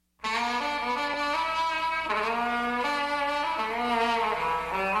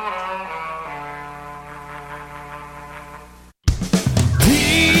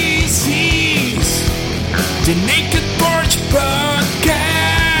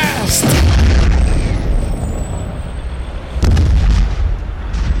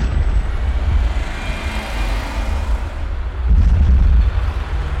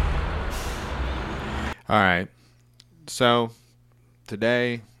All right. So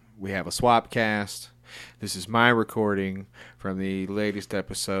today we have a swap cast. This is my recording from the latest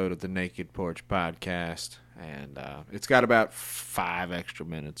episode of the Naked Porch Podcast. And it's got about 5 extra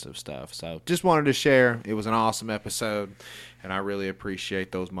minutes of stuff. So just wanted to share. It was an awesome episode. And I really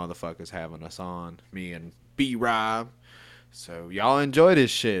appreciate those motherfuckers having us on. Me and B-Rob. So y'all enjoy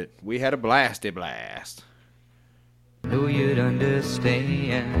this shit. We had a blasty blast. Know you'd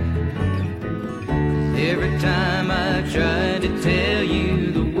understand. Every time I tried to tell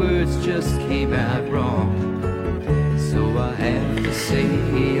you, the words just came out wrong. So I have to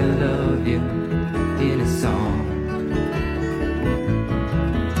say I love you in a song.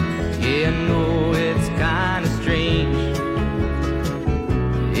 Yeah, I know it's kinda strange.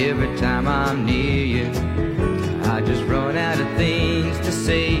 Every time I'm near you, I just run out of things to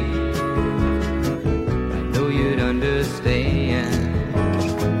say. I know you'd understand.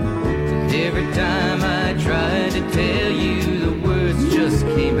 Every time I tried to tell you, the words just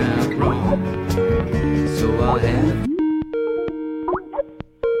came out wrong. So I'll have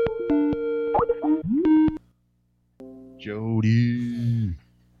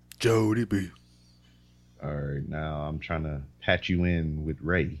Jody B. All right, now I'm trying to patch you in with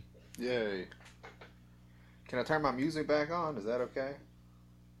Ray. Yay. Can I turn my music back on? Is that okay?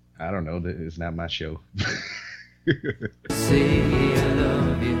 I don't know. It's not my show. say I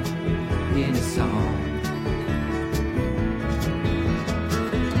love you in a song.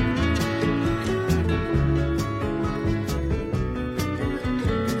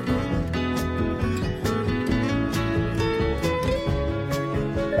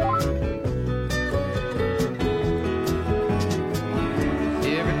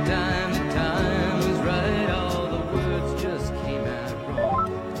 Every time the time was right, all the words just came out wrong.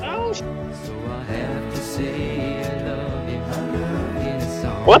 So I have to say I love you in a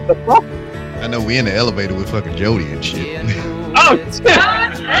song. What the fuck? I know we in the elevator with fucking Jody and shit. Yeah, I know Oh, it's shit.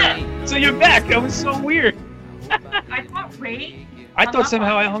 kinda So you're back. That was so weird. I thought Ray. I thought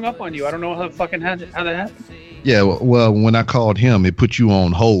somehow I hung up on you. I don't know how that happened. Yeah, well, when I called him, it put you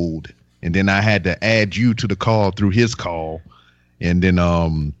on hold, and then I had to add you to the call through his call, and then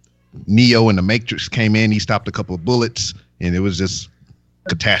Neo and the Matrix came in. He stopped a couple of bullets, and it was just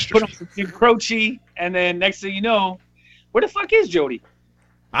Put catastrophe. on some Croce, and then next thing you know, where the fuck is Jody?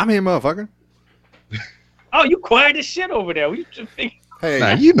 I'm here, motherfucker. Oh, you quiet as shit over there. We just think, Hey.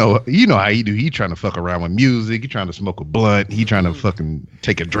 Now, you know how he do. He trying to fuck around with music. He trying to smoke a blunt. He trying to fucking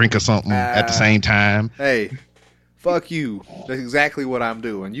take a drink or something at the same time. Hey, fuck you. That's exactly what I'm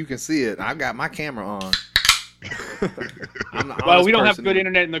doing. You can see it. I've got my camera on. I'm the well, honest we don't have person. good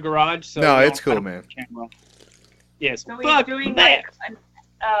internet in the garage, so No, we it's don't cool, have man. a camera. Yes, So fuck he's doing that. like an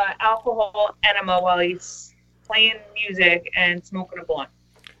alcohol enema while he's playing music and smoking a blunt.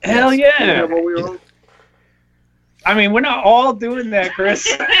 Hell yeah. I mean, we're not all doing that, Chris.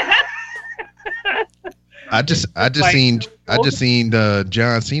 I just Like- seen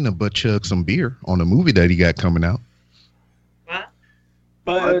John Cena butt chug some beer on a movie that he got coming out. What?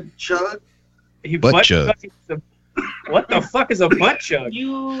 But Chug? he Butt chug. chugging some- What the fuck is a butt chug?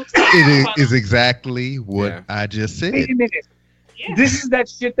 You. It is exactly what Yeah. I just said. Wait a minute. Yeah. This is that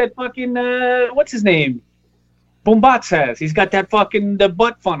shit that fucking what's his name? Boombox has. He's got that fucking the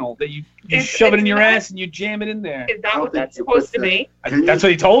butt funnel that you shove it in your ass and you jam it in there. Is that what that's supposed to be? That's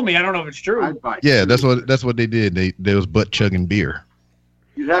what he told me. I don't know if it's true. I'd buy Yeah, two. that's what they did. They was butt chugging beer.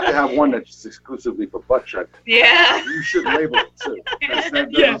 You'd have to have one that's exclusively for butt chug. Yeah. You should label it too.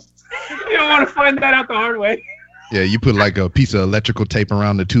 Yeah. You don't want to find that out the hard way. Yeah, you put like a piece of electrical tape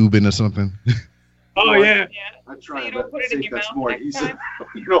around the tubing or something. Oh yeah. Yeah. I try So you to don't put it see in if your that's mouth more next adhesive. time?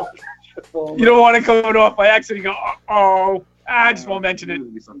 You know. You don't want to cut it off by accident. You go, oh, I just won't mention it.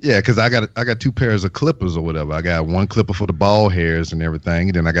 Yeah, because I got 2 pairs of clippers or whatever. I got one clipper for the ball hairs and everything,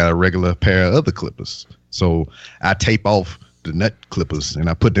 and then I got a regular pair of other clippers. So I tape off the nut clippers and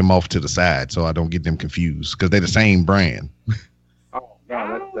I put them off to the side so I don't get them confused because they're the same brand. Oh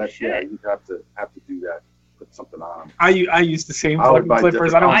no, that's shit. yeah. You'd have to do that. Put something on them. I use the same I would fucking buy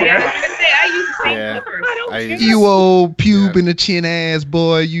clippers. I different don't I care. was gonna say I use the same Yeah. clippers. I don't I care. use- You old pube in the chin ass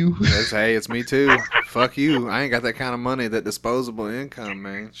boy, you. Hey, it's me too. Fuck you. I ain't got that kind of money, that disposable income,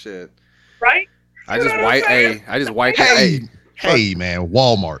 man. Shit. Right? I You just know what I'm saying? wipe. I just wipe it. Hey, Hey, hey, man,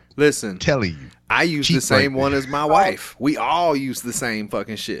 Walmart, listen. telling you. I use Cheap the same right one there. as my wife. We all use the same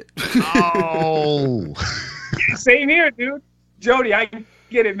fucking shit. Oh, Same here, dude. Jody, I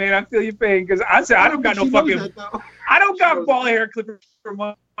get it, man. I feel your pain because I said I don't got no fucking. I don't got ball hair clippers for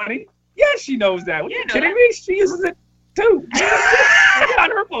money. Yeah, she knows that. What Yeah, you know kidding that. me? She uses it too. on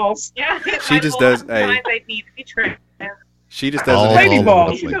her balls. Yeah. She just does- hey. I need to be trimmed. She just All doesn't. Lady over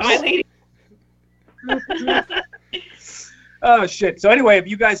balls, the you place. know. My lady. Oh shit. So anyway, if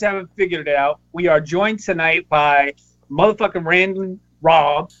you guys haven't figured it out, we are joined tonight by motherfucking Random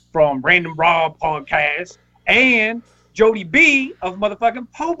Rob from Random Rob Podcast and Jody B of motherfucking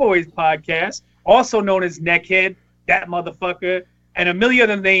Po Boys Podcast, also known as Neckhead, that motherfucker, and a million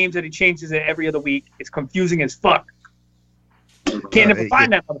other names that he changes it every other week. It's confusing as fuck. Can't ever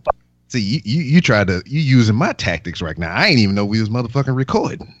find that motherfucker. See, you using my tactics right now. I ain't even know we was motherfucking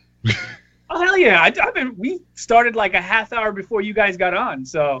recording. Oh hell yeah! We started like a half hour before you guys got on.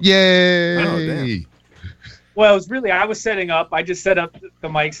 So Yay! Oh, damn. well, it was really I was setting up. I just set up the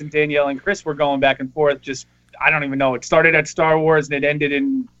mics, and Danielle and Chris were going back and forth. Just I don't even know. It started at Star Wars and it ended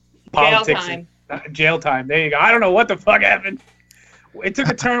in politics. Jail time. There you go. I don't know what the fuck happened. It took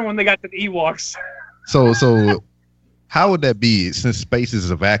a turn when they got to the Ewoks. So how would that be? Since space is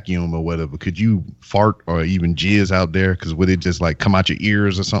a vacuum or whatever, could you fart or even jizz out there? Because would it just like come out your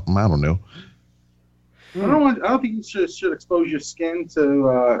ears or something? I don't know. I don't think you should expose your skin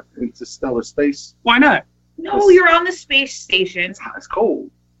to into stellar space. Why not? No, you're on the space station. It's cold.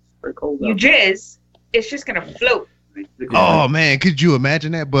 It's very cold. You jizz. It's just gonna float. Oh man, could you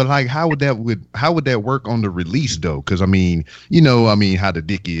imagine that? But like, how would that work on the release though? Because I mean, how the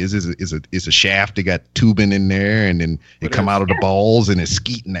dick is a shaft that got tubing in there, and then it come out of the balls and it's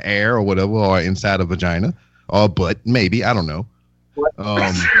skeet in the air or whatever, or inside a vagina or butt, maybe, I don't know.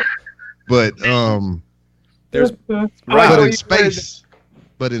 There's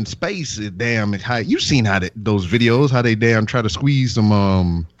but in space, you've seen how those videos how they damn try to squeeze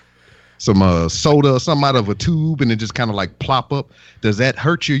some soda or something out of a tube and it just kind of like plop up. Does that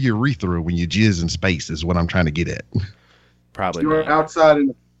hurt your urethra when you jizz in space is what I'm trying to get at. probably You're not. outside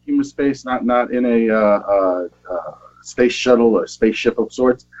in human space, not in a space shuttle or spaceship of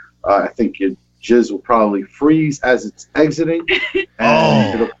sorts. I think your jizz will probably freeze as it's exiting,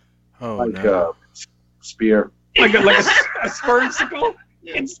 and it'll No. spear. Like a spermsicle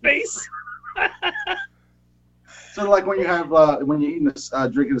in space. So like when you have when you're eating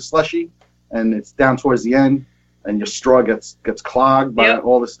drinking a slushy, and it's down towards the end, and your straw gets clogged by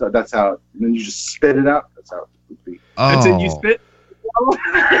all this stuff. That's how. And then you just spit it out. That's how it would be. That's it. You spit.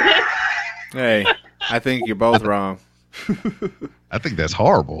 Hey, I think you're both wrong. I think that's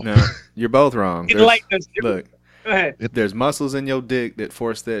horrible. No, you're both wrong. Enlighten us. Look, Go ahead. there's muscles in your dick that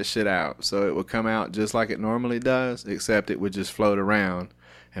force that shit out, so it would come out just like it normally does, except it would just float around.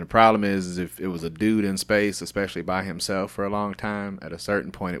 And the problem is if it was a dude in space, especially by himself for a long time, at a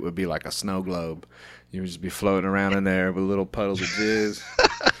certain point it would be like a snow globe. You would just be floating around in there with little puddles of jizz.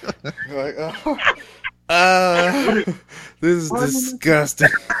 You're like, this is disgusting.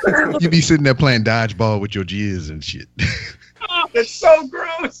 You be sitting there playing dodgeball with your jizz and shit. Oh, that's so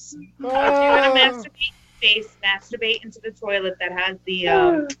gross. If you want to masturbate in space, masturbate into the toilet that has the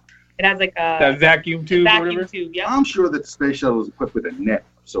it has like a That vacuum tube. or vacuum whatever. tube. Yep. I'm sure that the space shuttle is equipped with a net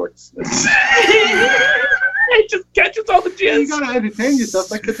of sorts. It just catches all the You jizz. gotta entertain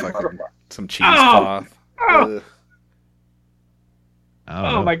yourself like it's a Fucking- butterfly. Some cheesecloth. Oh. Ugh. I don't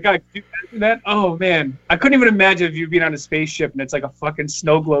Oh know. my god, could you imagine that? Oh man, I couldn't even imagine if you'd been on a spaceship and it's like a fucking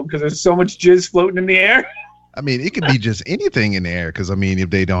snow globe because there's so much jizz floating in the air. I mean, it could be just anything in the air because, I mean, if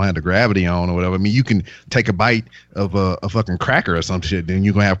they don't have the gravity on or whatever, I mean, you can take a bite of a fucking cracker or some shit, then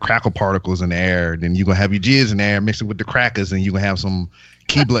you're going to have crackle particles in the air, then you're going to have your jizz in there mixing with the crackers, and you're going to have some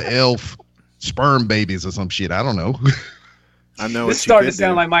Keebler elf sperm babies or some shit. I don't know. I know This what started you to could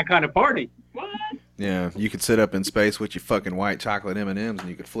sound do. like my kind of party. What? Yeah, you could sit up in space with your fucking white chocolate M&Ms and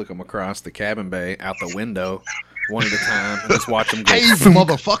you could flick them across the cabin bay out the window one at a time and just watch them go. Hey, thunk.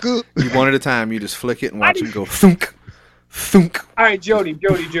 motherfucker. One at a time, you just flick it and watch them go thunk, thunk. All right, Jody,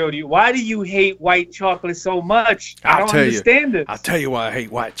 why do you hate white chocolate so much? I I'll don't tell you. understand this. I'll tell you why I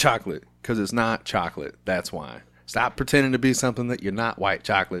hate white chocolate. Because it's not chocolate. That's why. Stop pretending to be something that you're not. White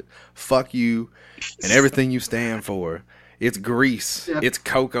chocolate. Fuck you and everything you stand for. It's grease. Yeah. It's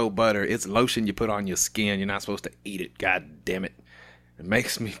cocoa butter. It's lotion you put on your skin. You're not supposed to eat it. God damn it. It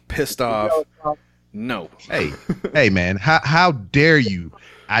makes me pissed off. No. Hey, man, how dare you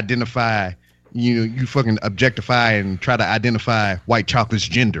identify, you fucking objectify and try to identify white chocolate's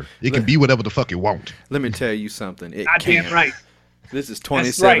gender. It can be whatever the fuck it want. Let me tell you something. It Goddamn can't. right. This is That's right.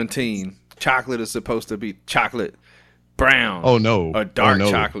 2017. Chocolate is supposed to be chocolate brown. Oh, no. Or dark Oh,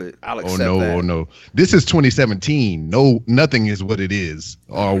 no. chocolate. I'll Oh accept no! that. Oh no! This is 2017. No, nothing is what it is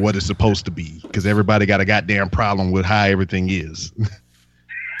or what it's supposed to be because everybody got a goddamn problem with how everything is.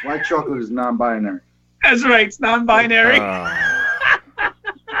 White chocolate is non-binary. That's right. It's non-binary. Now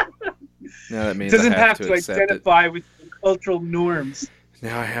that It means doesn't I have have to to accept it. identify with cultural norms.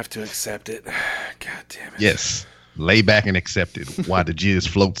 Now I have to accept it. God damn it. Yes, lay back and accept it while the jizz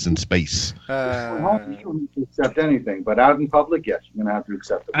floats in space. At home, you don't need to accept anything, but out in public, yes, you're gonna have to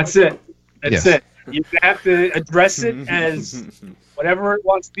accept it. That's it. That's Yes. it. You have to address it as whatever it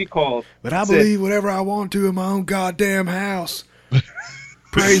wants to be called. But I That's believe whatever I want to in my own goddamn house.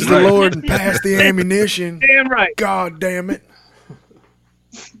 Praise the Lord and pass the ammunition. Damn right. God damn it.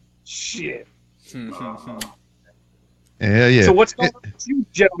 Shit. Yeah. So what's going on with you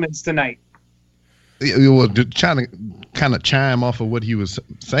gentlemen tonight? Well, trying to kind of chime off of what he was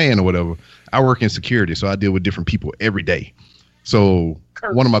saying or whatever. I work in security, so I deal with different people every day. So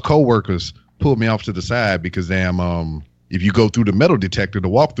one of my coworkers pulled me off to the side because if you go through the metal detector, the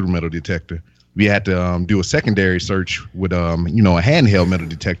walk-through metal detector, we had to do a secondary search with a handheld metal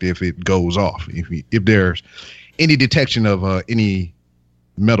detector if it goes off. If there's any detection of any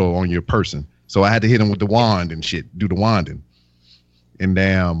metal on your person. So I had to hit him with the wand and shit, do the wanding.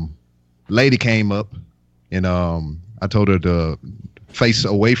 And lady came up and I told her to face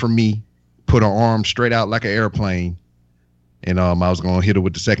away from me, put her arm straight out like an airplane. And I was going to hit her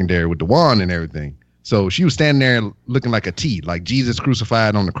with the secondary with the wand and everything. So she was standing there looking like a T, like Jesus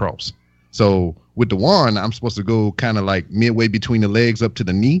crucified on the cross. So with the wand, I'm supposed to go kind of like midway between the legs up to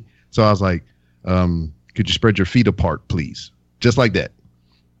the knee. So I was like, could you spread your feet apart, please? Just like that.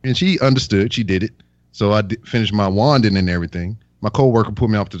 And she understood. She did it. So I finished my wanding and everything. My coworker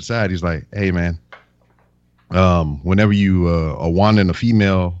put me off to the side. He's like, hey, man, whenever you are wanding a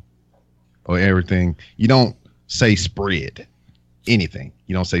female or everything, you don't say spread anything.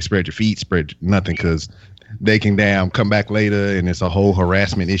 You don't say spread your feet, spread nothing, because they can come back later and it's a whole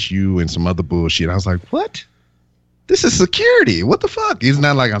harassment issue and some other bullshit. I was like, what? This is security. What the fuck? It's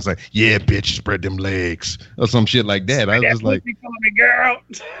not like I'm saying, yeah, bitch, spread them legs or some shit like that. I was just like, girl.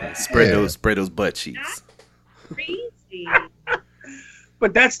 Spread those butt cheeks. Crazy.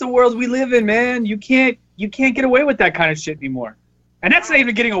 But that's the world we live in, man. You can't get away with that kind of shit anymore. And that's not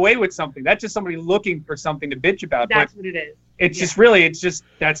even getting away with something. That's just somebody looking for something to bitch about. That's what it is. It's just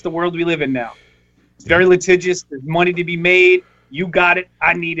that's the world we live in now. It's very litigious. There's money to be made. You got it.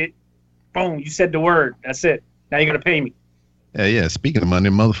 I need it. Boom. You said the word. That's it. Now you're going to pay me. Yeah. Speaking of money,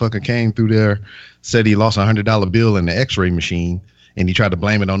 motherfucker came through there, said he lost $100 bill in the x-ray machine, and he tried to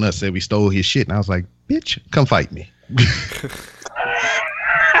blame it on us, said we stole his shit. And I was like, bitch, come fight me.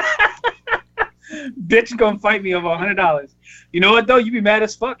 Bitch, come fight me over $100. You know what, though? You'd be mad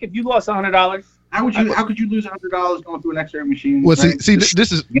as fuck if you lost $100. How could you lose $100 going through an X-ray machine? Well, see,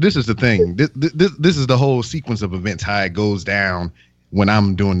 this is the thing. This is the whole sequence of events, how it goes down when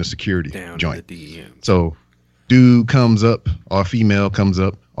I'm doing the security Down joint. to the DM. So, dude comes up, or female comes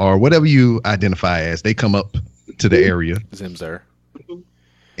up, or whatever you identify as, they come up to the area, Zimzer.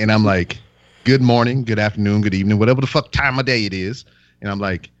 and I'm like, good morning, good afternoon, good evening, whatever the fuck time of day it is. And I'm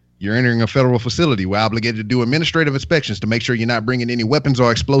like, you're entering a federal facility. We're obligated to do administrative inspections to make sure you're not bringing any weapons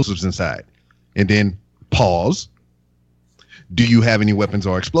or explosives inside. And then pause. Do you have any weapons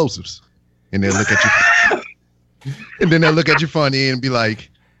or explosives? And they'll look at you. And then they'll look at you funny and be like,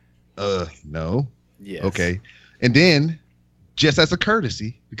 no. Yes. Okay. And then, just as a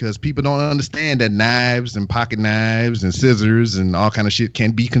courtesy, because people don't understand that knives and pocket knives and scissors and all kind of shit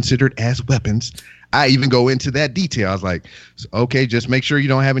can be considered as weapons, I even go into that detail. I was like, okay, just make sure you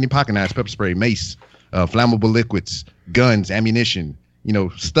don't have any pocket knives, pepper spray, mace, flammable liquids, guns, ammunition,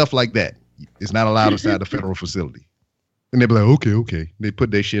 stuff like that. It's not allowed inside the federal facility. And they be like, okay. They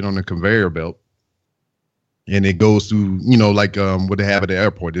put their shit on the conveyor belt. And it goes through, like what they have at the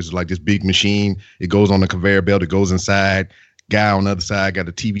airport. This is like this big machine. It goes on the conveyor belt. It goes inside. Guy on the other side got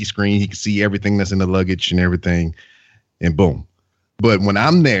a TV screen. He can see everything that's in the luggage and everything. And boom. But when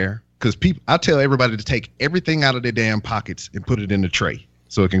I'm there, because I tell everybody to take everything out of their damn pockets and put it in the tray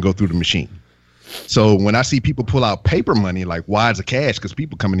so it can go through the machine. So when I see people pull out paper money, like wads of cash, because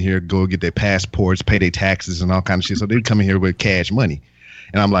people come in here, go get their passports, pay their taxes and all kind of shit. So they come in here with cash money.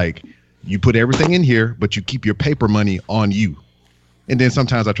 And I'm like, you put everything in here, but you keep your paper money on you. And then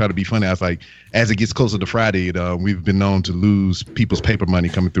sometimes I try to be funny. I was like, as it gets closer to Friday, we've been known to lose people's paper money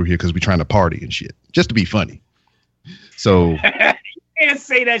coming through here because we're trying to party and shit, just to be funny. So You can't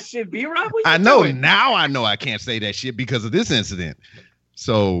say that shit, B-Rob. I know now. I know I can't say that shit because of this incident.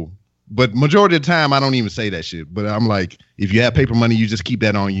 So, but majority of the time I don't even say that shit. But I'm like, if you have paper money, you just keep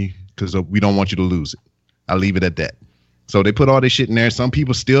that on you because we don't want you to lose it. I'll leave it at that. So they put all this shit in there. Some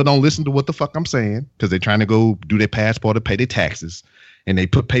people still don't listen to what the fuck I'm saying because they're trying to go do their passport or pay their taxes. And they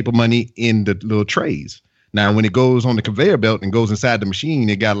put paper money in the little trays. Now, when it goes on the conveyor belt and goes inside the machine,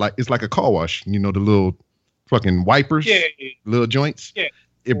 it's like a car wash. The little fucking wipers, little joints. Yeah.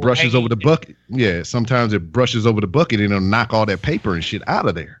 It brushes over the bucket. Yeah, sometimes it brushes over the bucket and it'll knock all that paper and shit out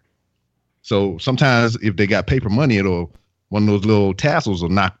of there. So sometimes if they got paper money, it'll one of those little tassels will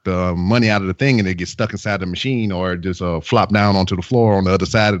knock the money out of the thing and it gets stuck inside the machine or just flop down onto the floor on the other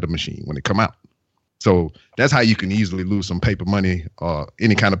side of the machine when it come out. So that's how you can easily lose some paper money or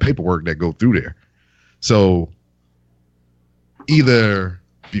any kind of paperwork that go through there. So either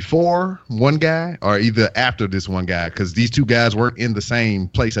before one guy or either after this one guy, because these two guys work in the same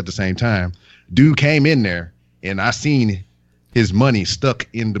place at the same time. Dude came in there and I seen his money stuck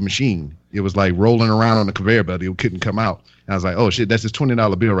in the machine. It was like rolling around on the conveyor belt. It couldn't come out. And I was like, oh shit, that's his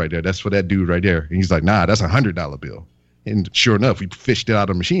 $20 bill right there. That's for that dude right there. And he's like, nah, that's $100 bill. And sure enough, we fished it out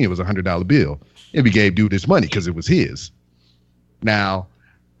of the machine. It was $100 bill. And we gave dude his money because it was his. Now,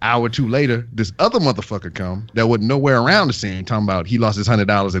 hour or two later, this other motherfucker come that wasn't nowhere around the scene talking about he lost his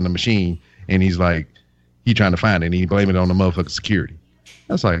 $100 in the machine. And he's like, he trying to find it. And he blaming it on the motherfucking security.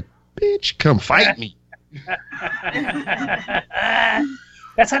 I was like, bitch, come fight me.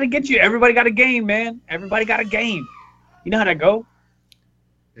 That's how they get you. Everybody got a game, man. Everybody got a game. You know how that go?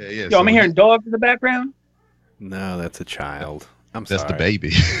 Yeah. Yo, so I'm hearing dogs in the background. No, that's a child. I'm sorry. that's the baby.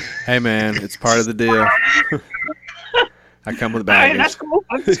 Hey, man, it's part of the deal. I come with All right, baggage. that's cool.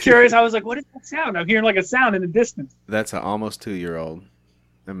 I'm just curious. I was like, what is that sound? I'm hearing like a sound in the distance. That's an almost 2-year-old.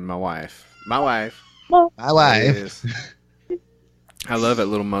 And my wife. My wife. My It wife. is. I love that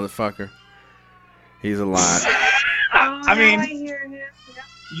little motherfucker. He's a lot. I mean,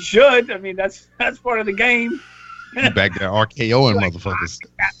 you should. I mean, that's part of the game. Back there RKOing motherfuckers.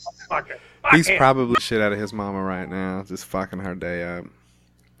 Fucker. He's probably shit out of his mama right now, just fucking her day up.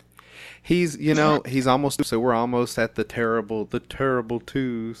 He's almost, so we're almost at the terrible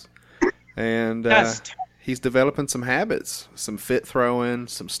twos. And he's developing some habits, some fit throwing,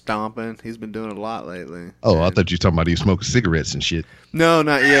 some stomping. He's been doing a lot lately. Oh, I thought you were talking about he was smoking cigarettes and shit. No,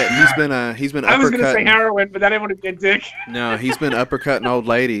 not yet. He's been I was going to say uppercutting. heroin, but I didn't want to be a dick. No, he's been uppercutting old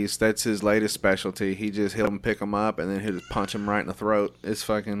ladies. That's his latest specialty. He'll pick them up and then he'll just punch them right in the throat. It's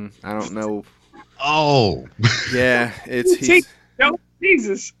fucking, I don't know. Oh. Yeah, he's No,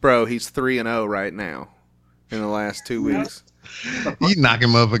 Jesus. bro. He's 3-0 right now. In the last 2 weeks, He's knocking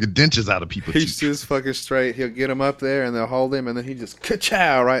motherfucking dentures out of people's he's teeth. just fucking straight. He'll get him up there and they'll hold him, and then he just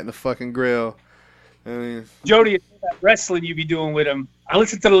ka-chow right in the fucking grill. I mean, Jody, that wrestling you be doing with him. I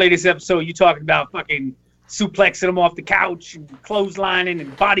listened to the latest episode. You talking about fucking suplexing him off the couch and clotheslining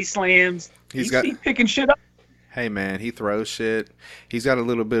and body slams. He's picking shit up. hey man, he throws shit. He's got a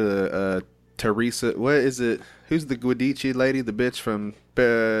little bit of Teresa. What is it? Who's the Guidici lady? The bitch from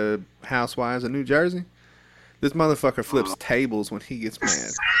Housewives of New Jersey. This motherfucker flips tables when he gets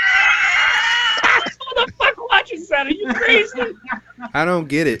mad. What the fuck watches that? Are you crazy? I don't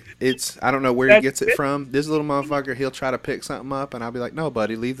get it. I don't know where he gets it from. This little motherfucker, he'll try to pick something up, and I'll be like, "No,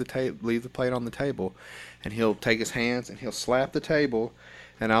 buddy, leave the plate on the table." And he'll take his hands and he'll slap the table,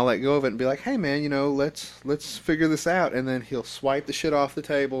 and I'll let go of it and be like, "Hey, man, let's figure this out." And then he'll swipe the shit off the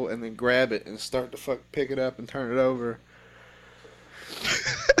table and then grab it and start to pick it up and turn it over.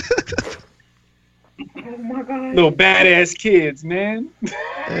 Oh my god. Little badass kids, man.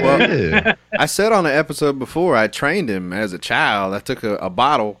 Well, Yeah. I said on the episode before, I trained him as a child. I took a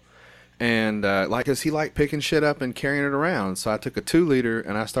bottle, and cause he liked picking shit up and carrying it around. So I took a 2-liter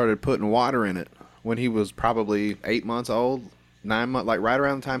and I started putting water in it when he was probably 8 months old, 9 months, like right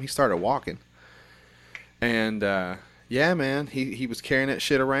around the time he started walking. And yeah, man, he was carrying that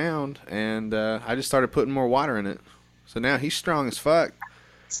shit around, and I just started putting more water in it. So now he's strong as fuck.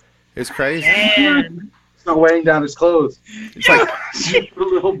 It's crazy. Man. It's not weighing down his clothes. It's like The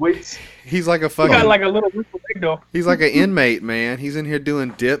little weights. he's like a You fucking. got like a little window. He's like an inmate, man. He's in here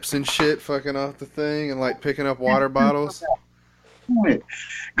doing dips and shit, fucking off the thing, and like picking up water bottles. Wait,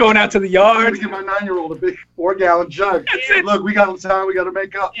 Going out to the I'm yard. gonna give my 9-year-old a big 4-gallon jug. it. Look, we got time. We got to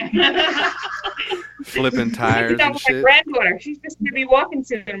make up. Flipping I tires did that and with my shit. granddaughter. She's just gonna be walking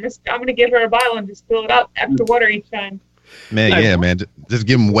soon. I'm gonna give her a bottle and just fill it up, extra water each time. Man, yeah, man. Just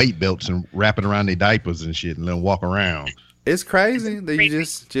give them weight belts and wrap it around their diapers and shit and let them walk around. It's crazy that you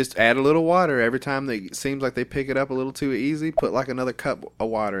just add a little water every time it seems like they pick it up a little too easy. Put like another cup of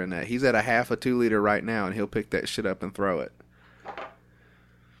water in that. He's at a half a 2-liter right now, and he'll pick that shit up and throw it.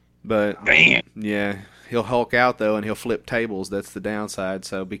 But Damn. yeah, he'll hulk out though, and he'll flip tables. That's the downside.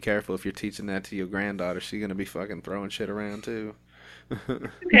 So be careful if you're teaching that to your granddaughter. She's gonna be fucking throwing shit around too.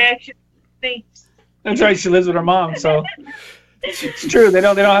 Okay, thanks. That's right. She lives with her mom, so it's true. They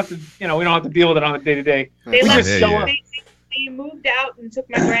don't have to. We don't have to deal with it on a day to day. They We left. just show yeah. up. They moved out and took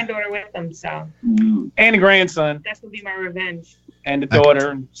my granddaughter with them, so And the grandson, that's gonna be my revenge. and the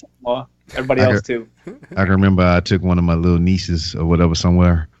daughter, and son-in-law, everybody else too. I can remember I took one of my little nieces or whatever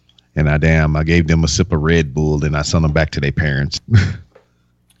somewhere, and I gave them a sip of Red Bull, and I sent them back to their parents.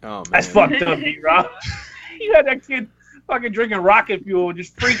 Oh man, That's fucked up, B-Rob. You had that kid fucking drinking rocket fuel,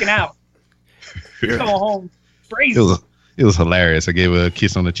 just freaking out. He's going home crazy. It was hilarious. I gave her a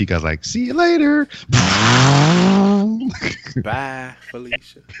kiss on the cheek. I was like, "See you later." bye,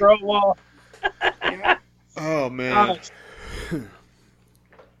 Felicia. Throw a wall. Oh man.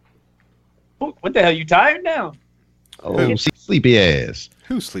 What the hell? You tired now? Oh, sleepy ass.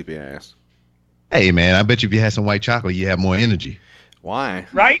 Who's sleepy ass? Hey man, I bet you if you had some white chocolate, you have more energy. Why?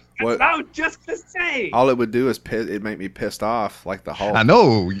 Right? What? That's what I was just to say. All it would do is it make me pissed off like the Hulk. I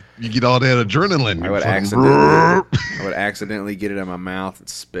know you get all that adrenaline. I would Fucking accidentally get it in my mouth and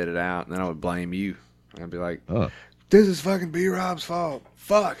spit it out, and then I would blame you. I'd be like, Oh. "This is fucking B-Rob's fault."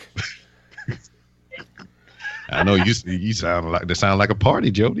 Fuck. I know you sound like a party,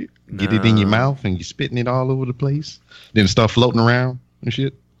 Jody. Get it in your No. mouth and you spitting it all over the place. Then start floating around and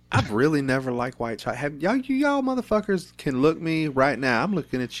shit. I've really never liked white chocolate. Have y'all motherfuckers can look me right now. I'm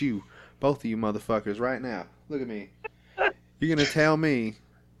looking at you, both of you motherfuckers right now. Look at me. You're gonna tell me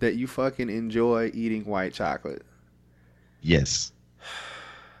that you fucking enjoy eating white chocolate, Yes.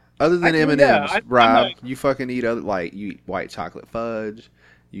 other than I do, M&Ms, yeah. I'm Rob? like- You fucking eat you eat white chocolate fudge.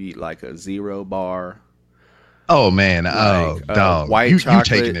 You eat like a zero bar. Oh man, Like, dog, white you chocolate-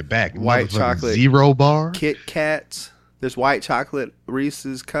 taking it back. white Motherfucking chocolate- zero bar. Kit Kats. There's white chocolate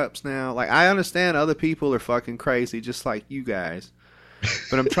Reese's cups now. Like, I understand other people are fucking crazy, just like you guys.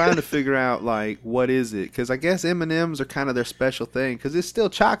 But I'm trying to figure out, like, what is it? Because I guess M&Ms are kind of their special thing. Because it's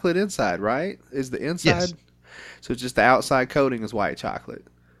still chocolate inside, right? Is the inside? Yes. So just the outside coating is white chocolate.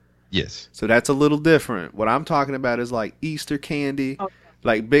 Yes. So that's a little different. What I'm talking about is, like, Easter candy,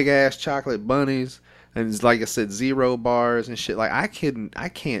 like big-ass chocolate bunnies. And it's like I said, zero bars and shit. Like I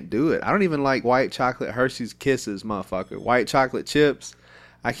can't do it. I don't even like white chocolate Hershey's Kisses, motherfucker. White chocolate chips,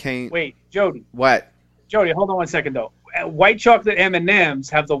 I can't. Wait, Jody. What? Jody, hold on 1 second though. White chocolate M&Ms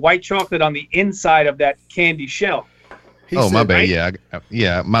have the white chocolate on the inside of that candy shell. He Oh, my said- bad. right?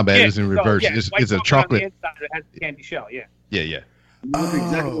 Yeah, my bad. It's in so, reverse. yeah, white It's a on chocolate. the inside that has the candy shell. Yeah. Yeah. Look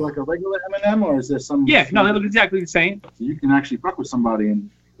exactly like a regular M&M, or is there some? Yeah. No, they look exactly the same. You can actually fuck with somebody and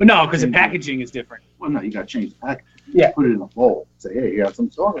But no, because the packaging is different. well, no, you got to change the package. Yeah. Put it in a bowl. Say, hey, you got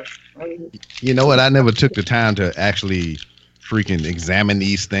some soda. You know what? I never took the time to actually freaking examine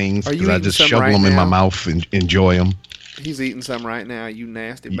these things Are you because I eating just some shovel right them in my now? mouth and enjoy them. He's eating some right now. You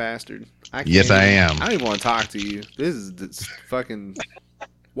nasty bastard. I Yes, can't I even- am. I don't even want to talk to you. This fucking.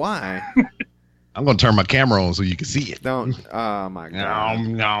 Why? I'm gonna turn my camera on so you can see it. Don't. Oh my god.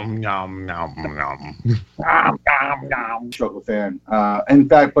 Nom, nom, nom, nom, nom. Chocolate fan. In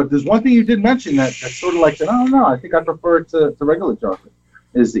fact, but there's one thing you did mention that's sort of like, I don't know, I think I prefer it to regular chocolate,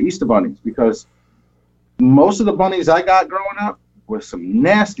 is the Easter bunnies, because most of the bunnies I got growing up were some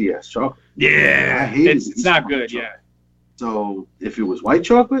nasty ass chocolate. I Yeah. hated It's Easter not bunny good. chocolate. Yeah. So if it was white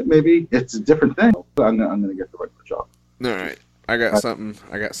chocolate, maybe it's a different thing. But I'm gonna get the regular chocolate. All right. I got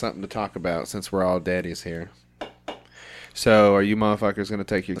something to talk about since we're all daddies here. So, are you motherfuckers gonna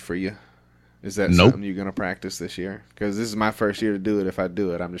take your for you? Is that Nope. something you're gonna practice this year? Because this is my first year to do it. If I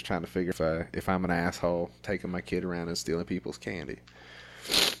do it, I'm just trying to figure if I'm an asshole taking my kid around and stealing people's candy.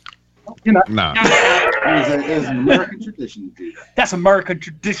 You know, Nah. it's an American tradition to do that. That's American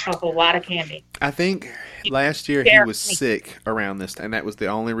tradition. That's a lot of candy. I think last year he Dare was me. sick around this, and that was the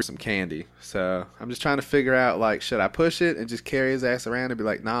only reason candy. So I'm just trying to figure out, like, should I push it and just carry his ass around and be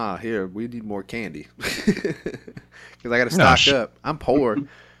like, nah, here, we need more candy. Because I got to Nah, stock up. I'm poor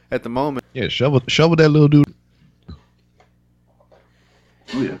at the moment. Yeah, shovel that little dude.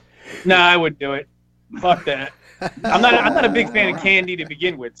 Oh yeah. No, I wouldn't do it. Fuck that. I'm not a big fan of candy to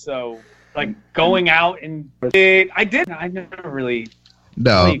begin with. So like going out and I never really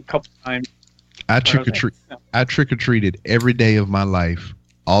No, a couple times. I trick or treated every day of my life,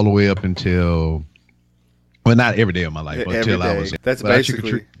 all the way up until, well, not every day of my life, but Every until I day. was. That's but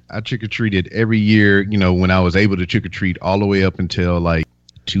basically. I trick or treated every year. You know, when I was able to trick or treat, all the way up until like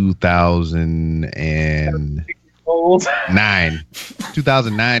 2009, Old.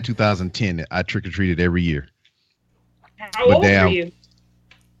 2009, 2010. I trick or treated every year. How But old damn. were you?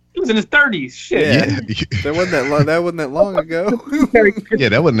 He was in his 30s. Shit. Yeah. That wasn't that long ago. Yeah,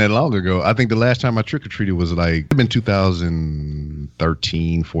 that wasn't that long ago. I think the last time I trick or treated was like in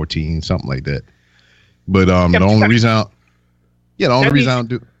 2013, 14, something like that. But the only reason I don't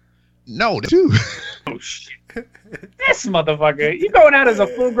do too. Oh shit. This motherfucker. You going out as a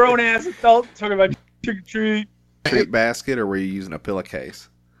full grown ass adult talking about trick or treat. Treat basket, or were you using a pillowcase?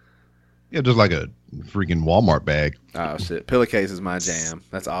 Yeah, just like a freaking Walmart bag. Oh shit, pillowcase is my jam.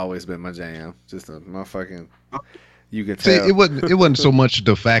 That's always been my jam. Just a motherfucking. You can See, tell. it wasn't so much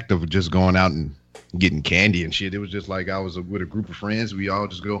the fact of just going out and getting candy and shit. It was just like I was with a group of friends. We all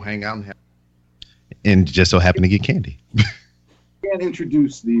just go hang out and just so happened to get candy. Can't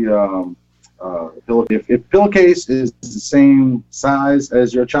introduce the if pillowcase is the same size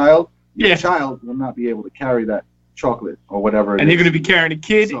as your child, your child will not be able to carry that chocolate or whatever. And you're going to be carrying a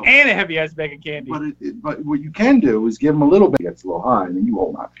kid and a heavy ass bag of candy. But what you can do is give them a little bit. It gets a little high, and then you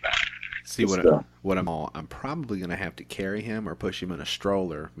hold on to that. See I'm probably going to have to carry him or push him in a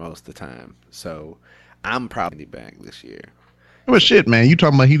stroller most of the time. So I'm probably back this year. Well, shit, man, you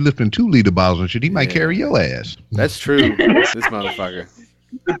talking about he lifting 2-liter bottles and shit? He might carry your ass. That's true. This motherfucker.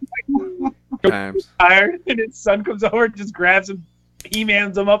 Times. Tired, and his son comes over and just grabs him,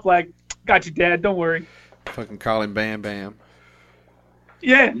 He-Mans him up like, "Got you, Dad. Don't worry." Fucking call him Bam Bam.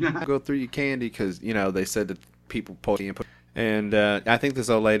 Yeah. Go through your candy because they said that people pull and put. And I think this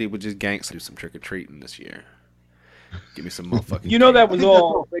old lady would just do some trick or treating this year. Give me some motherfucking. That was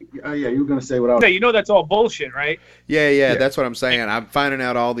all. Yeah, you were gonna say what I was. That's all bullshit, right? Yeah. That's what I'm saying. I'm finding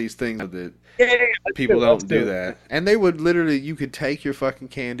out all these things that people don't do that, and they would literally. You could take your fucking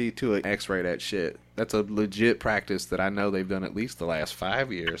candy to an X-ray that shit. That's a legit practice that I know they've done at least the last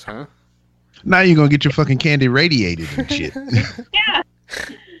 5 years, huh? Now you're gonna get your fucking candy radiated and shit. Yeah.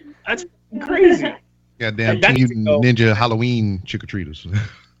 That's crazy. Goddamn Ninja Halloween trick-or-treaters.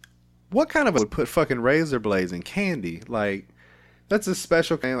 What kind of would put fucking razor blades in candy? Like, that's a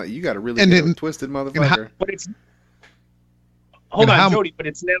special kind. Like, you got to really get a twisted motherfucker. But it's Jody. But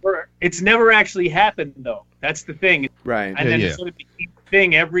it's never actually happened though. That's the thing. Right. And then it's sort of the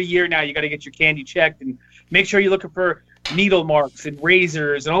thing every year now. You got to get your candy checked and make sure you're looking for needle marks and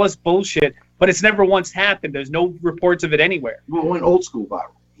razors and all this bullshit. But it's never once happened. There's no reports of it anywhere. Well, it went old school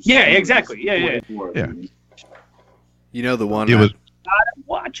viral. Yeah, exactly. Yeah. The one. It was. Gotta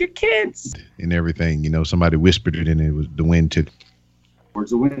watch your kids and everything. Somebody whispered it, and it was the wind took.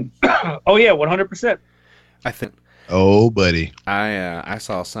 Where's the wind? Oh yeah, 100%. I think. Oh, buddy. I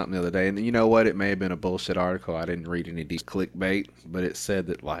saw something the other day, and you know what? It may have been a bullshit article. I didn't read any deep clickbait, but it said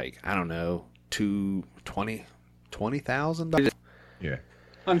that I don't know, $20,000. Yeah.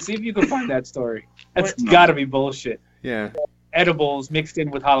 See if you can find that story. That's got to be bullshit. Yeah. Edibles mixed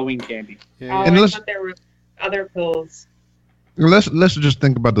in with Halloween candy. Yeah. And I thought there were other pills. Let's just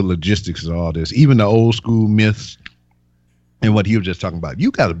think about the logistics of all this, even the old school myths and what he was just talking about.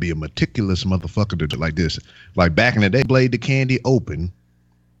 You got to be a meticulous motherfucker to do like this. Like back in the day, blade the candy open,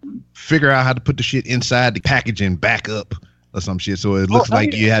 figure out how to put the shit inside the packaging back up or some shit so it looks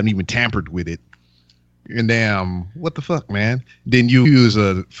like you haven't even tampered with it. And damn, what the fuck, man? Then you use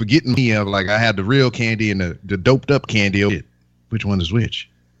forgetting me of I had the real candy and the doped up candy. Which one is which?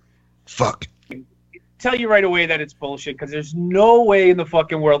 Fuck. Tell you right away that it's bullshit because there's no way in the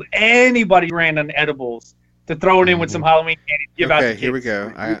fucking world anybody ran on edibles to throw it in with some Halloween candy to give out to kids. Here we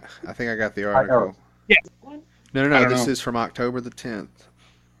go. I think I got the article. Yeah. No. This is from October the 10th.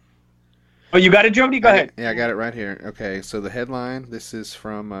 Oh, you got it, Jody? Go ahead. Yeah, I got it right here. Okay, so the headline. This is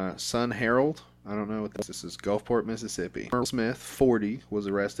from Sun Herald. I don't know what this is. Gulfport, Mississippi. Earl Smith, 40, was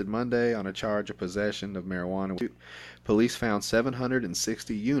arrested Monday on a charge of possession of marijuana. Police found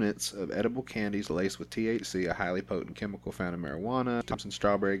 760 units of edible candies laced with THC, a highly potent chemical found in marijuana. Thompson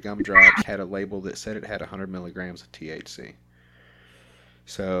strawberry gum drops had a label that said it had 100 milligrams of THC.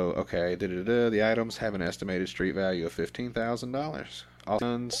 So, okay, the items have an estimated street value of $15,000. All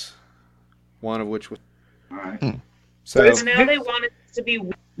guns, one of which was... All right. So now they want it to be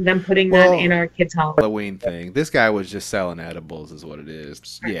them putting that in our kids' Halloween thing. This guy was just selling edibles is what it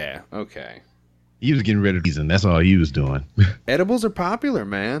is. Yeah, okay. He was getting rid of these, and that's all he was doing. Edibles are popular,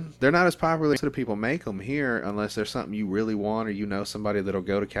 man. They're not as popular as people make them here unless there's something you really want or somebody that'll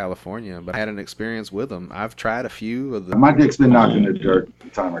go to California. But I had an experience with them. I've tried a few of them. My dick's been knocked in the dirt a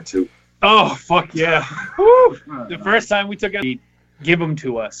time or two. Oh, fuck yeah. Woo. The first time we took it, give them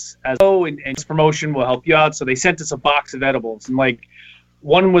to us. And this promotion will help you out. So they sent us a box of edibles. And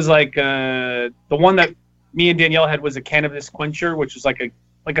one was the one that me and Danielle had was a cannabis quencher, which was like a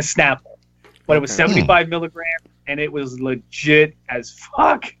Snapple. But it was 75 milligrams, and it was legit as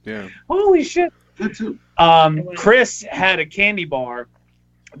fuck. Yeah. Holy shit. Good too. Chris had a candy bar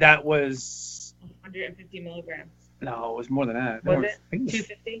that was 150 milligrams. No, it was more than that. Was it? I think it was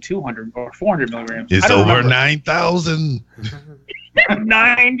 250? 200 or 400 milligrams. It's over 9,000.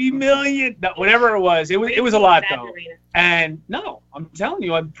 90 million. No, whatever it was. It was a lot though. And no, I'm telling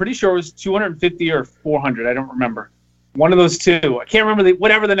you, I'm pretty sure it was 250 or 400. I don't remember. One of those two. I can't remember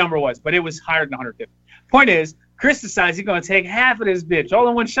whatever the number was, but it was higher than 150. Point is, Chris decides he's going to take half of this bitch all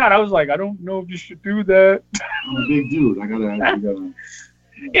in one shot. I was like, I don't know if you should do that. I'm a big dude. I gotta.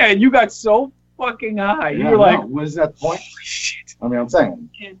 Yeah, and you got so fucking high. Yeah, you were like, what is that point? Holy shit. I mean, I'm saying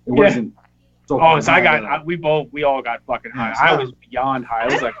it wasn't Oh, so we all got fucking high. I was beyond high. I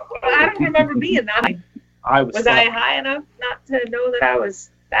was like, I don't remember being that high. I was. Was I high enough not to know that I was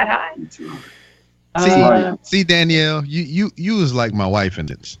that high? See, Danielle, you was like my wife in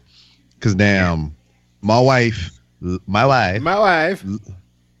this, cause damn, my wife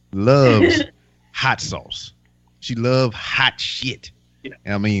loves hot sauce. She loves hot shit. Yeah.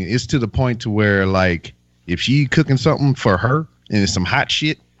 I mean, it's to the point to where like if she cooking something for her and it's some hot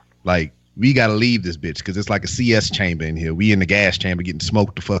shit, like we gotta leave this bitch because it's like a CS chamber in here. We in the gas chamber getting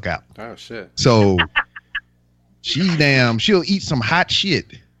smoked the fuck out. Oh shit. So she'll eat some hot shit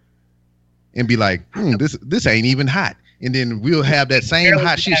and be like, this ain't even hot. And then we'll have that same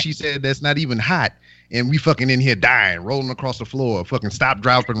hot shit she said that's not even hot. And we fucking in here dying, rolling across the floor, fucking stop,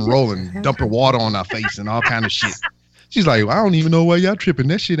 dropping, and rolling, dumping water on our face and all kind of shit. She's like, I don't even know why y'all tripping.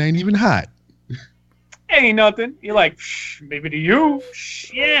 That shit ain't even hot. Ain't nothing. You're like, maybe to you.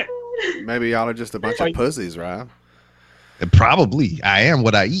 Shit. Maybe y'all are just a bunch of pussies, Rob. And probably. I am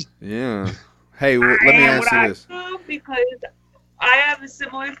what I eat. Yeah. Hey, let me ask you this. Because I have a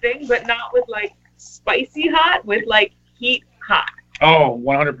similar thing, but not with like spicy hot, with like heat hot. Oh,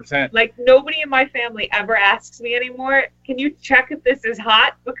 100%. Like nobody in my family ever asks me anymore, can you check if this is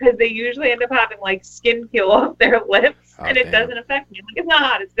hot? Because they usually end up having like skin peel off their lips, and it doesn't affect me. Like, it's not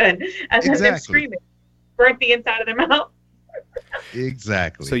hot, it's good. And then they're screaming, burnt the inside of their mouth.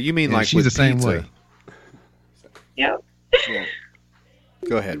 Exactly. So you mean and like she's with the same pizza? way. Yep. Yeah.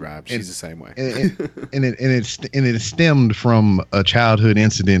 Go ahead, Rob. She's the same way. And it stemmed from a childhood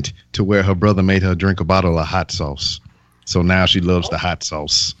incident to where her brother made her drink a bottle of hot sauce. So now she loves the hot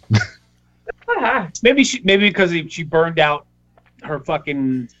sauce. Maybe because she burned out her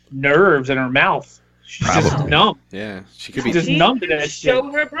fucking nerves in her mouth. She's just numb. Yeah, she could be just numb to that shit. Show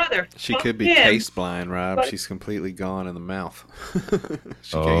her brother. She could be taste blind, Rob. But- She's completely gone in the mouth.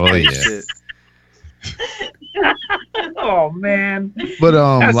 She Oh, can't yeah. taste shit. Oh man. But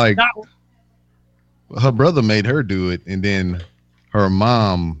That's like not- her brother made her do it, and then her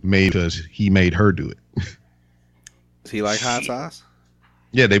mom he made her do it. Does he like hot sauce?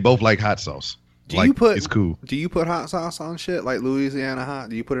 Yeah, they both like hot sauce. It's cool. Do you put hot sauce on shit like Louisiana hot?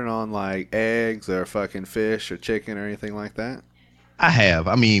 Do you put it on like eggs or fucking fish or chicken or anything like that? I have.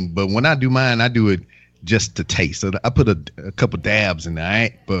 I mean, but when I do mine, I do it just to taste. So I put a couple dabs in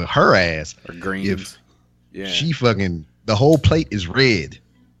there. But her ass, Or greens? Yeah. she fucking, the whole plate is red.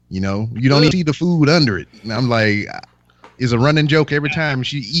 You know, you don't even see the food under it. And I'm like, it's a running joke every time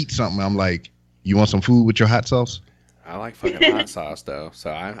she eats something. I'm like, you want some food with your hot sauce? I like fucking hot sauce though,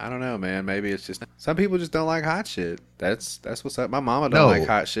 so I don't know, man. Maybe it's just some people just don't like hot shit. That's what's up. My mama don't like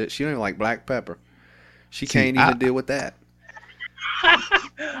hot shit. She don't even like black pepper. She can't even deal with that.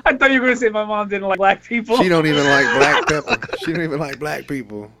 I thought you were gonna say my mom didn't like black people. She don't even like black pepper. She don't even like black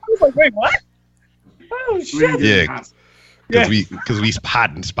people. I was like, wait, what? Oh shit. Yeah, because we hot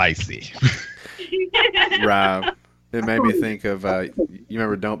and spicy. Rob, it made me think of you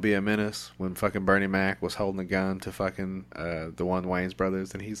remember "Don't Be a Menace" when fucking Bernie Mac was holding a gun to fucking the one Wayans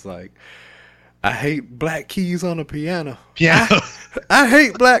brothers, and he's like, "I hate black keys on a piano. Yeah, I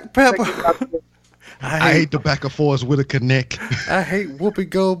hate black pepper. I hate the back and forth with a connect. I hate Whoopi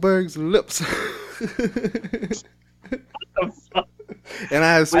Goldberg's lips." And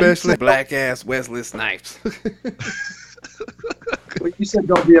I especially black ass Wesley Snipes. When you said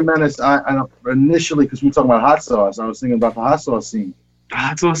 "Don't be a menace," I initially, because we were talking about hot sauce, I was thinking about the hot sauce scene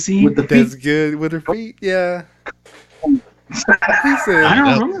That's what scene. with the That's feet. good with her feet. Yeah. He said, I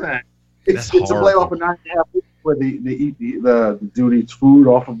don't remember that. It's That's a play horrible. off of 9.5 Weeks where the dude eats food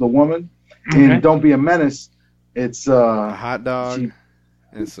off of the woman. Okay. And "Don't be a menace," it's a hot dog she-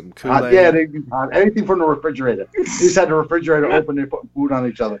 and some hot, Kool-Aid. yeah, they do hot, anything from the refrigerator. They just had the refrigerator open, they put food on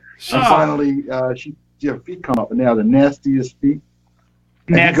each other. And finally, her feet come up, and they are the nastiest feet.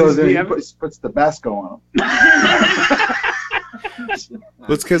 And he goes in and puts Tabasco on them.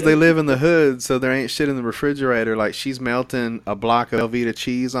 Well, it's because they live in the hood, so there ain't shit in the refrigerator. Like, she's melting a block of Velveeta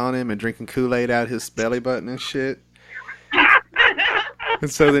cheese on him and drinking Kool-Aid out his belly button and shit. And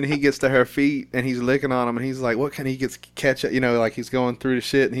so then he gets to her feet, and he's licking on them, and he's like, what can he get ketchup? You know, like he's going through the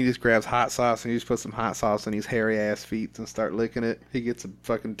shit, and he just grabs hot sauce, and he just puts some hot sauce on his hairy-ass feet and start licking it. He gets a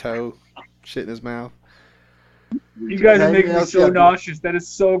fucking toe shit in his mouth. You guys are making me so nauseous. That is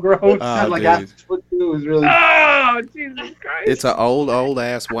so gross. Oh, Like dude. after foot too is really. Oh, Jesus Christ. It's an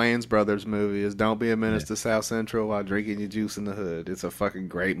old-ass Wayans Brothers movie. It's Don't Be a Menace to South Central while drinking your juice in the hood. It's a fucking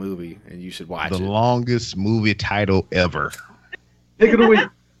great movie, and you should watch The it. longest movie title ever. Pick of the week.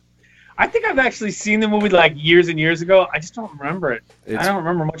 I think I've actually seen the movie like years and years ago. I just don't remember it. It's I don't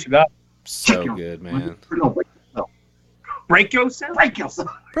remember much about it. so good, man. No, wait, no. Break yourself. Break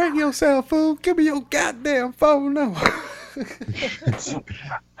yourself. Break yourself, fool. Give me your goddamn phone number.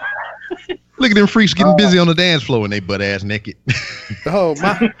 Look at them freaks getting busy on the dance floor and they butt ass naked. Oh,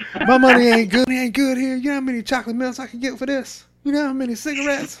 my money ain't good. It ain't good here. You know how many chocolate milks I can get for this? You know how many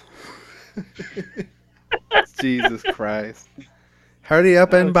cigarettes? Jesus Christ. Hurry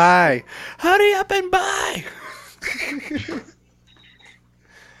up and buy. Hurry up and buy.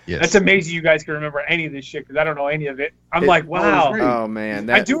 Yes. That's amazing you guys can remember any of this shit because I don't know any of it. I'm like, wow. Oh, man.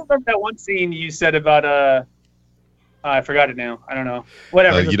 I do remember that one scene you said about I forgot it now. I don't know.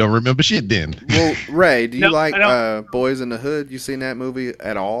 Whatever. You don't remember shit then. Well, Ray, do you No, like I don't. Boys in the Hood? You seen that movie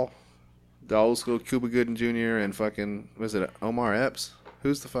at all? The old school Cuba Gooding Jr. and fucking, was it Omar Epps?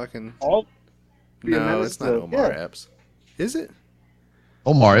 Who's the fucking... Oh, No, it's not Omar Epps. Is it?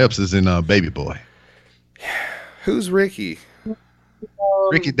 Omar Epps is in Baby Boy. Who's Ricky?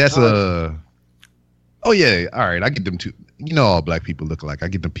 Ricky, that's Oh yeah, all right. I get them two. You know, all black people look alike. I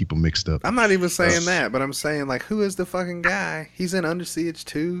get them people mixed up. I'm not even saying that, but I'm saying, like, who is the fucking guy? He's in Under Siege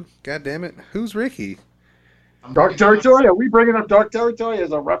 2. God damn it. Who's Ricky? Dark Territory? Are we bringing up Dark Territory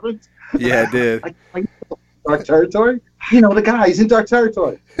as a reference? Yeah, I did. Dark Territory? You know the guy. He's in Dark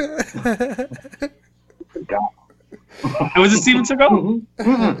Territory. was it Steven Seagal?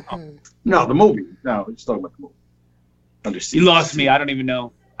 No, the movie. No, we're just talking about the movie. Under Siege. You lost me. I don't even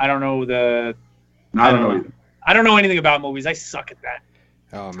know. I don't know No, I don't know either. I don't know anything about movies. I suck at that.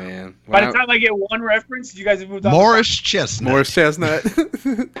 Oh, man. By the time I get one reference, you guys have moved on. Morris Chestnut. Morris Chestnut.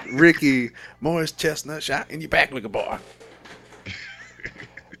 Ricky. Morris Chestnut shot in your back like a boy.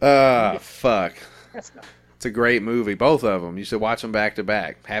 Fuck. It's a great movie. Both of them. You should watch them back to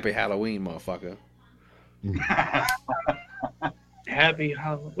back. Happy Halloween, motherfucker. Happy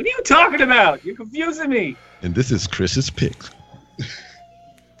Halloween. What are you talking about? You're confusing me. And this is Chris's picks.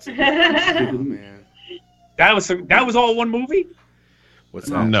 Oh, man. That was all one movie? What's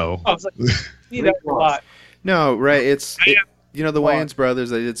that? No. I was like, see, that was a lot. No, Ray, you know, the What? Wayans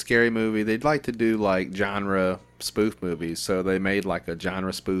brothers, they did Scary Movie. They'd like to do, like, genre spoof movies. So they made, like, a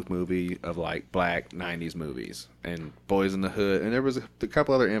genre spoof movie of, like, black 90s movies. And Boys in the Hood. And there was a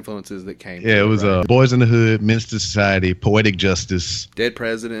couple other influences that came. Yeah, it was Boys in the Hood, Minister Society, Poetic Justice. Dead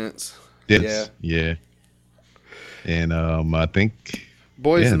Presidents. Yeah. And I think...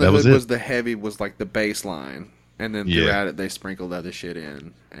 Boys in the that Hood was was like the baseline. And then throughout it, they sprinkled other shit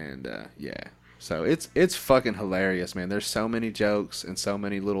in. And, yeah. So it's fucking hilarious, man. There's so many jokes and so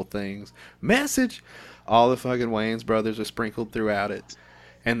many little things. Message! All the fucking Wayans brothers are sprinkled throughout it.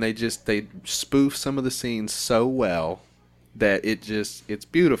 And they spoof some of the scenes so well that it's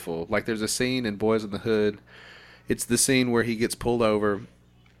beautiful. Like there's a scene in Boys in the Hood. It's the scene where he gets pulled over.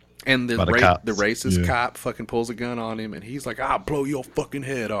 And the racist cop fucking pulls a gun on him, and he's like, "I'll blow your fucking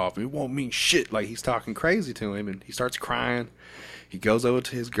head off. It won't mean shit." Like he's talking crazy to him, and he starts crying. He goes over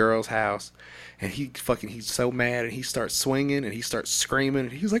to his girl's house, and he's so mad, and he starts swinging, and he starts screaming,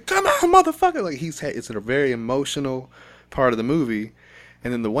 and he's like, "Come on, motherfucker!" Like it's a very emotional part of the movie.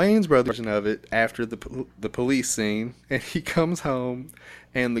 And then the Wayans brothers version of it after the police scene, and he comes home,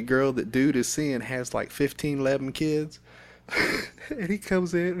 and the girl that dude is seeing has like 15, 11 kids. And he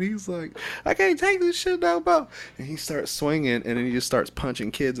comes in and he's like, "I can't take this shit no more." And he starts swinging, and then he just starts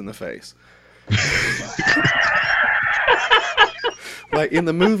punching kids in the face. Like in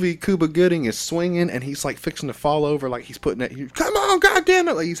the movie, Cuba Gooding is swinging and he's like fixing to fall over, like he's putting that, "Come on, goddamn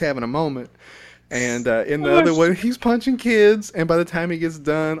it!" Like he's having a moment. And in the other one, he's punching kids, and by the time he gets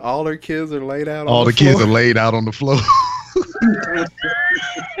done, all their kids are laid out. All on the kids floor. are laid out on the floor.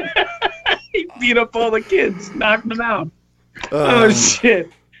 He beat up all the kids, knocked them out. Oh,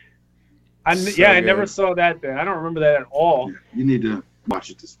 Shit. I good. never saw that then. I don't remember that at all. You need to watch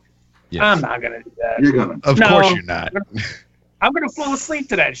it this week. Yes. I'm not gonna do that. You're gonna. Of No. course you're not. I'm gonna fall asleep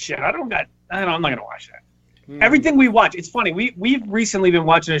to that shit. I'm not gonna watch that. Everything we watch, it's funny. We've recently been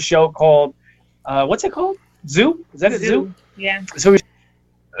watching a show called what's it called? Zoo? Is that it? Zoo? Yeah. So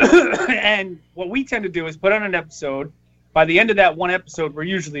and what we tend to do is put on an episode. By the end of that one episode, we're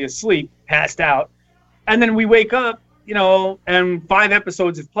usually asleep, passed out, and then we wake up, and 5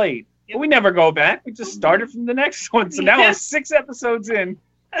 episodes have played. But we never go back. We just started from the next one. So now we're 6 episodes in.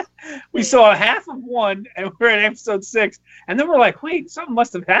 We saw half of one, and we're at episode 6. And then we're like, wait, something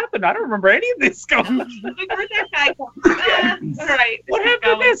must have happened. I don't remember any of this going on. All right. What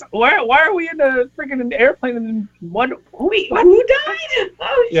happened to this? Why are we in the freaking airplane? And Who died?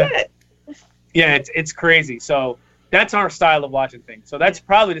 Oh, Yeah. shit. Yeah, it's crazy. So that's our style of watching things. So that's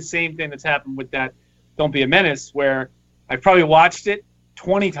probably the same thing that's happened with that Don't Be a Menace, where I probably watched it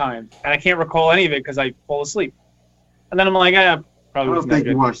 20 times, and I can't recall any of it because I fall asleep. And then I'm like, I probably don't wasn't that think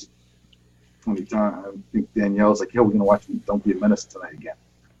you good. watched. funny time. I think Danielle's like, "Yo, we're gonna watch Don't Be a Menace tonight again."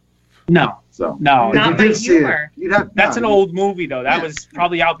 No. So No. if Not you my did see it, humor. you'd have That's an no, old movie, though. That Yeah. was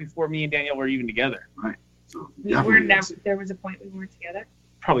probably out before me and Danielle were even together. So We were definitely never. is. There was a point we weren't together.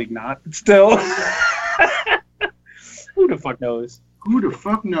 Probably not, but still. Who the fuck knows? Who the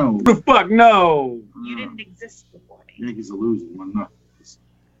fuck knows? Who the fuck no? You didn't exist before me. Yankees are losing 1-0.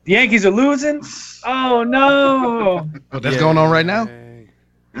 The Yankees are losing? Oh, no. Oh, that's going on right now?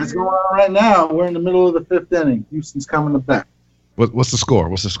 That's going on right now. We're in the middle of the 5th inning. Houston's coming back. What's the score?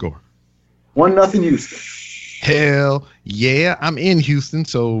 What's the score? 1-0 Houston. Hell yeah. I'm in Houston,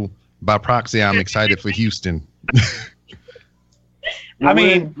 so by proxy, I'm excited for Houston. I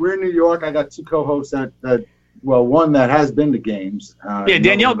mean- we're in New York. I got 2 co-hosts that well, one that has been to games. Yeah,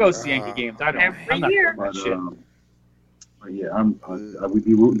 Danielle goes to Yankee games. I don't. Every I'm not year. about But, shit. yeah, I would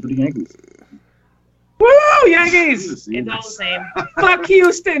be rooting for the Yankees. Woo, Yankees! It's all the same. Fuck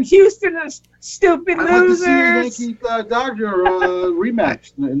Houston. Houston is stupid I'd like to losers. see a Yankee Dodger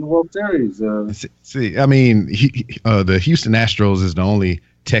rematch in the World Series. See, I mean, the Houston Astros is the only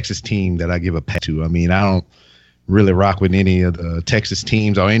Texas team that I give a pat to. I mean, I don't really rock with any of the Texas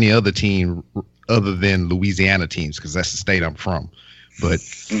teams or any other team other than Louisiana teams because that's the state I'm from. But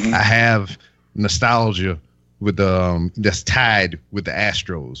I have nostalgia with that's tied with the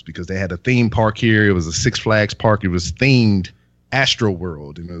Astros because they had a theme park here. It was a Six Flags park. It was themed Astro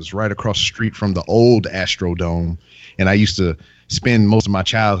World, and it was right across the street from the old Astrodome. And I used to spend most of my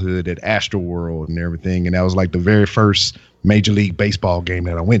childhood at Astro World and everything. And that was like the very first Major League Baseball game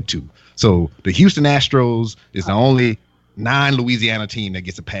that I went to. So the Houston Astros is the only non-Louisiana team that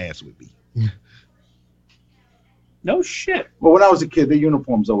gets a pass with me. No shit. Well, when I was a kid, the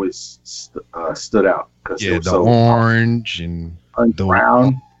uniforms always stood out because Yeah, the orange and the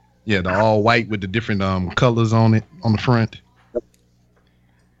brown. Yeah, the all white with the different colors on it on the front.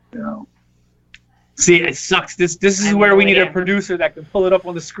 You know, See, it sucks. This is I where know we need it. a producer that can pull it up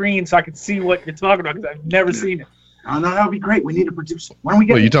on the screen so I can see what you're talking about because I've never seen it. oh, no, that would be great. We need a producer. Why don't we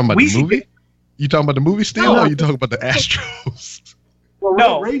get? What, you talking about We the should movie? You talking about the movie still, No. or you talking about the Astros? Well,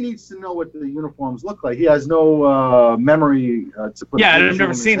 No. Ray needs to know what the uniforms look like. He has no memory to put. Yeah, a I've picture never in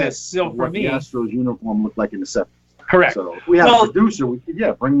his seen head this, so of for what me- the Astros uniform looked like in the 70s. Correct. So if we have Well- a producer, we could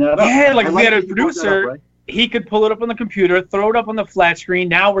bring that up. Yeah, like I if we had a that you brought that up, producer, Ray. he could pull it up on the computer, throw it up on the flat screen.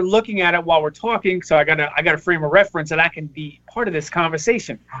 Now we're looking at it while we're talking, so I gotta frame a reference and I can be part of this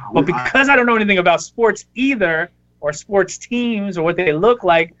conversation. But because I don't know anything about sports either, or sports teams, or what they look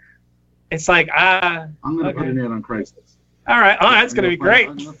like, it's like I'm going to okay. put it in on Craigslist. all right, oh, that's gonna be great.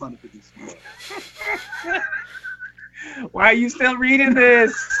 I'm gonna find a picture. Why are you still reading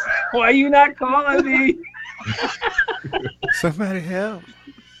this? Why are you not calling me? Somebody help.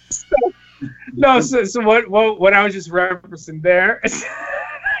 No, so what I was just referencing there.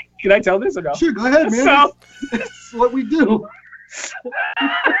 Can I tell this or no? Sure, go ahead, man. So That's what we do.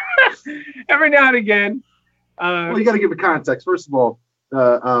 every now and again, Well, you got to give it context. First of all,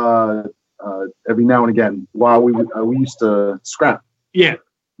 every now and again, while we used to scrap, yeah,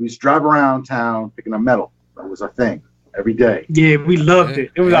 we used to drive around town picking up metal. That was our thing every day. yeah, we loved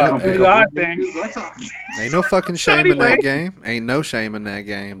it. It was Yeah. our thing. Ain't no fucking shame in Anyway. that game. Ain't no shame in that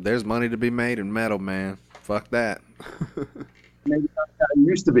game. There's money to be made in metal, man. Fuck that. Maybe it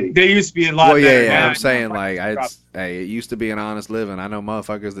used to be. There used to be a lot. Well, better, yeah, man. I'm saying like, hey, it used to be an honest living. I know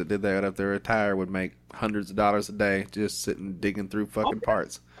motherfuckers that did that after they retired would make hundreds of dollars a day just sitting digging through fucking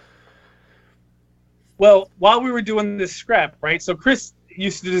parts. Well, while we were doing this scrap, right? So Chris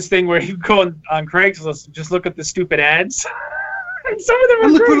used to do this thing where he'd go on Craigslist and just look at the stupid ads. And some of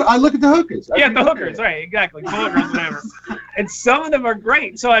them are great. I look at the hookers. Yeah, the hookers, right? Exactly, hookers, whatever. And some of them are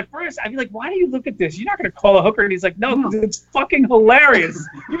great. So at first, I'd be like, "Why do you look at this? You're not going to call a hooker." And he's like, "No, 'cause it's fucking hilarious.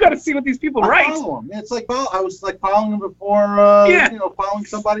 You got to see what these people I write." follow them. It's like I was like following them before. Yeah. Following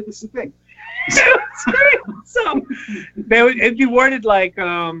somebody was the thing. It's great. So it'd be worded like,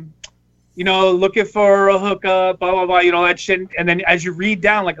 looking for a hookup, blah blah blah, that shit. And then as you read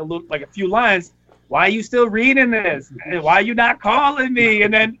down like a few lines, why are you still reading this? And why are you not calling me?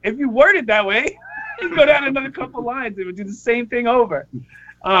 And then if you word it that way, you go down another couple lines. It would do the same thing over.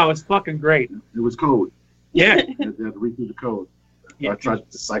 Oh, it's fucking great. It was code. Yeah, They had to read through the code. Yeah. I tried to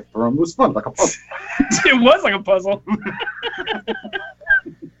decipher them. It was fun, like a puzzle. it was like a puzzle.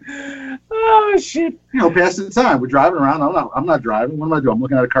 Oh shit, Passing the time. We're driving around. I'm not driving. What am I doing? I'm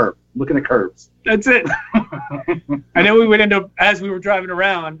looking at a curb. I'm looking at curbs. that's it. And then we would end up, as we were driving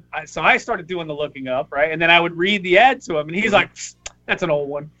around, so I started doing the looking up, right? And then I would read the ad to him, and he's like, "That's an old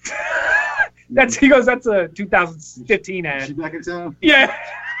one." He goes, "That's a 2015 Is she ad." back in town? Yeah,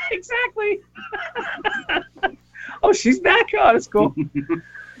 exactly. Oh, she's back. Oh, that's cool.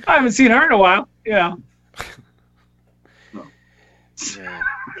 I haven't seen her in a while. Yeah. Yeah.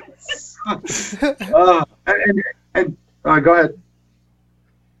 And go ahead.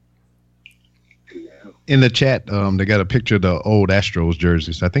 In the chat, they got a picture of the old Astros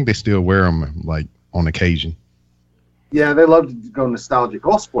jerseys. I think they still wear them like on occasion. Yeah, they love to go nostalgic.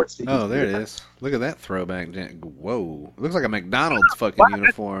 All sports teams. Oh, there it is. Look at that throwback. Whoa. It looks like a McDonald's fucking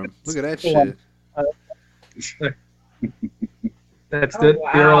uniform. Look at that shit. That's the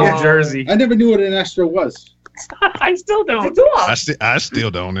old jersey. I never knew what an Astro was. I still don't. I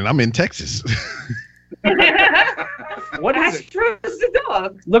still don't, and I'm in Texas. What is it? Astro is the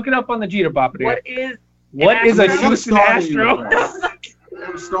dog. Look it up on the Jeter Bop. What is a Astro? Houston Astro? They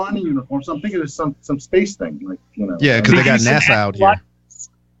have a star in the uniform, so I'm thinking it's some space thing, like Yeah, because they got NASA out here.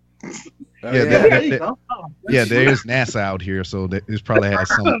 Oh, Yeah, there you go. Yeah, there is NASA out here, so it probably has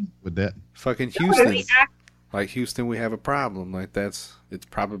something with that. Fucking Houston. Like Houston, we have a problem. Like it's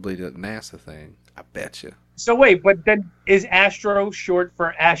probably the NASA thing. I bet you. So wait, but then is Astro short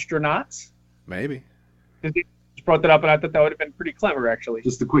for astronauts? Maybe. You just brought that up, and I thought that would have been pretty clever, actually.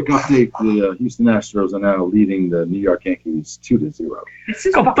 Just a quick update: the Houston Astros are now leading the New York Yankees 2-0.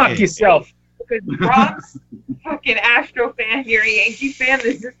 Go fuck yourself. Because Rob's fucking Astro fan, you're a Yankee fan.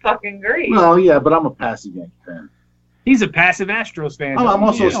 This is fucking great. Well, yeah, but I'm a passive Yankee fan. He's a passive Astros fan. I'm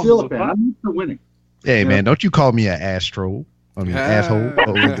also a Steelers fan. I'm used to winning. Hey, man, don't you call me an Astro? I mean, asshole.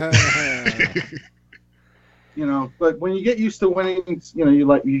 But when you get used to winning,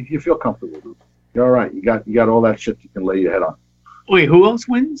 you feel comfortable. You're all right. You got all that shit you can lay your head on. Wait, who else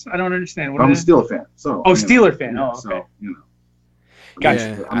wins? I don't understand. I'm a Steelers fan. So. Steeler fan. Yeah, Oh, okay. So,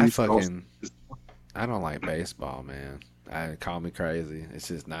 Gotcha. Yeah, I don't like baseball, man. Call me crazy. It's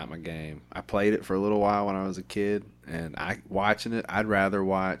just not my game. I played it for a little while when I was a kid, and watching it, I'd rather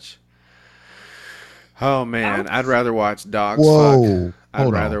watch. Oh man, I'd rather watch dogs fuck.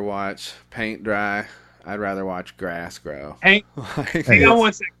 I'd rather watch paint dry. I'd rather watch grass grow. Hang on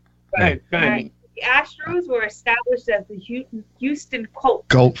 1 second. Go ahead. Right. The Astros were established as the Houston Colts.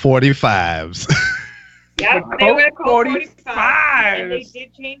 Colt 45s. Yeah, they were called 45, 45s. and they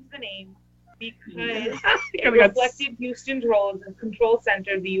did change the name because it reflected Houston's role as a control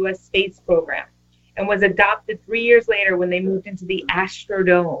center of the U.S. space program, and was adopted 3 years later when they moved into the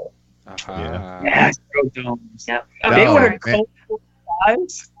Astrodome. Astrodomes. Yep. They Oh, were man. Colt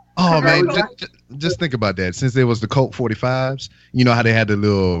 45s. Oh, man, just think about that. Since there was the Colt 45s, you know how they had the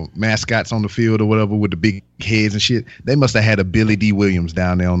little mascots on the field or whatever with the big heads and shit? They must have had a Billy D. Williams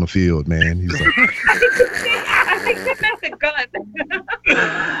down there on the field, man. He's like, I think that's a gun.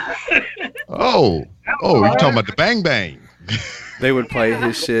 oh, you're talking about the Bang Bang. They would play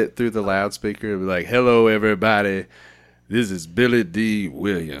his shit through the loudspeaker and be like, "Hello, everybody. This is Billy D.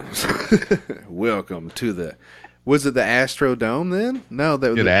 Williams. Welcome to the." Was it the Astrodome then? No, that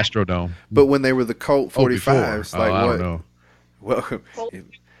was the Astrodome. But when they were the Colt 45s, I what? don't know. Welcome.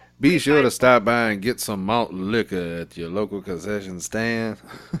 Be sure to stop by and get some malt liquor at your local concession stand.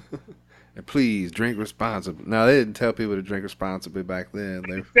 And please drink responsibly. No, they didn't tell people to drink responsibly back then.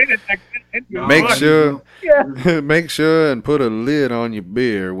 Make sure and put a lid on your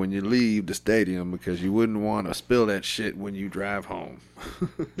beer when you leave the stadium because you wouldn't want to spill that shit when you drive home.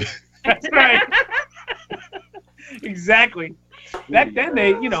 That's right. Exactly. Back then,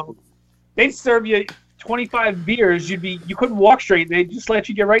 they'd serve you 25 beers. You couldn't walk straight. They just let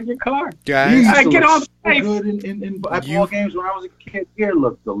you get right in your car. Guys, get off. Good in ball games when I was a kid. Beer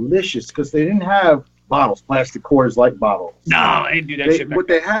looked delicious because they didn't have bottles, plastic Coors Light bottles. No, they didn't do that shit. What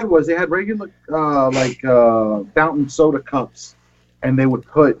they had was they had regular fountain soda cups, and they would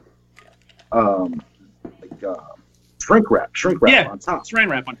put shrink wrap on top. Saran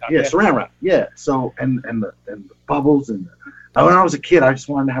wrap on top. Yeah, saran wrap. Yeah. So and the bubbles and when I was a kid, I just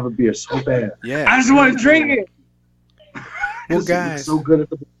wanted to have a beer so bad. Yeah, I just want to drink it. Well, guys, it's so good at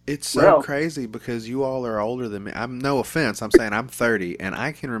the. It's so crazy because you all are older than me. I'm no offense. I'm saying I'm 30, and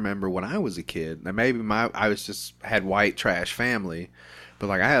I can remember when I was a kid. Now maybe I was just had white trash family, but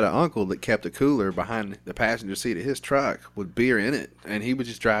like I had an uncle that kept a cooler behind the passenger seat of his truck with beer in it, and he would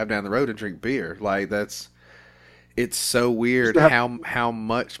just drive down the road and drink beer. Like it's so weird how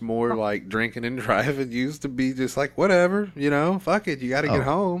much more like drinking and driving used to be just like whatever, fuck it, you got to get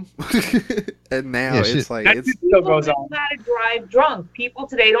home. And now it's like that it's still goes on. People know how to drive drunk. People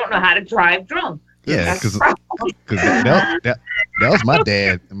today don't know how to drive drunk. Yeah, because that was my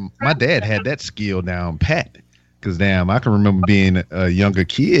dad. My dad had that skill down pat. Because I can remember being a younger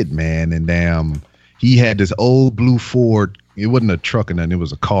kid, man, and he had this old blue Ford. It wasn't a truck or nothing. It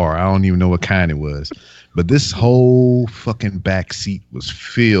was a car. I don't even know what kind it was. But this whole fucking back seat was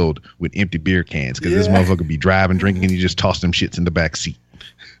filled with empty beer cans because this motherfucker be driving, drinking, and he just tossed them shits in the back seat.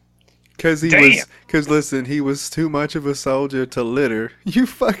 Because listen, he was too much of a soldier to litter. He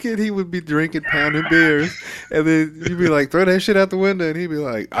would be drinking, pounding beers, and then you'd be like, throw that shit out the window, and he'd be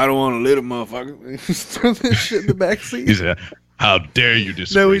like, I don't want to litter, motherfucker. Throw that shit in the back seat. He said, how dare you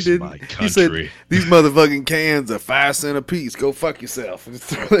disgrace my country? He said, these motherfucking cans are 5 cents a piece. Go fuck yourself. And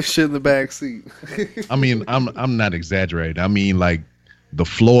throw that shit in the back seat. I mean, I'm not exaggerating. I mean, like, the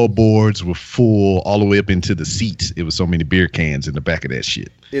floorboards were full all the way up into the seats. It was so many beer cans in the back of that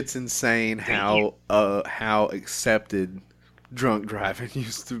shit. It's insane how accepted drunk driving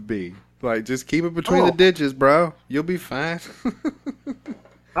used to be. Like, just keep it between the ditches, bro. You'll be fine.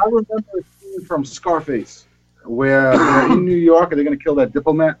 I remember a scene from Scarface where they're in New York and they're going to kill that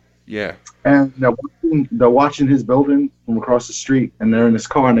diplomat. Yeah. And they're watching his building from across the street, and they're in this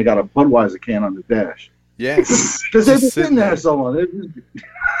car and they got a Budweiser can on the dash. Yeah, because they've been sitting there so long.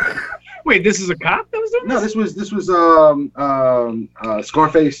 Wait, this is a cop that was doing No, this was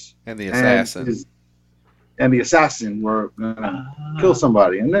Scarface and the assassin. And the assassin were gonna kill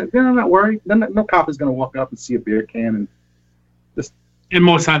somebody, and they're not worried. Then no cop is gonna walk up and see a beer can and just. And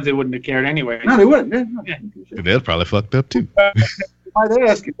most times they wouldn't have cared anyway. No, they wouldn't. They're probably fucked up too. Why'd they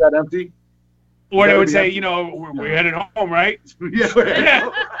ask if that empty? Or they would say, we're headed home, right? Yeah.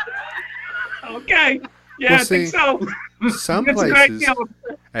 Okay. Yeah, Well, I think so. Some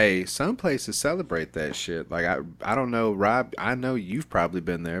places celebrate that shit. Like I don't know, Rob. I know you've probably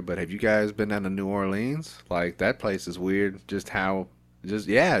been there, but have you guys been down to New Orleans? Like that place is weird. Just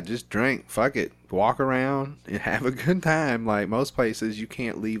drink, fuck it, walk around and have a good time. Like most places, you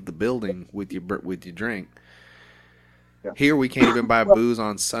can't leave the building with your drink. Yeah. Here we can't even buy booze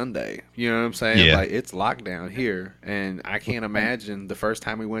on Sunday. You know what I'm saying? Yeah. Like it's locked down here, and I can't imagine the first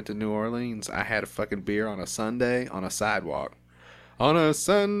time we went to New Orleans, I had a fucking beer on a Sunday on a sidewalk. On a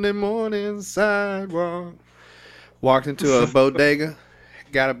Sunday morning sidewalk. Walked into a bodega,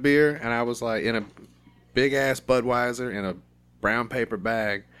 got a beer, and I was like in a big ass Budweiser in a brown paper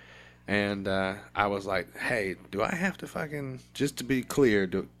bag. And I was like, hey, do I have to fucking, just to be clear,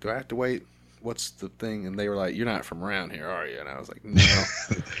 do I have to wait? What's the thing? And they were like, you're not from around here, are you? And I was like, no.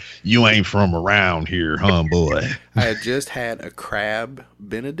 You ain't from around here, huh, boy? I had just had a crab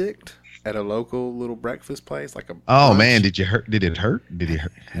Benedict at a local little breakfast place, like a Oh brunch. Man, did it hurt? Did it Did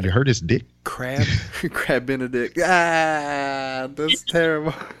it hurt his dick? Crab Benedict. Ah, that's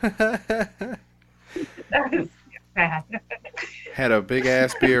terrible. That is bad. Had a big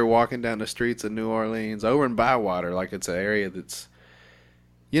ass beer walking down the streets of New Orleans, over in Bywater, like it's an area that's,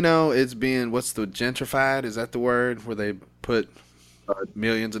 it's being, what's the gentrified? Is that the word? Where they put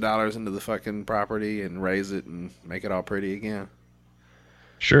millions of dollars into the fucking property and raise it and make it all pretty again.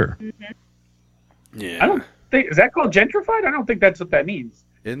 Sure. Mm-hmm. Yeah. I don't think, is that called gentrified? I don't think that's what that means.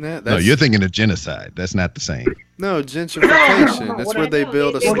 Isn't that? No, you're thinking of genocide. That's not the same. No, gentrification. That's where they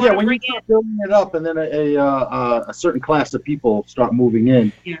build a. Well, yeah, when you start building it up, and then a certain class of people start moving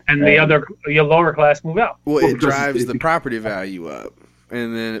in, and your lower class move out. Well, it drives the property value up,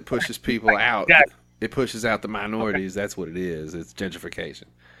 and then it pushes people out. Exactly. It pushes out the minorities. Okay. That's what it is. It's gentrification.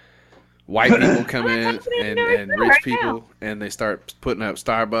 White people come in and rich people, and they start putting up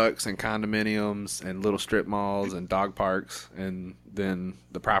Starbucks and condominiums and little strip malls and dog parks, and then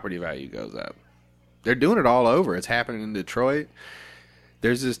the property value goes up. They're doing it all over. It's happening in Detroit.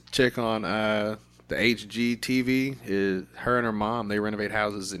 There's this chick on the HGTV. Her and her mom, they renovate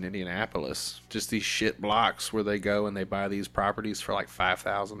houses in Indianapolis. Just these shit blocks where they go and they buy these properties for like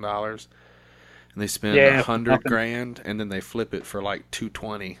 $5,000, and they spend $100,000, and then they flip it for like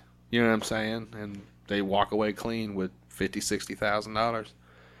 $220,000. You know what I'm saying? And they walk away clean with $50,000, $60,000.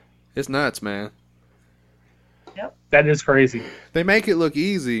 It's nuts, man. Yep. That is crazy. They make it look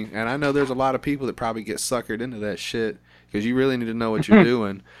easy, and I know there's a lot of people that probably get suckered into that shit because you really need to know what you're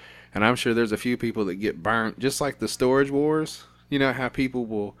doing. And I'm sure there's a few people that get burnt, just like the storage wars. You know how people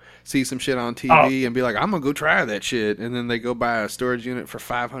will see some shit on TV and be like, I'm going to go try that shit. And then they go buy a storage unit for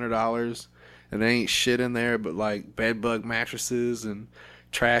 $500, and there ain't shit in there but like bed bug mattresses and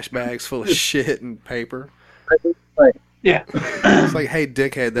trash bags full of shit and paper. Yeah. It's like, hey,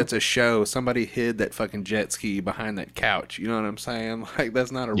 dickhead, that's a show. Somebody hid that fucking jet ski behind that couch. You know what I'm saying? Like,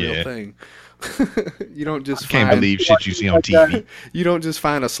 that's not a real thing. You don't just can't believe shit you see on TV. You don't just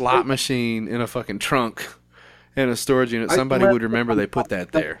find a slot machine in a fucking trunk in a storage unit. Somebody would remember they put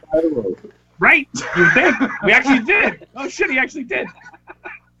that there. Right. You think? We actually did. Oh, shit, he actually did.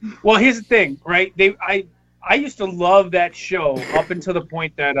 Well, here's the thing, right? I used to love that show up until the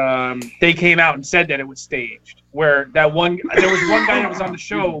point that they came out and said that it was staged. Where there was one guy that was on the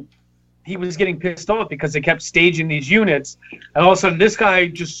show, he was getting pissed off because they kept staging these units, and all of a sudden this guy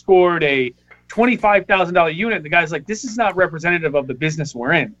just scored a $25,000 unit. The guy's like, this is not representative of the business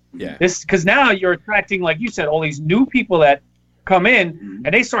we're in. Yeah. Because now you're attracting, like you said, all these new people that come in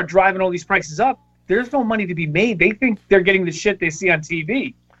and they start driving all these prices up. There's no money to be made. They think they're getting the shit they see on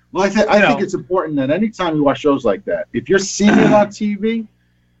TV. Well, I think it's important that anytime you watch shows like that, if you're seeing it on TV,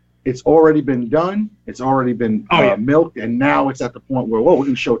 it's already been done. It's already been milked, and now it's at the point where, we're going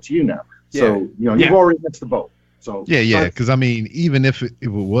to show it to you now. So, you've already missed the boat. So because I mean, even if it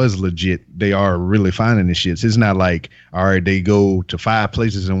was legit, they are really finding the shits. It's not like, all right, they go to 5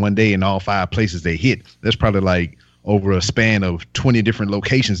 places in one day and all 5 places they hit. That's probably like over a span of 20 different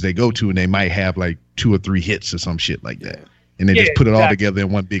locations they go to, and they might have like 2 or 3 hits or some shit like that. And they just put it all together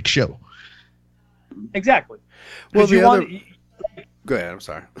in one big show. Exactly. Well, go ahead. I'm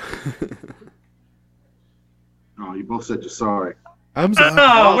sorry. Oh, you both said you're sorry. I'm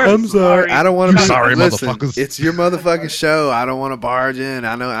sorry. I'm sorry. I don't want to be sorry, listen, motherfuckers. It's your motherfucking show. I don't want to barge in.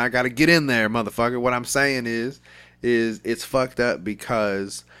 I know I got to get in there, motherfucker. What I'm saying is it's fucked up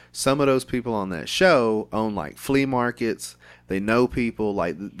because some of those people on that show own like flea markets. They know people,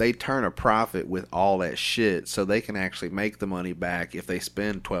 like they turn a profit with all that shit, so they can actually make the money back if they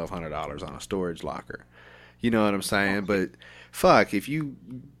spend $1,200 on a storage locker. You know what I'm saying? But fuck, if you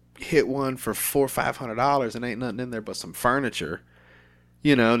hit one for $400 or $500 and ain't nothing in there but some furniture,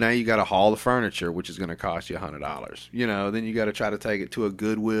 now you got to haul the furniture, which is going to cost you $100. Then you got to try to take it to a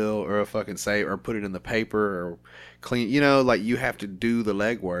Goodwill or a fucking save or put it in the paper or clean. Like you have to do the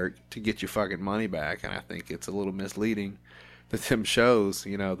legwork to get your fucking money back, and I think it's a little misleading. That them shows,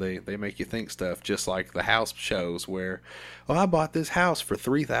 they make you think stuff just like the house shows where, I bought this house for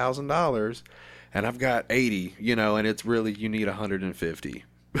 $3,000 and I've got 80, and it's really, you need 150,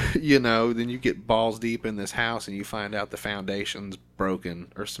 then you get balls deep in this house and you find out the foundation's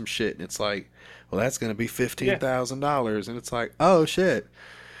broken or some shit. And it's like, well, that's going to be $15,000. And it's like, oh shit.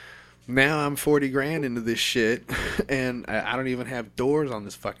 Now I'm 40 grand into this shit and I don't even have doors on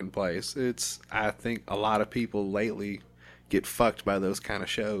this fucking place. I think a lot of people lately get fucked by those kind of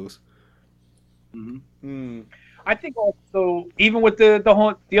shows. I think also, even with the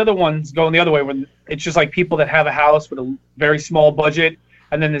other ones going the other way, when it's just like people that have a house with a very small budget,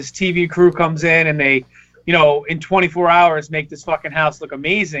 and then this TV crew comes in and they, in 24 hours make this fucking house look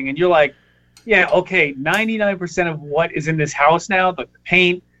amazing, and you're like, yeah, okay, 99% of what is in this house now, the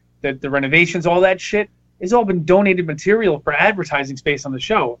paint, the renovations, all that shit, has all been donated material for advertising space on the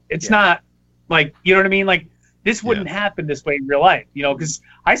show. It's not like, you know what I mean? Like, this wouldn't happen this way in real life, because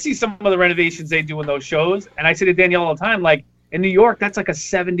I see some of the renovations they do in those shows, and I say to Danielle all the time, like, in New York, that's like a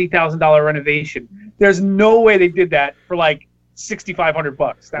 $70,000 renovation. There's no way they did that for like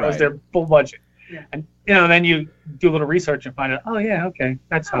 $6,500. That was their full budget. Yeah. And, then you do a little research and find out, oh, yeah, okay,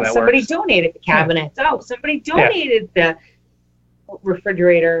 that's how that works. Somebody donated the cabinets. Yeah. Oh, somebody donated the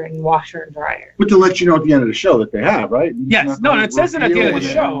refrigerator and washer and dryer. But to let you know at the end of the show that they have, right? Yes. No, it says it at the end of the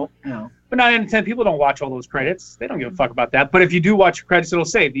show. But 9 out of 10 people don't watch all those credits. They don't give a fuck about that. But if you do watch credits, it'll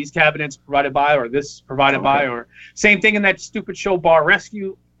say these cabinets provided by, or this provided by, or same thing in that stupid show Bar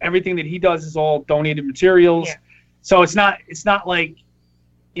Rescue. Everything that he does is all donated materials. Yeah. So it's not like,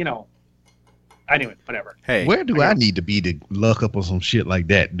 anyway, whatever. Hey, where do I need to be to look up on some shit like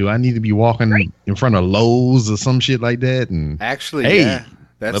that? Do I need to be walking in front of Lowe's or some shit like that? And actually,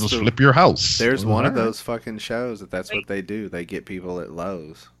 let us flip your house. There's one of those fucking shows that's what they do. They get people at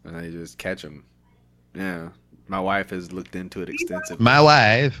Lowe's and they just catch them. Yeah, my wife has looked into it extensively. My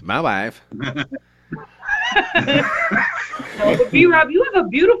wife. But B-Rob, you have a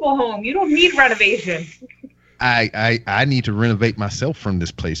beautiful home. You don't need renovation. I need to renovate myself from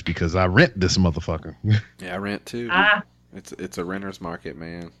this place because I rent this motherfucker. Yeah, I rent too. It's a renter's market,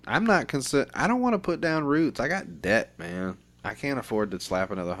 man. I'm not I don't want to put down roots. I got debt, man. I can't afford to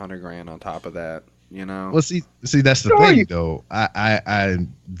slap another $100,000 on top of that. Well, see, that's the thing, though. I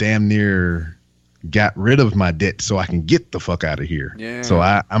damn near got rid of my debt so I can get the fuck out of here. Yeah. So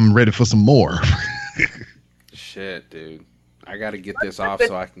I'm ready for some more. Shit, dude. I got to get this off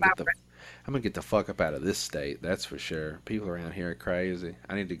so I can I'm gonna get the fuck up out of this state. That's for sure. People around here are crazy.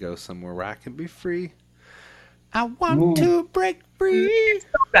 I need to go somewhere where I can be free. I want to break free.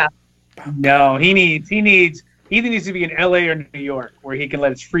 No, he either needs to be in LA or New York where he can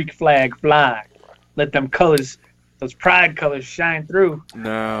let his freak flag fly. Let them colors, those pride colors shine through.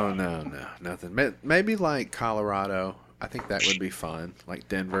 No, nothing. Maybe like Colorado. I think that would be fun. Like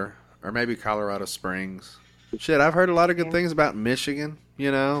Denver. Or maybe Colorado Springs. Shit, I've heard a lot of good things about Michigan.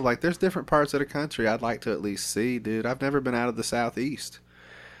 Like there's different parts of the country I'd like to at least see, dude. I've never been out of the Southeast.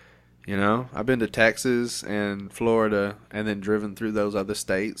 I've been to Texas and Florida and then driven through those other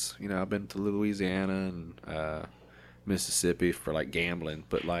states. I've been to Louisiana and Mississippi for like gambling.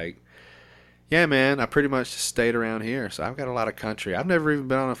 But like, Yeah, man, I pretty much just stayed around here, so I've got a lot of country. I've never even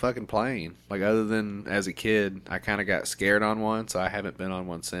been on a fucking plane. Like, other than as a kid, I kind of got scared on one, so I haven't been on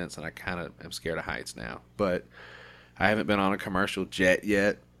one since, and I kind of am scared of heights now. But I haven't been on a commercial jet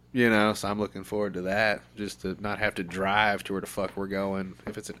yet, so I'm looking forward to that, just to not have to drive to where the fuck we're going.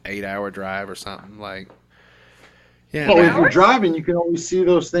 If it's an 8-hour drive or something, like, yeah. Well, if you're driving, you can always see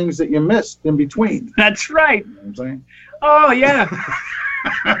those things that you missed in between. That's right. You know what I'm saying? Oh, yeah.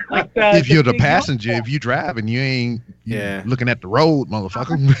 Like, if you're the passenger, if you drive and you ain't looking at the road,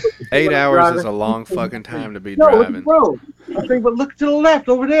 motherfucker. 8 hours is a long fucking time to be No, driving. bro. I think, but look to the left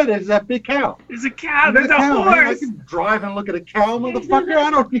over there. There's that big cow. There's a cow. There's There's a cow, man. I horse. can drive and look at a cow, motherfucker.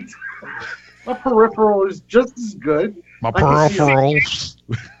 I don't need to. My peripheral is just as good. My I can see peripherals.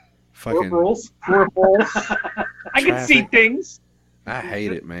 Fucking, Peripherals. I can see things. I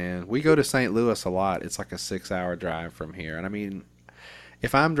hate it, man. We go to St. Louis a lot. It's like a 6-hour drive from here. And I mean,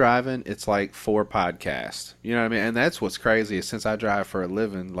 if I'm driving, it's like 4 podcasts. You know what I mean? And that's what's crazy is since I drive for a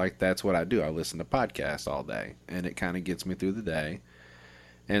living, like that's what I do. I listen to podcasts all day. And it kind of gets me through the day.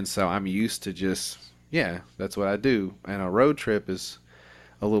 And so I'm used to just, that's what I do. And a road trip is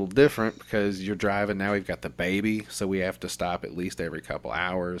a little different because you're driving. Now we've got the baby, so we have to stop at least every couple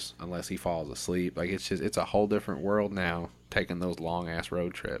hours unless he falls asleep. Like it's a whole different world now taking those long ass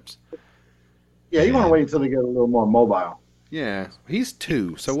road trips. Yeah, you want to wait until they get a little more mobile. Yeah, he's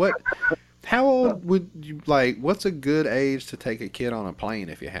 2. So what? How old would you like? What's a good age to take a kid on a plane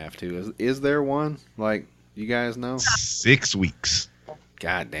if you have to? Is there one? Like, you guys know? 6 weeks.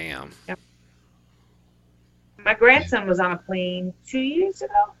 God damn. My grandson was on a plane 2 years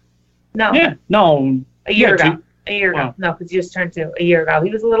ago. No, Yeah. No. a year Yeah, ago. A year ago. Wow. No, because he just turned 2 a year ago. He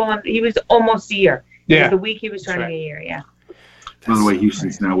was he was almost a year. It Yeah. was the week he was That's turning right. a year. Yeah. By the way,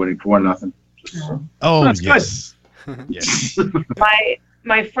 Houston's now winning 4-0. Oh, That's yes. Yes.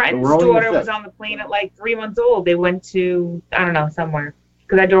 My friend's We're only in daughter the was on the plane at like 3 months old. They went to somewhere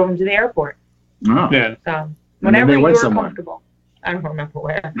because I drove them to the airport. Oh. Yeah. So whenever they went you're somewhere. comfortable, I don't remember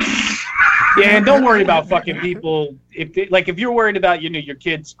where. Yeah, and don't worry about fucking people. If you're worried about your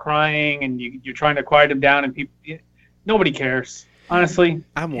kids crying and you're trying to quiet them down and people, nobody cares. Honestly,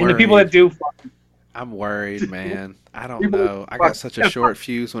 I'm and worried. the people that do, I'm worried, man. I don't know. I got such a short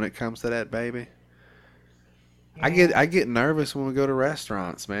fuse when it comes to that, baby. I get nervous when we go to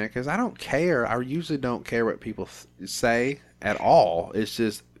restaurants, man, because I don't care. I usually don't care what people say at all. It's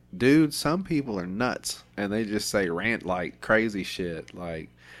just, dude, some people are nuts, and they just say rant like crazy shit, like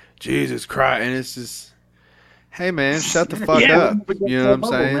Jesus Christ, and it's just, hey, man, shut the fuck up. You know what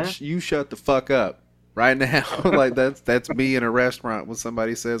I'm saying? Man. You shut the fuck up right now. Like that's me in a restaurant when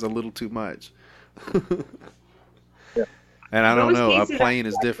somebody says a little too much. And I don't know, a plane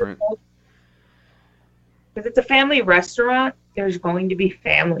is different. Because it's a family restaurant, there's going to be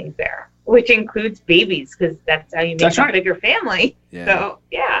families there, which includes babies, because that's how you make That's a right. bigger family. Yeah, So,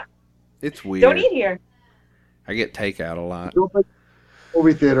 yeah. it's weird. Don't eat here. I get takeout a lot. Don't make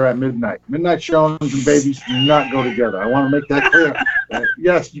movie theater at midnight. Midnight showings and babies do not go together. I want to make that clear.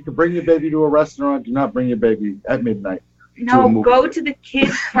 Yes, you can bring your baby to a restaurant. Do not bring your baby at midnight. to a No, movie go theater. to the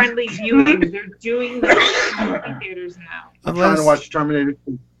kid-friendly viewings. They're doing those in movie theaters now. I'm trying to watch Terminator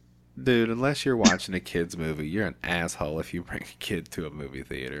 2. Dude, unless you're watching a kid's movie, you're an asshole if you bring a kid to a movie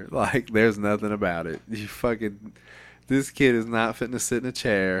theater. Like, there's nothing about it. This kid is not fitting to sit in a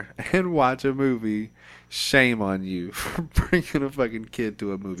chair and watch a movie. Shame on you for bringing a fucking kid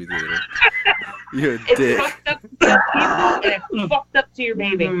to a movie theater. You're a It's dick. fucked up to the people and it's fucked up to your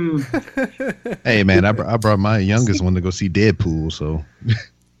baby. Hey, man, I brought my youngest one to go see Deadpool, so.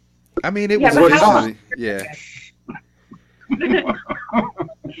 I mean, it Yeah, was but how- usually, yeah.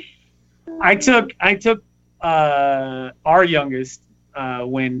 I took our youngest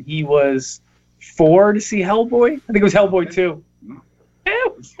when he was 4 to see Hellboy. I think it was Hellboy 2.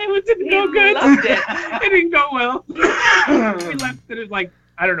 It didn't go He good. loved it. It didn't go well. We left it at like,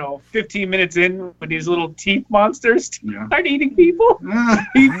 I don't know, 15 minutes in when these little teeth monsters Yeah. started eating people.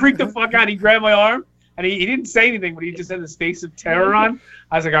 He freaked the fuck out. He grabbed my arm and he didn't say anything, but he just had this face of terror on.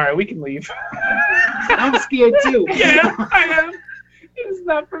 I was like, all right, we can leave. I'm scared too. Yeah, I am. It's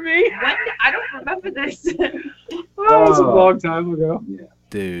not for me. I don't remember this. Oh, it was a long time ago.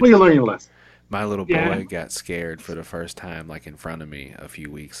 Dude, Well, you learn your lesson. my little boy Yeah. got scared for the first time, like, in front of me a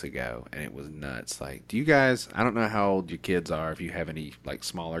few weeks ago, and it was nuts. Like, do you guys, I don't know how old your kids are, if you have any, like,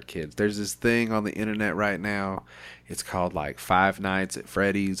 smaller kids. There's this thing on the internet right now. It's called, like, Five Nights at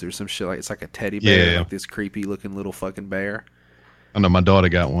Freddy's or some shit. Like, it's like a teddy bear, Yeah. like this creepy-looking little fucking bear. I know my daughter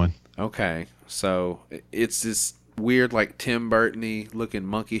got one. Okay, so it's this weird, like Tim Burton-y looking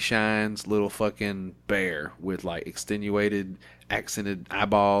monkey shines little fucking bear with like extenuated, accented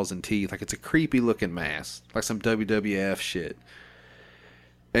eyeballs and teeth. Like it's a creepy looking mask, like some WWF shit.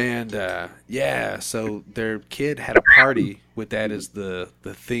 And yeah, so their kid had a party with that as the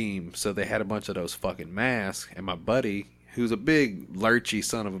theme. So they had a bunch of those fucking masks. And my buddy, who's a big lurchy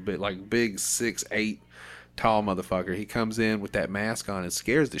son of a bitch, like big 6'8" tall motherfucker, he comes in with that mask on and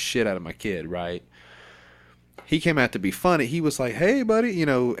scares the shit out of my kid, right? He came out to be funny. He was like, "Hey, buddy," you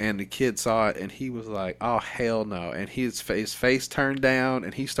know, and the kid saw it and he was like, "Oh, hell no." And his face turned down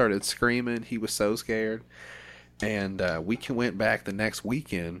and he started screaming. He was so scared. And we went back the next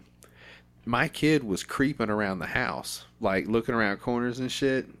weekend. My kid was creeping around the house, like looking around corners and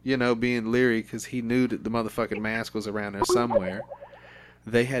shit, you know, being leery because he knew that the motherfucking mask was around there somewhere.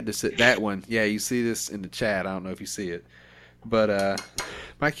 They had to sit that one. Yeah, you see this in the chat. I don't know if you see it. But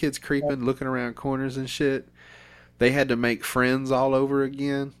my kid's creeping, looking around corners and shit. They had to make friends all over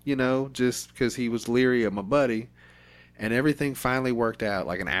again, you know, just because he was leery of my buddy. And everything finally worked out.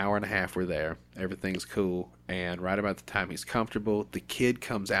 Like an hour and a half we're there. Everything's cool. And right about the time he's comfortable, the kid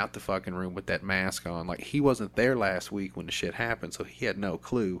comes out the fucking room with that mask on. Like he wasn't there last week when the shit happened, so he had no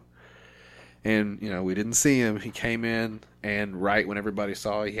clue. And, you know, we didn't see him. He came in, and right when everybody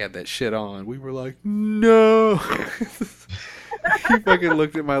saw he had that shit on, we were like, no. He fucking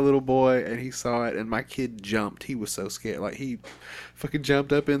looked at my little boy, and he saw it, and my kid jumped. He was so scared. Like, he fucking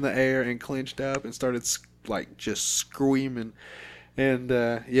jumped up in the air and clenched up and started, like, just screaming. And,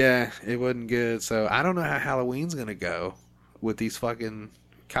 yeah, it wasn't good. So I don't know how Halloween's going to go with these fucking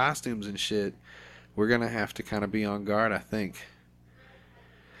costumes and shit. We're going to have to kind of be on guard, I think.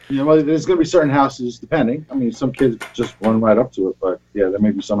 Yeah, well, there's going to be certain houses, depending. I mean, some kids just run right up to it, but yeah, there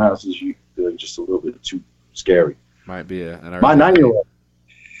may be some houses that are just a little bit too scary. Might be my 9-year-old.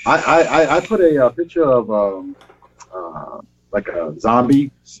 I put a picture of like a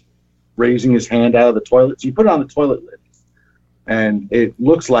zombie raising his hand out of the toilet. So you put it on the toilet lid, and it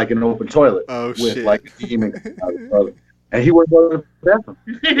looks like an open toilet with like a demon out of the toilet. And he wouldn't go to the bathroom.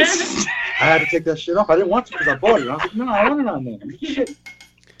 I had to take that shit off. I didn't want to because I bought it. I was like, no, I want it on there. Shit.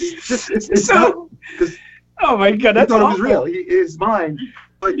 It's so, oh my god, that's I thought it was real. His mind.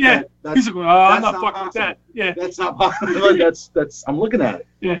 But yeah, he's like, I'm not fucking with that. Yeah, that's not possible. That's. I'm looking at it.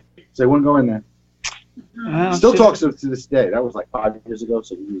 Yeah, so I wouldn't go in there. Still talks to this day. That was like 5 years ago.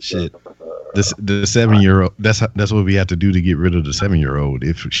 So he was, shit. The 7-year-old. That's what we have to do to get rid of the 7-year-old.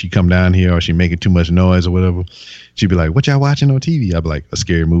 If she come down here or she making too much noise or whatever, she'd be like, "What y'all watching on TV?" I'd be like, "A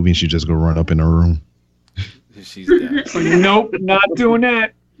scary movie," and she'd just go run up in her room. She's dead. Nope, not doing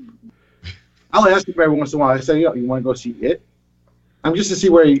that. I'll ask him every once in a while. I say, "Yo, you want to go see it?" I'm just to see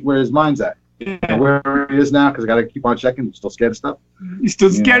where his mind's at, yeah. Where he is now, because I got to keep on checking. He's still scared of stuff. You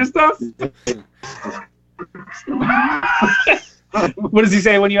still scared of stuff? What does he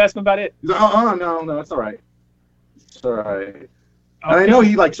say when you ask him about it? He's like, no, it's all right. It's all right. Okay. And I know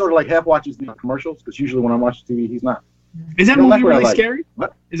he like sort of like half watches the commercials, because usually when I'm watching TV, he's not. Is that movie really scary?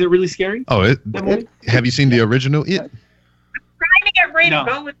 What? Is it really scary? Oh, have you seen the original? It. Trying to get Ray to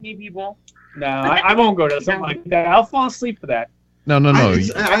go with me, people. No, I won't go to something like that. I'll fall asleep for that. No. I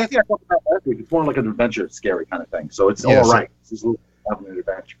think I talked about last week. It's more like an adventure, scary kind of thing. So it's all right. It's just a little having an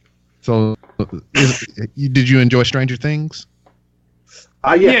adventure. So, did you enjoy Stranger Things?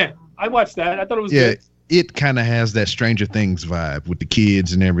 Yeah, I watched that. I thought it was good. It kind of has that Stranger Things vibe with the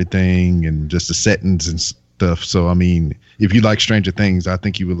kids and everything, and just the settings and stuff. So, I mean, if you like Stranger Things, I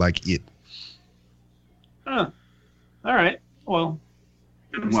think you would like it. All right. Well,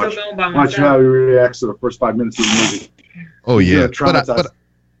 I'm still going by myself. Watch how he reacts to the first 5 minutes of the movie. Oh yeah, but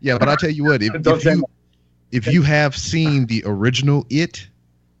I tell you what, if you have seen the original It,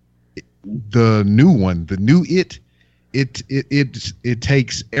 the new it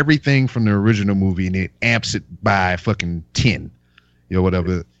takes everything from the original movie and it amps it by fucking 10,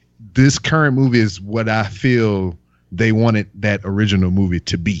 whatever. This current movie is what I feel they wanted that original movie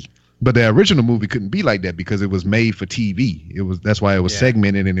to be. But the original movie couldn't be like that because it was made for TV. That's why it was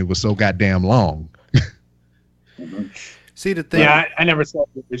segmented and it was so goddamn long. See, the thing. Yeah, I never saw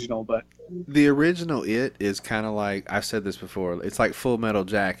the original, but the original It is kind of like, I've said this before. It's like Full Metal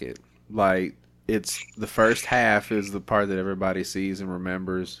Jacket. Like, it's the first half is the part that everybody sees and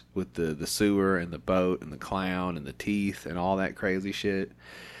remembers with the sewer and the boat and the clown and the teeth and all that crazy shit.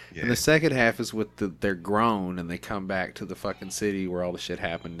 Yeah. And the second half is with they're grown and they come back to the fucking city where all the shit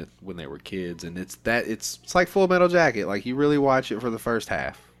happened when they were kids. And it's like Full Metal Jacket. Like, you really watch it for the first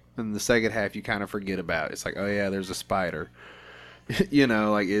half. And the second half you kind of forget about. It's like, oh yeah, there's a spider.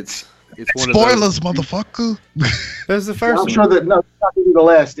 Like it's one spoilers, of those. Motherfucker. That's the first. I'm sure that it's not going to be the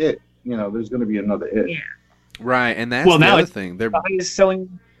last It. There's going to be another It. Yeah. Right, and that's Well, the now other it's thing. They're the highest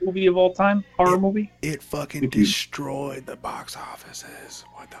selling movie of all time, horror movie. it fucking destroyed the box offices.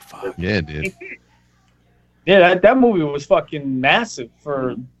 What the fuck? Yeah, it did. Yeah, that movie was fucking massive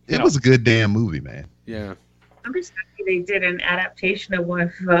for. It was a good damn movie, man. Yeah. I'm just happy they did an adaptation of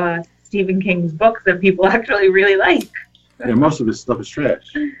one of Stephen King's books that people actually really like. Yeah, most of this stuff is trash.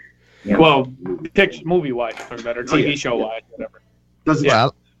 Yeah. Well, picture movie wise, talking about or TV show wise, whatever. Doesn't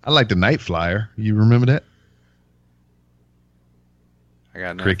Well, I like the Night Flyer. You remember that? I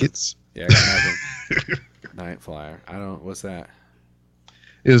got nothing. Crickets. Yeah, I got nothing. Night Flyer. I don't. What's that?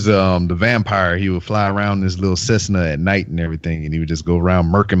 It was the vampire. He would fly around this little Cessna at night and everything, and he would just go around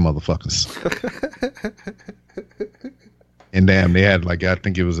murking motherfuckers. And damn, they had like I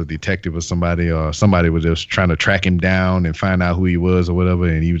think it was a detective or somebody was just trying to track him down and find out who he was or whatever,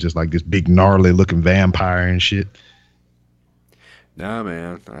 and he was just like this big gnarly looking vampire and shit. No,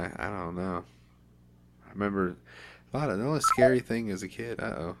 man. I don't know. I remember the only scary thing as a kid.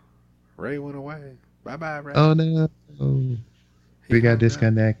 Ray went away. Bye bye, Ray. Oh no, we got hung up.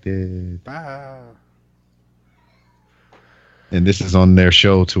 disconnected. Bye. And this is on their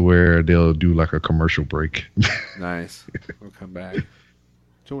show to where they'll do like a commercial break. Nice. We'll come back.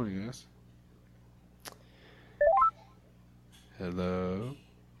 Joining us. Hello.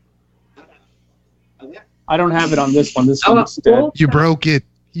 I don't have it on this one. This Oh, one's dead. well, You broke it.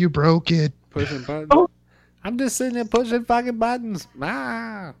 You broke it. Pushing buttons. Oh. I'm just sitting there pushing fucking buttons.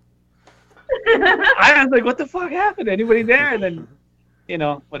 Ah. I was like, what the fuck happened? Anybody there? And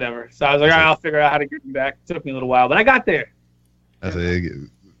then, whatever. So I was like, all right, I'll figure out how to get him back. It took me a little while, but I got there. I said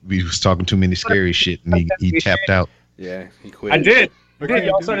we was talking too many scary shit, and he tapped out. Yeah, he quit. I did. Okay,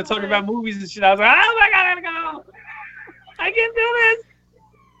 Y'all do started it. talking about movies and shit. I was like, oh my god, I gotta go. I can't do this.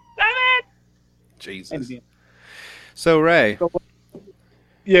 Damn it. Jesus. And- So, Ray,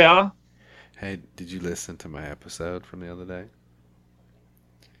 Yeah. hey, did you listen to my episode from the other day?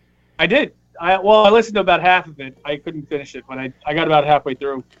 I did. I listened to about half of it. I couldn't finish it, but I got about halfway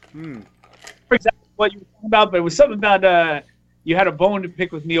through. For exactly what you were talking about, but it was something about you had a bone to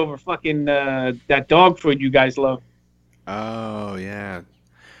pick with me over fucking that dog food you guys love. Oh, yeah.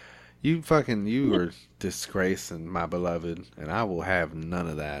 You were disgracing my beloved, and I will have none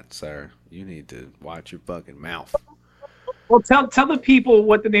of that, sir. You need to watch your fucking mouth. Well, tell the people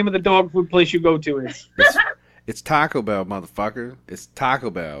what the name of the dog food place you go to is. It's Taco Bell, motherfucker. It's Taco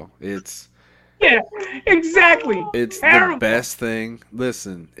Bell. It's Yeah, exactly. the best thing.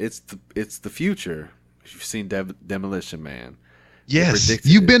 Listen, it's the future. You've seen Demolition Man. Yes,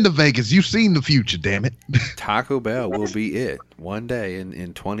 predicted you've it. been to Vegas. You've seen the future. Damn it. Taco Bell will be it one day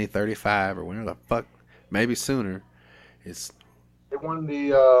in 2035 or whenever the fuck, maybe sooner. It's They won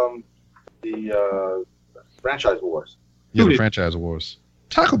the franchise wars. Yeah, the Dude. franchise wars.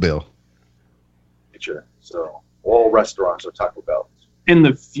 Taco Bell. Feature. So all restaurants are Taco Bell. In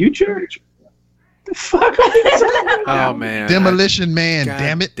the future? The fuck? oh man, Demolition Man. God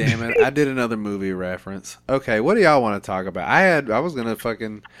Damn it. Damn it. I did another movie reference. Okay, what do y'all want to talk about? I was going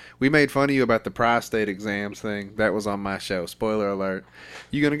to we made fun of you about the prostate exams thing. That was on my show. Spoiler alert.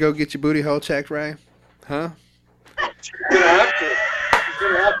 You going to go get your booty hole checked, Ray? Huh? You're gonna have to.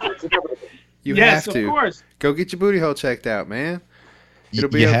 You're gonna have to. It's inevitable. You Yes, have of to. course. Go get your booty hole checked out, man. It'll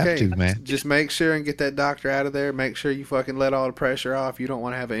be you okay. have to, man. Just make sure and get that doctor out of there. Make sure you fucking let all the pressure off. You don't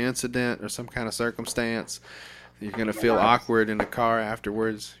want to have an incident or some kind of circumstance. You're going to feel awkward in the car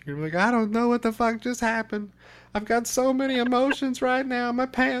afterwards. You're like, I don't know what the fuck just happened. I've got so many emotions right now. My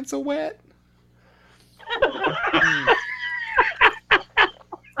pants are wet.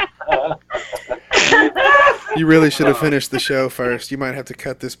 You really should have finished the show first. You might have to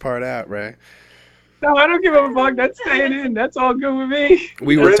cut this part out, Ray. No, I don't give a fuck. That's staying in. That's all good with me.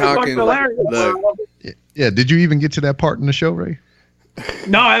 We were That's fucking talking. hilarious. Look, Yeah, did you even get to that part in the show, Ray?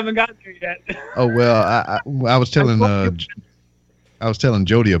 No, I haven't gotten there yet. Oh well, I was telling I was telling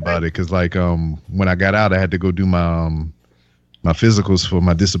Jody about it because like when I got out, I had to go do my my physicals for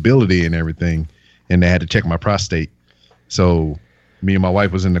my disability and everything, and they had to check my prostate. So me and my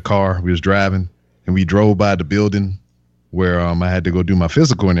wife was in the car. We was driving, and we drove by the building where I had to go do my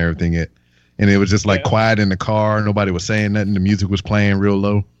physical and everything at, and it was just like quiet in the car. Nobody was saying nothing. The music was playing real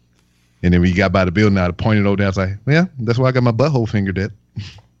low. And then we got by the building, I pointed over there. I was like, yeah, that's why I got my butthole fingered at.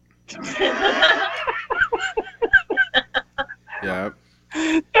 yeah.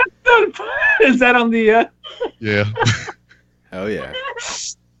 Is that on the? Yeah. Oh yeah.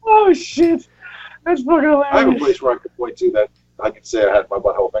 Oh shit! That's fucking I have a hilarious. place where I could point to that I could say I had my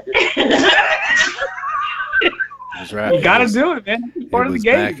butthole finger. That's right. You gotta It was- do it, man. It's part it of the was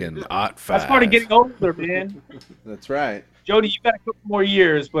game. back in '05. That's part of getting older, man. That's right. Jody, you got a couple more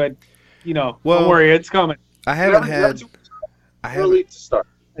years, but Well, don't worry, it's coming. I haven't had. I early haven't. to start.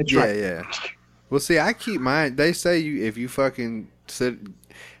 Yeah. Well, see, I keep mine. They say if you fucking said,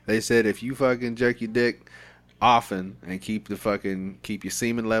 they said if you fucking jerk your dick often and keep your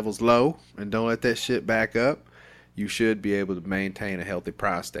semen levels low and don't let that shit back up, you should be able to maintain a healthy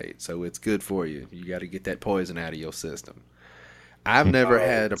prostate. So it's good for you. You got to get that poison out of your system. I've never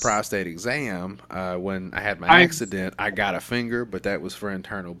had a prostate exam. When I had my accident, I got a finger, but that was for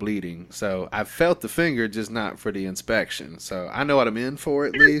internal bleeding. So I felt the finger, just not for the inspection. So I know what I'm in for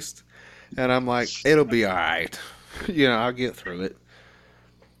at least. And I'm like, it'll be all right. I'll get through it.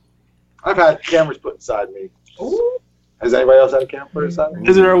 I've had cameras put inside me. Ooh. Has anybody else had a camera put inside me?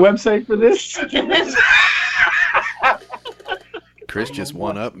 Is there a website for this? Chris just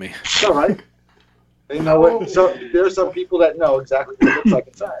one-upped me. It's all right. They know it. So there are some people that know exactly what it looks like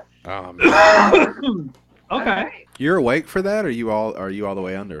inside. Oh, man. Okay. You're awake for that, or are you all the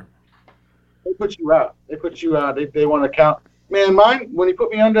way under? They put you out. They want to count. Man, mine, when he put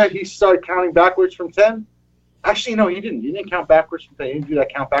me under, he started counting backwards from 10. Actually, no, he didn't. He didn't count backwards from 10. He didn't do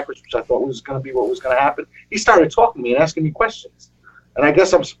that count backwards, which I thought was going to be what was going to happen. He started talking to me and asking me questions. And I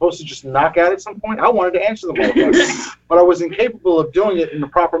guess I'm supposed to just knock out at some point. I wanted to answer them all, but I was incapable of doing it in the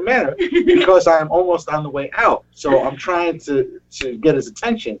proper manner because I'm almost on the way out. So I'm trying to get his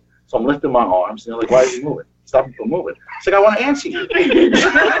attention. So I'm lifting my arms, and they're like, "Why are you moving? Stop him from moving." It's like, I want to answer you.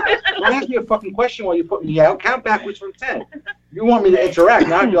 Don't ask me a fucking question while you're putting me out. Count backwards from 10. You want me to interact.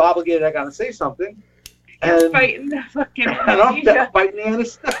 Now you're obligated. I got to say something. And Fighting the fucking I'm fighting the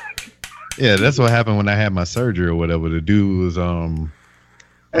anesthetic. Yeah, that's what happened when I had my surgery or whatever. The dude was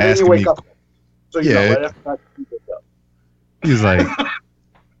and then you wake up. So you know, right after that, you wake up. He's like,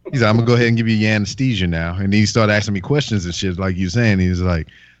 I'm gonna go ahead and give you your anesthesia now. And then he started asking me questions and shit, like you saying. He's like,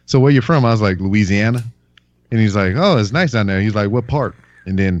 so where you from? I was like, Louisiana. And he's like, oh, it's nice down there. He's like, what part?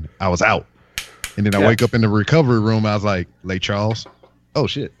 And then I was out. And then I wake up in the recovery room. I was like, Lake Charles. Oh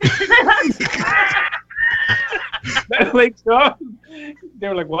shit. Lake Charles. They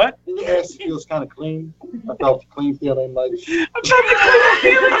were like, what? And your ass feels kind of clean. I felt the clean feeling, like I'm trying to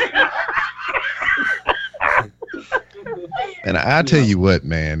clean And I tell you what,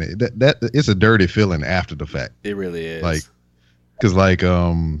 man, that it's a dirty feeling after the fact. It really is. Like, cause like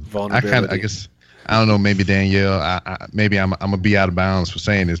I guess I don't know. Maybe Danielle, maybe I'm gonna be out of bounds for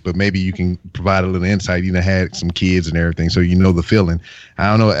saying this, but maybe you can provide a little insight. You know, had some kids and everything, so you know the feeling. I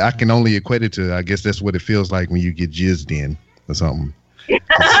don't know. I can only equate it to. I guess that's what it feels like when you get jizzed in or something.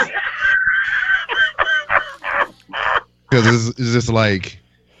 Because it's just like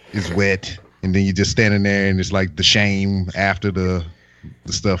it's wet, and then you're just standing there, and it's like the shame after the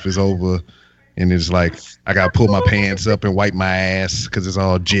stuff is over. And it's like, I got to pull my pants up and wipe my ass because it's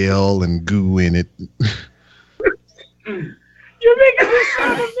all gel and goo in it. You're making this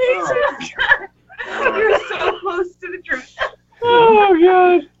sound amazing. You're so close to the truth. Oh,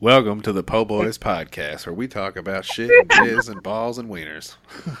 God. Welcome to the Po Boys podcast, where we talk about shit and jizz and balls and wieners.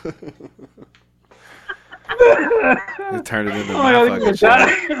 We turned it into my fucking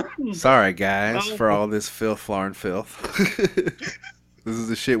show. Sorry, guys, for all this filth, foreign filth. This is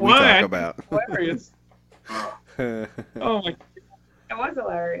the shit we talk about. Hilarious. Oh my! It was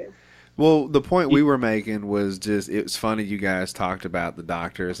hilarious. Well, the point we were making was just, it was funny you guys talked about the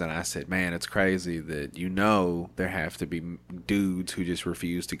doctors, and I said, man, it's crazy that there have to be dudes who just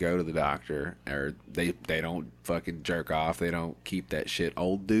refuse to go to the doctor, or they don't fucking jerk off, they don't keep that shit.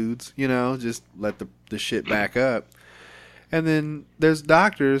 Old dudes, just let the shit back up. And then there's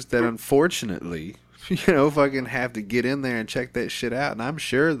doctors that unfortunately, fucking have to get in there and check that shit out, and I'm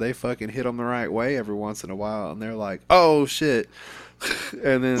sure they fucking hit them the right way every once in a while, and they're like, oh shit.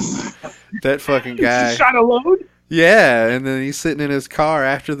 And then that fucking guy shot a load? Yeah, and then he's sitting in his car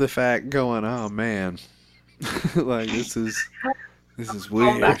after the fact going, oh man. Like this is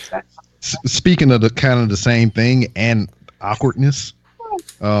weird. Speaking of the kind of the same thing and awkwardness,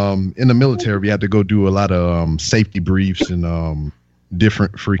 in the military we had to go do a lot of safety briefs and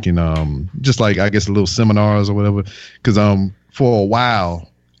different freaking just like I guess little seminars or whatever, because for a while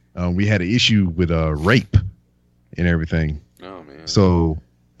we had an issue with rape and everything. Oh man. So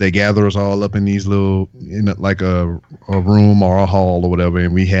they gather us all up in these little like a room or a hall or whatever,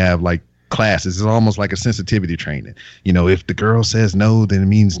 and we have like classes. It's almost like a sensitivity training. If the girl says no, then it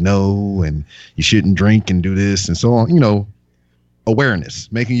means no, and you shouldn't drink and do this and so on.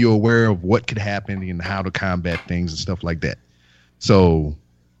 Awareness, making you aware of what could happen and how to combat things and stuff like that. So,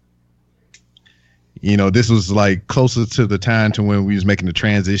 this was like closer to the time to when we was making the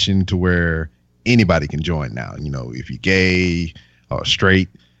transition to where anybody can join now. If you're gay or straight,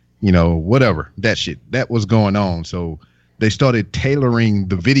 whatever, that shit, that was going on. So they started tailoring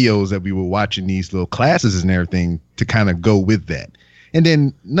the videos that we were watching, these little classes and everything, to kind of go with that. And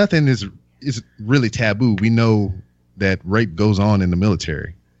then nothing is really taboo. We know that rape goes on in the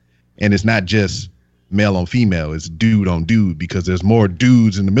military, and it's not just male on female, it's dude on dude, because there's more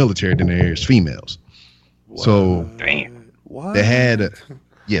dudes in the military than there is females. What? So what? they had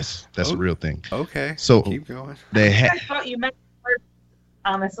yes, that's a real thing. Okay, so keep going. I thought you meant,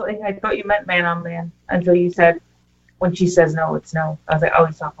 honestly, I thought you meant man on man until you said, when she says no, it's no. I was like, oh,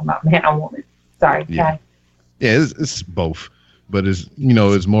 he's talking about man on woman. Sorry. Yeah, it's both, but it's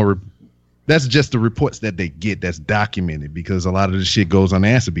more. That's just the reports that they get that's documented, because a lot of the shit goes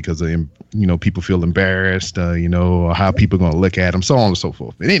unanswered because of, people feel embarrassed, or how people are going to look at them, so on and so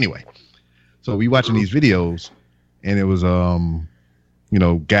forth. But anyway, so we watching these videos, and it was,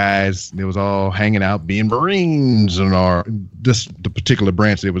 guys, they was all hanging out being Marines, and the particular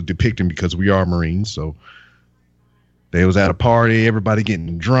branch they was depicting, because we are Marines. So they was at a party, everybody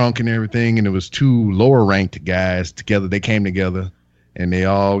getting drunk and everything. And it was two lower ranked guys together. They came together, and they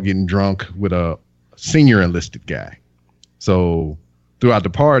all getting drunk with a senior enlisted guy. So throughout the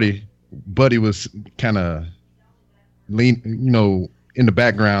party, Buddy was kind of in the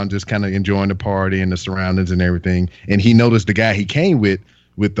background, just kind of enjoying the party and the surroundings and everything. And he noticed the guy he came with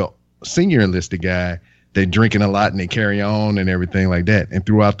the senior enlisted guy, they drinking a lot and they carry on and everything like that. And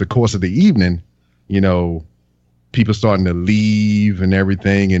throughout the course of the evening, people starting to leave and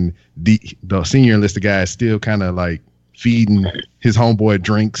everything. And the senior enlisted guy is still kind of like feeding his homeboy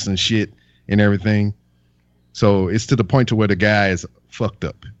drinks and shit and everything. So it's to the point to where the guy is fucked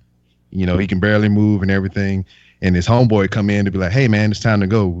up. He can barely move and everything. And his homeboy come in to be like, hey, man, it's time to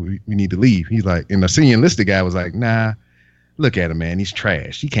go. We need to leave. He's like, and the senior enlisted guy was like, nah, look at him, man. He's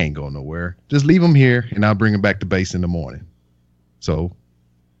trash. He can't go nowhere. Just leave him here, and I'll bring him back to base in the morning. So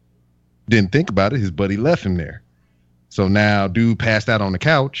didn't think about it. His buddy left him there. So now dude passed out on the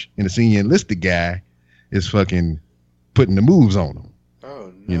couch, and the senior enlisted guy is fucking putting the moves on him.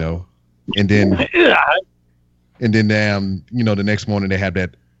 Oh, no. And then the next morning they have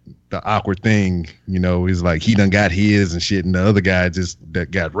the awkward thing, he's like, he done got his and shit, and the other guy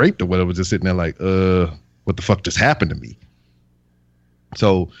that got raped or whatever was just sitting there like, what the fuck just happened to me?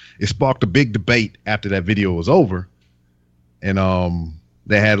 So it sparked a big debate after that video was over. And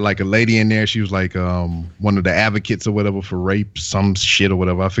they had like a lady in there, she was like one of the advocates or whatever for rape, some shit or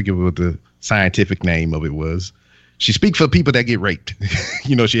whatever. I forget what the scientific name of it was. She speaks for people that get raped.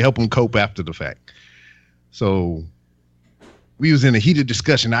 She help them cope after the fact. So we was in a heated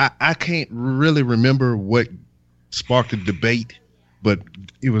discussion. I can't really remember what sparked the debate, but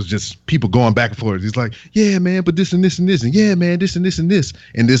it was just people going back and forth. It's like, yeah, man, but this and this and this, and yeah, man, this and this and this.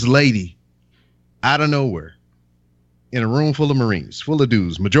 And this lady, out of nowhere, in a room full of Marines, full of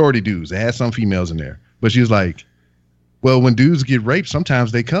dudes, majority dudes, they had some females in there, but she was like, well, when dudes get raped,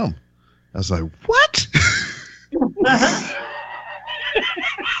 sometimes they come. I was like, what?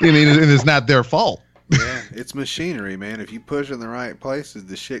 And it's not their fault. Yeah, it's machinery, man. If you push in the right places,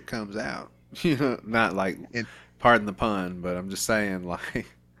 the shit comes out. Not like, pardon the pun, but I'm just saying, like,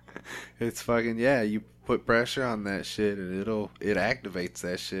 it's fucking, yeah, you put pressure on that shit and it activates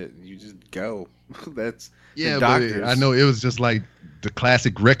that shit and you just go. That's, yeah, but I know it was just like the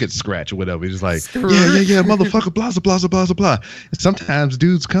classic record scratch or whatever. It's like, yeah, motherfucker, blah, blah, blah, blah, blah. And sometimes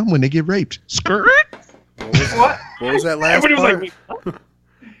dudes come when they get raped. Skirt. What was that last part? Like,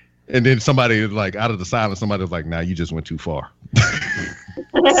 and then somebody was like, out of the silence, somebody was like, nah, you just went too far.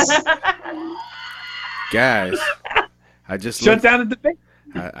 Guys, I just shut down the debate.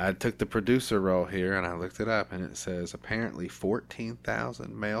 I took the producer role here and I looked it up, and it says apparently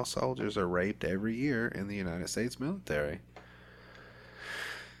 14,000 male soldiers are raped every year in the United States military.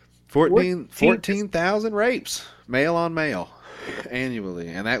 14,000 rapes, male on male, annually,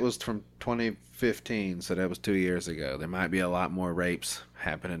 and that was from 2015, so that was 2 years ago. There might be a lot more rapes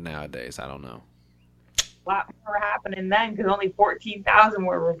happening nowadays. I don't know. A lot more happening then, because only 14,000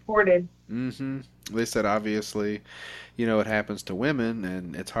 were reported. Mm-hmm. They said obviously, it happens to women,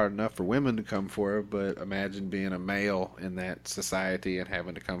 and it's hard enough for women to come forward, but imagine being a male in that society and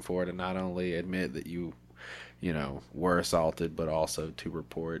having to come forward and not only admit that you were assaulted, but also to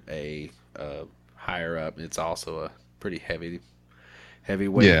report a higher up. It's also a pretty heavy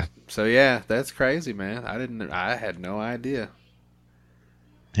weight. Yeah. So yeah, that's crazy, man. I had no idea.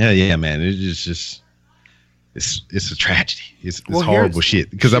 Yeah, man. It's just it's a tragedy. It's horrible shit.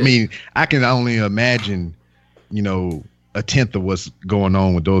 Because I mean, I can only imagine, a tenth of what's going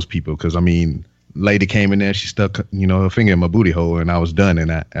on with those people. Because I mean, lady came in there, she stuck, her finger in my booty hole, and I was done,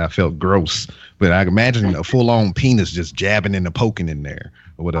 and I felt gross. But I can imagine a full on penis just jabbing and poking in there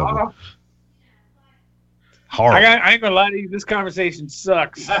or whatever. Hard. I ain't gonna lie to you. This conversation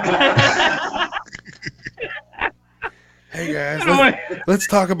sucks. Hey guys, let's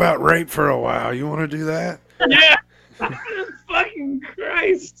talk about rape for a while. You want to do that? Yeah. Fucking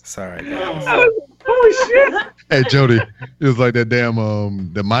Christ. Sorry, guys. Holy shit. Hey Jody, it was like that damn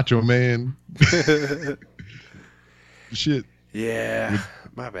the Macho Man shit. Yeah,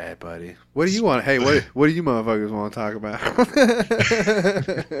 my bad, buddy. What do you want? Hey, what do you motherfuckers want to talk about?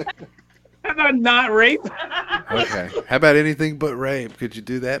 How about not rape? Okay. How about anything but rape? Could you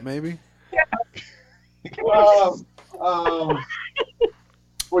do that maybe?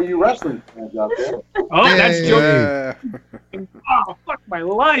 For you wrestling fans out there, Oh, that's Jody. Yeah. Oh, fuck my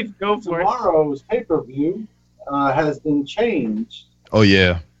life. Go for it. tomorrow's pay-per-view has been changed. Oh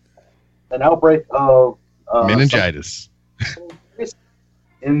yeah, An outbreak of meningitis.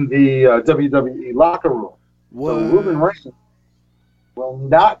 in the WWE locker room. What? So Roman Reigns will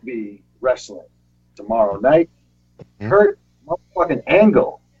not be wrestling tomorrow night. Kurt motherfucking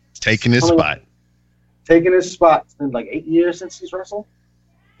Angle Taking his spot. taking his spot. It's been like 8 years since he's wrestled.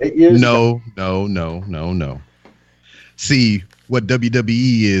 8 years. No. See, what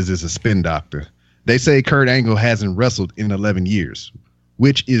WWE is a spin doctor. They say Kurt Angle hasn't wrestled in 11 years,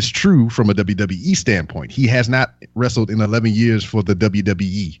 which is true from a WWE standpoint. He has not wrestled in 11 years for the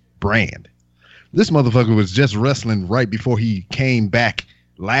WWE brand. This motherfucker was just wrestling right before he came back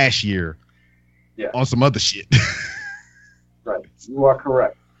last year on some other shit. Right. You are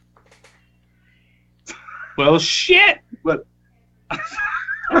correct. Well, shit. But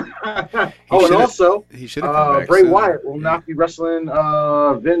and also, he should have come back Bray sooner. Wyatt will not be wrestling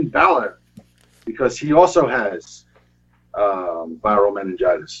Finn Balor because he also has viral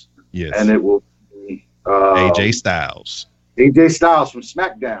meningitis, Yes. and it will be AJ Styles. AJ Styles from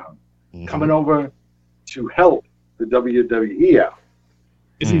SmackDown Mhm. coming over to help the WWE out.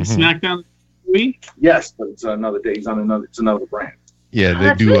 Is he SmackDown week? Yes, but it's another day. He's on another. It's another brand. Yeah,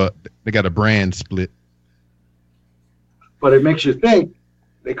 they do. They got a brand split. But it makes you think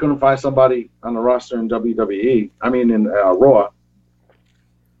they couldn't find somebody on the roster in WWE. I mean, in Raw.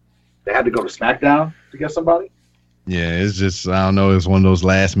 They had to go to SmackDown to get somebody. Yeah, it's just, I don't know, it's one of those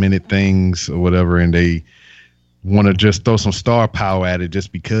last minute things or whatever, and they want to just throw some star power at it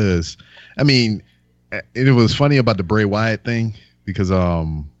just because. I mean, it was funny about the Bray Wyatt thing because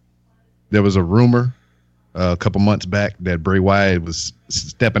there was a rumor a couple months back that Bray Wyatt was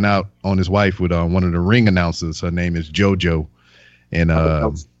stepping out on his wife with one of the ring announcers. Her name is JoJo, and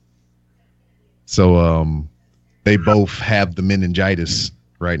so they both have the meningitis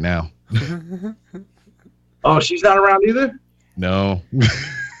right now. Oh, she's not around either? No.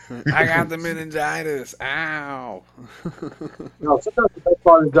 I got the meningitis. Ow. No, sometimes the best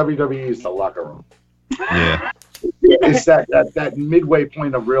part of WWE is the locker room. Yeah. It's that midway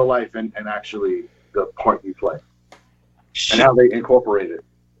point of real life and actually the part you play. And how they incorporate it.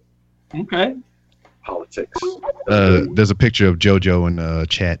 Okay. Politics. There's a picture of JoJo in the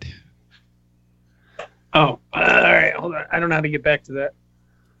chat. Oh, all right. Hold on. I don't know how to get back to that.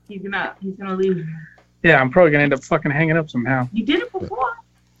 He's gonna leave. Yeah, I'm probably gonna end up fucking hanging up somehow. You did it before.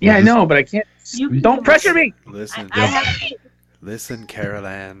 Yeah, I know, but I can't. You Don't pressure me. Listen, I have listen,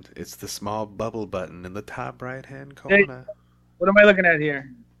 Caroland. It's the small bubble button in the top right-hand Hey. corner. What am I looking at here?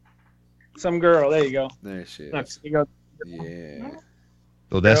 Some girl. There you go. There she Look, is. you go. Yeah.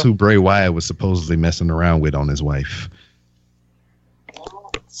 So that's who Bray Wyatt was supposedly messing around with on his wife.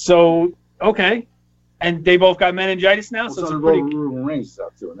 So okay, and they both got meningitis now. So it's a pretty. Roman Reigns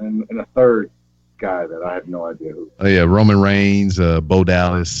stuff too, and a third guy that I have no idea who. Oh yeah, Roman Reigns, Bo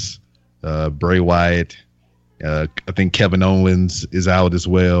Dallas, Bray Wyatt. I think Kevin Owens is out as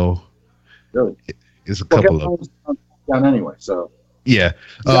well. Really? It's a couple of down anyway. So yeah.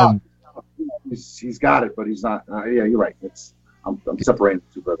 he's got it, but he's not. Yeah, you're right. I'm separating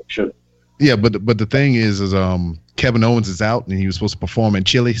the two, but I should. Yeah, but the thing is Kevin Owens is out and he was supposed to perform in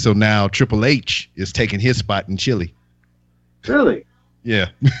Chile, so now Triple H is taking his spot in Chile. Really? Yeah.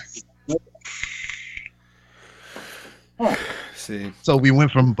 See. So we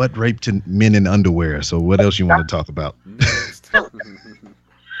went from butt rape to men in underwear. So what else you want to talk about? Next.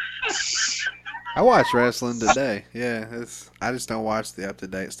 I watched wrestling today. Yeah, I just don't watch the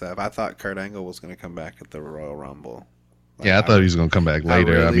up-to-date stuff. I thought Kurt Angle was going to come back at the Royal Rumble. Like, Yeah, I thought he was going to come back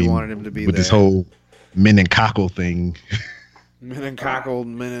later. I really mean, wanted him to be with this there. whole meningococcal thing. Meningococcal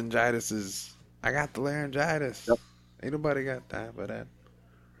meningitis is. I got the laryngitis. Yep. Ain't nobody got that but that.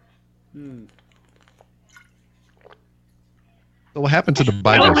 So what happened to the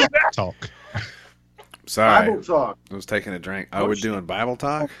Bible talk? Sorry, Bible talk. I was taking a drink. Oh, we're doing Bible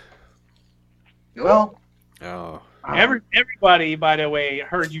talk. Well, Oh, Everybody, by the way,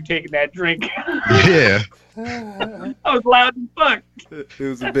 heard you taking that drink. Yeah. I was loud as fuck. It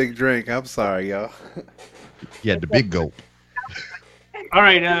was a big drink. I'm sorry, y'all. Yeah, the big gulp. All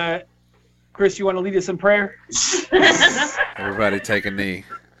right, Chris, you want to lead us in prayer? Everybody take a knee.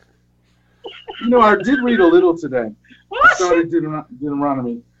 You know, I did read a little today. I started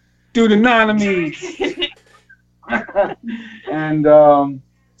Deuteronomy. Deuteronomy. And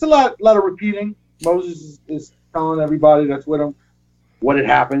it's a lot of repeating. Moses is telling everybody that's with him what had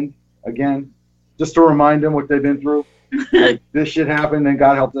happened again, just to remind them what they've been through. Like, this shit happened and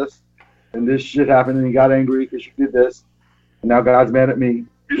God helped us, and this shit happened and he got angry because you did this, and now God's mad at me.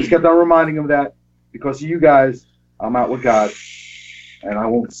 Just kept on reminding him that because of you guys, I'm out with God, and I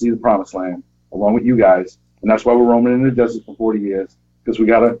won't see the promised land along with you guys, and that's why we're roaming in the desert for 40 years, because we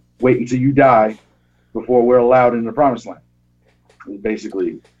gotta wait until you die before we're allowed in the promised land. Is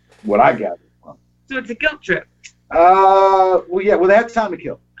basically what I gathered. So it's a guilt trip. Well, they had time to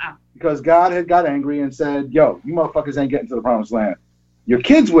kill. Oh. Because God had got angry and said, yo, you motherfuckers ain't getting to the promised land. Your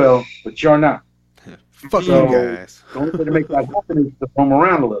kids will, but you're not. Fuck So, you guys. The only way to make that happen is to roam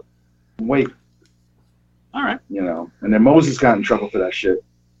around a little and wait. All right. You know, and then Moses got in trouble for that shit.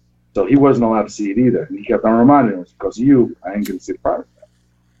 So he wasn't allowed to see it either. And he kept on reminding us, because of you, I ain't going to see the promised land.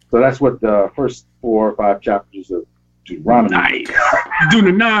 So that's what the first 4 or 5 chapters of Deuteronomy. Nice.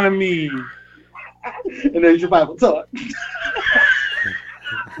 Deuteronomy. And there's your Bible talk.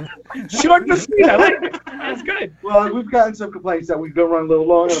 Short and sweet. I like it. That's good. Well, we've gotten some complaints that we've been running a little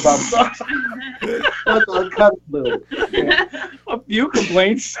long on the Bible talk. Let's uncut it a little. Yeah. A few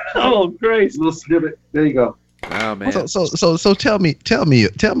complaints. Oh, Christ. Little snippet. There you go. Oh man. So tell me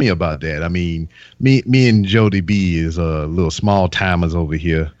about that. I mean, me and Jody B is little small timers over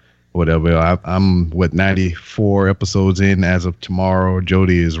here. Whatever. I'm 94 episodes in as of tomorrow.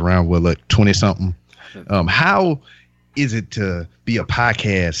 Jody is around 20 something. How is it to be a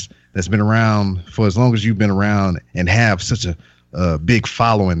podcast that's been around for as long as you've been around and have such a big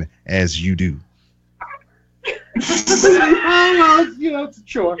following as you do? You know, it's a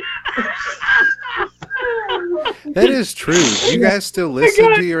chore. That is true. Do you guys still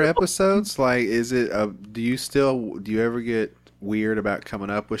listen to your episodes? Like, is it? Do you ever get weird about coming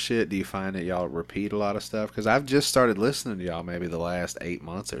up with shit? Do you find that y'all repeat a lot of stuff? Because I've just started listening to y'all maybe the last 8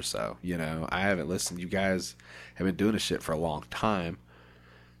 months or so. You know, I haven't listened. You guys have been doing this shit for a long time.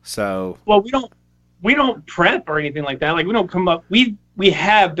 So, well, we don't prep or anything like that. Like, we don't come up. We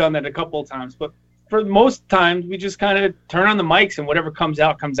have done that a couple of times, but for most times we just kind of turn on the mics and whatever comes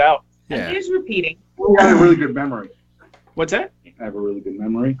out comes out. yeah. It is repeating. I have a really good memory. What's that? I have a really good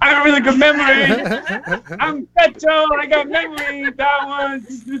memory. I have a really good memory. I'm Petro. I got memory. That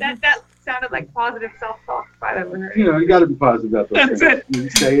was. That sounded like positive self-talk if I've ever heard. You know, you got to be positive about those That's things. You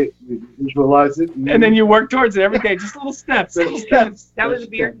say it, you visualize it, And then you work towards it every day. Just little steps. Little steps. That was a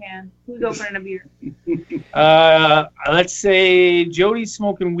beer can. Who's opening a beer? Let's say Jody's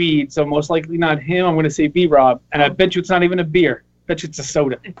smoking weed, so most likely not him. I'm going to say B-Rob, and I bet you it's not even a beer. I bet you it's a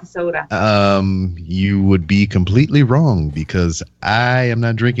soda. It's a soda. You would be completely wrong because I am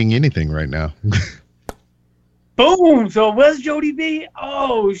not drinking anything right now. Boom! So it was Jody B.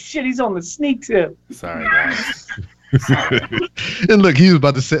 Oh shit, he's on the sneak tip. Sorry, guys. And look, he was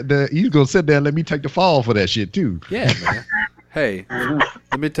about to sit there. He's gonna sit there and let me take the fall for that shit too. Yeah, man. Hey,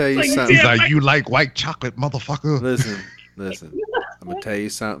 let me tell you Like, something. He's like, "You like white chocolate, motherfucker." Listen. I'm gonna tell you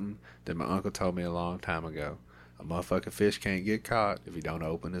something that my uncle told me a long time ago. A motherfucking fish can't get caught if he don't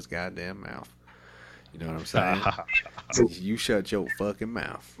open his goddamn mouth. You know what I'm saying? So you shut your fucking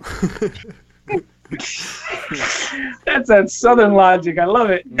mouth. That's that southern logic. I love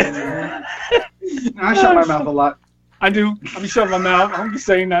it. I shut my mouth a lot. I do. I'm shutting my mouth. I'm just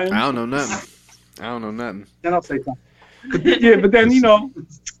saying nothing. I don't know nothing. Then I'll say something. Yeah, but then, you know,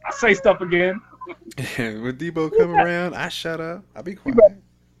 I say stuff again. When Debo come around, I shut up. I be quiet.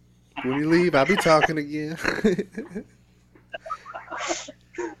 When he leave, I be talking again.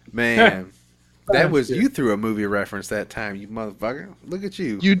 Man, that was you threw a movie reference that time, you motherfucker. Look at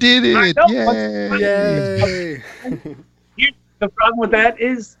you. You did it! Yay! The problem with that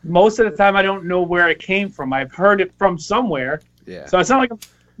is most of the time I don't know where it came from. I've heard it from somewhere. Yeah. So it's not like I'm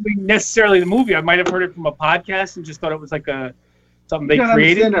necessarily the movie. I might have heard it from a podcast and just thought it was like something they You gotta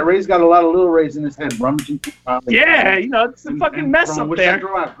created. understand that Ray's got a lot of little Rays in his head. Rummaging. Yeah, you know, it's a fucking mess up there.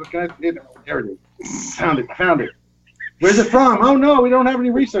 There it is. Found it. Where's it from? Oh no, we don't have any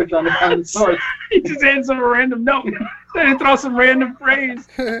research on the source. He just hands some random note. Then he throws some random phrase.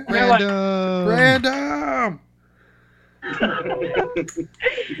 Random.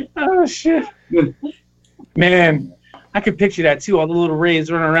 Oh shit, man. I could picture that too. All the little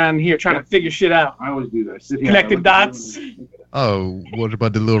rays running around here trying to figure shit out. I always do that. Sit here, Connecting I look at dots. them. Oh, what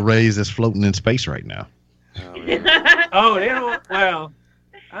about the little rays that's floating in space right now? Oh, they don't. Well,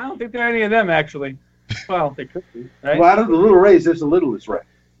 I don't think there are any of them actually. Well, they could be, right? Well, out of the little rays, there's the littlest ray.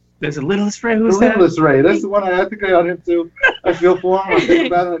 There's a littlest ray. The Who's that? littlest ray. That's the one I think I on him too. I feel for him. I think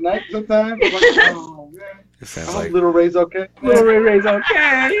about it at night sometimes. I'm like, oh man. It I sounds hope like little Ray's okay. Little Ray's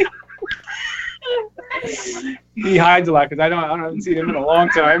okay. He hides a lot because I haven't seen him in a long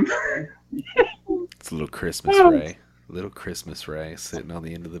time. it's a little Christmas Ray. Little Christmas Ray sitting on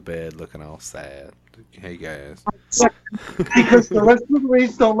the end of the bed looking all sad. Hey guys. Because the rest of the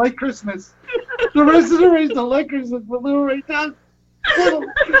Rays don't like Christmas. The rest of the Rays don't like Christmas, but little Ray does. Little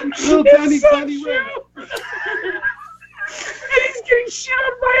tiny Ray. And he's getting shit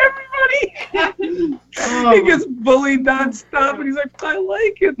on by everybody. He gets bullied nonstop, and he's like, I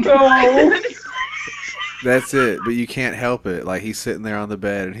like it though. That's it, but you can't help it. Like he's sitting there on the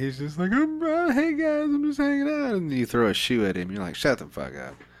bed, and he's just like, "Hey guys, I'm just hanging out." And you throw a shoe at him, you're like, "Shut the fuck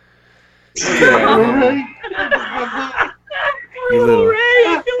up." You little Ray,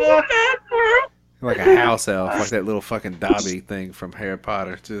 I feel bad for him. like a house elf, like that little fucking Dobby thing from Harry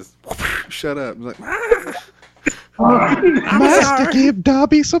Potter. Just shut up. I'm like, Master, give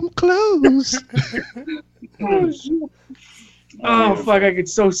Dobby some clothes. Oh fuck! I could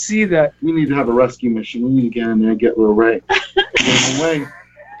so see that. We need to have a rescue mission. We need to get in there and get little Ray. Get him away.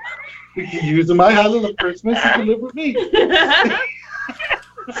 We can use him. I had a little Christmas. He can live with me.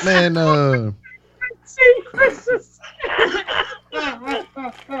 Man, Same Christmas.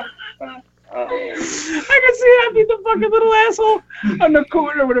 I can see Happy, the fucking little asshole, on the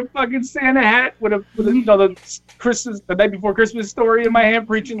corner with a fucking Santa hat, with a you know, the night before Christmas story in my hand,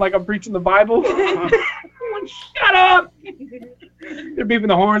 preaching like I'm preaching the Bible. Shut up! They're beeping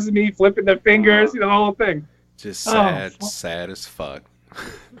the horns at me, flipping their fingers, you know, the whole thing. just sad, sad as fuck.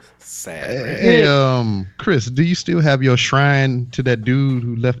 Sad. hey, Chris, do you still have your shrine to that dude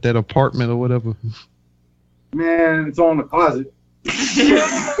who left that apartment or whatever? Man, it's all in the closet.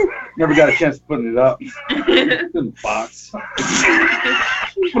 Never got a chance to put it up. It's in the box. Well,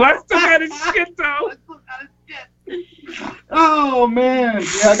 I still got his shit though. Oh man,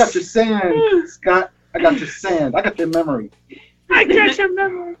 yeah, I got your sand, Scott. I got your sand. I got your memory. I got your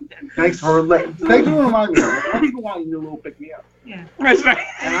memory. Thanks for reminding me. Once in a while, you need a little pick me up. Yeah. That's right.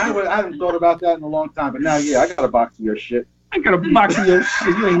 And I haven't thought about that in a long time, but now, yeah, I got a box of your shit. I got a box of your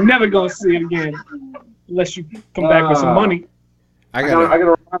shit. You ain't never gonna see it again, unless you come back with some money. I gotta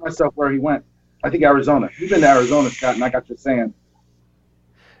remind myself where he went. I think Arizona. You've been to Arizona, Scott, and I got your sand.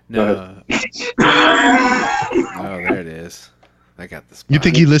 No. Oh, there it is. I got the spot. You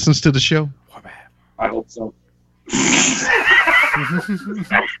think he listens to the show? I hope so.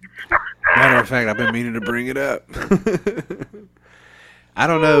 Matter of fact, I've been meaning to bring it up. I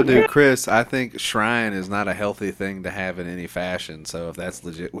don't know, dude, Chris. I think shrine is not a healthy thing to have in any fashion. So if that's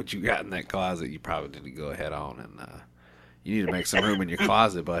legit what you got in that closet, you probably need to go ahead on and you need to make some room in your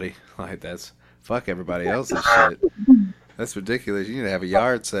closet, buddy. Like that's fuck everybody else's shit. That's ridiculous. You need to have a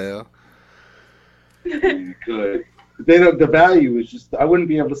yard sale. Good. The value is just, I wouldn't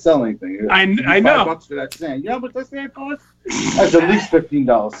be able to sell anything. I know. $5 for that sand. Yeah, but that sand costs? That's at least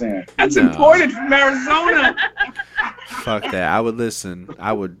 $15 sand. That's No. imported from Arizona. Fuck that. I would listen.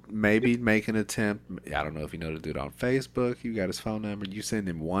 I would maybe make an attempt. I don't know if you know to do it on Facebook. You got his phone number. You send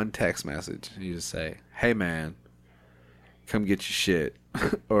him one text message. You just say, "Hey man, come get your shit,"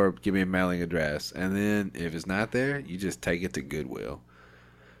 or give me a mailing address. And then if it's not there, you just take it to Goodwill.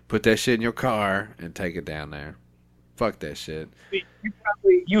 Put that shit in your car and take it down there. Fuck that shit.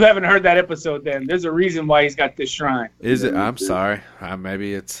 You haven't heard that episode then. There's a reason why he's got this shrine. Is it? I'm sorry.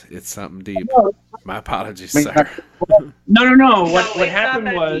 Maybe it's something deep. My apologies, sir. No. What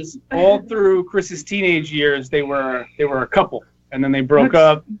happened was all through Chris's teenage years, they were a couple, and then they broke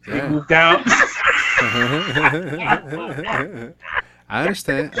up. They Yeah. moved out. I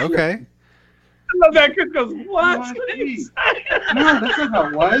understand. Okay. I love that Chris goes, what? No, that's not how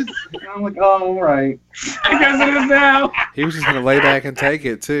it was. And I'm like, oh, all right. I guess it is now. He was just gonna lay back and take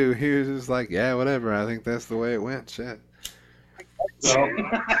it too. He was just like, yeah, whatever. I think that's the way it went. Shit. So,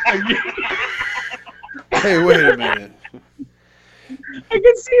 Hey, wait a minute. I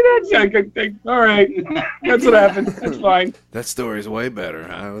can see that. I can think, all right, that's what happened. That's fine. That story's way better.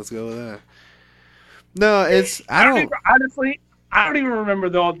 Let's go with that. No, it's I don't. Honestly, I don't even remember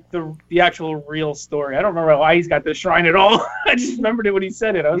the actual real story. I don't remember why he's got the shrine at all. I just remembered it when he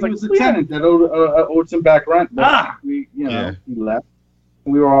said it. I was he like, was a tenant that owed some back rent. But he left.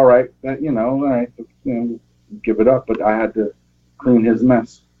 We were all right. All right, give it up. But I had to clean his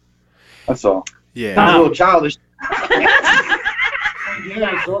mess. That's all. Yeah. I'm a little childish.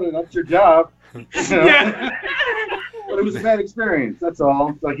 Yeah, sort of. That's your job. You know? Yeah. But it was a bad experience. That's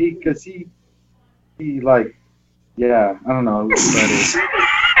all. Like because he like, yeah, I don't know.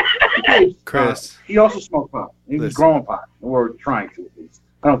 Chris. He also smoked pot. He was Listen. growing pot, or trying to at least.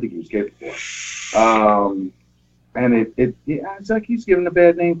 I don't think he was capable. And it's like he's giving a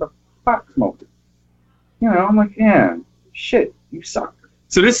bad name for pot smoking. You know, I'm like, yeah, shit, you suck.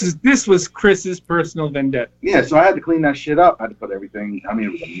 So this was Chris's personal vendetta. Yeah, so I had to clean that shit up. I had to put everything. I mean,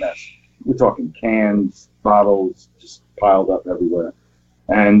 it was a mess. We're talking cans, bottles, just piled up everywhere.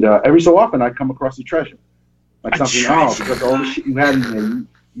 And every so often, I'd come across a treasure, like something. Oh, because all the shit you had in there,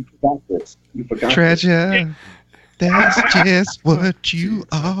 you forgot this. You forgot Treasure, that's just what you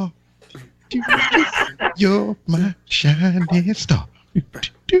are. You're my shining star.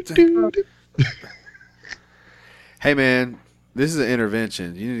 Hey, man, this is an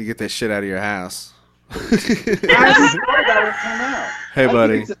intervention. You need to get that shit out of your house. Hey,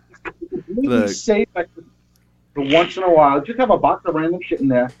 buddy. Look. Safe, like, for once in a while, just have a box of random shit in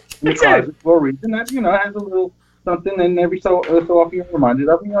there in the That's it. closet for a reason. That has a little something, and every so often you're reminded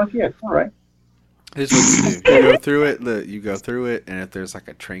of. And you're like, yeah, it's all right. Here's what you do. You go through it. Look, you go through it, and if there's like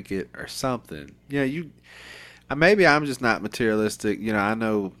a trinket or something, maybe I'm just not materialistic. You know, I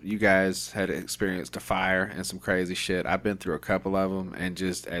know you guys had experienced a fire and some crazy shit. I've been through a couple of them, and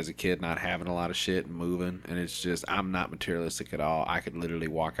just as a kid, not having a lot of shit and moving, and it's just I'm not materialistic at all. I could literally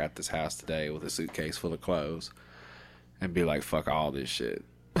walk out this house today with a suitcase full of clothes and be like, "Fuck all this shit."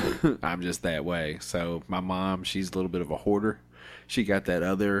 I'm just that way. So my mom, she's a little bit of a hoarder. She got that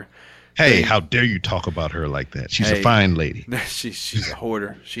other. Hey, how dare you talk about her like that? She's a fine lady. She's a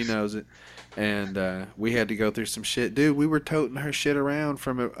hoarder. She knows it. And we had to go through some shit. Dude, we were toting her shit around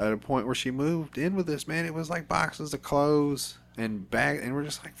from at a point where she moved in with us, man. It was like boxes of clothes and bag. And we're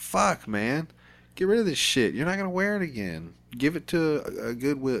just like, fuck, man. Get rid of this shit. You're not going to wear it again. Give it to a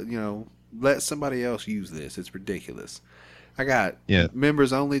Goodwill, let somebody else use this. It's ridiculous. I got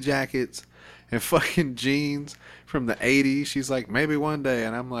members only jackets and fucking jeans from the 80s. She's like, maybe one day.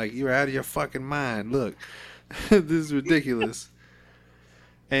 And I'm like, you're out of your fucking mind. Look, this is ridiculous.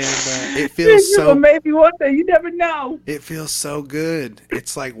 And it feels so. Maybe one day, you never know. It feels so good.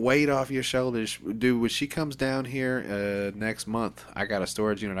 It's like weight off your shoulders, dude. When she comes down here next month, I got a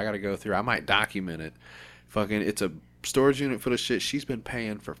storage unit I got to go through. I might document it. Fucking, it's a storage unit full of shit. She's been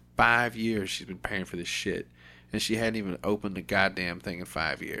paying for 5 years. She's been paying for this shit, and she hadn't even opened the goddamn thing in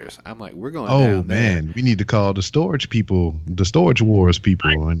 5 years. I'm like, we're going. Oh man, we need to call the storage people, the Storage Wars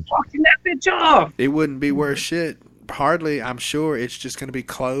people, and Fucking that bitch off. It wouldn't be worth shit. Hardly, I'm sure it's just going to be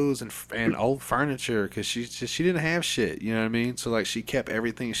clothes and old furniture because she didn't have shit, you know what I mean? So like she kept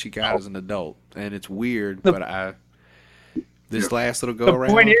everything she got as an adult, and it's weird. But this last little go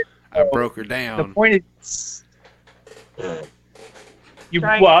around, I broke her down. The point is,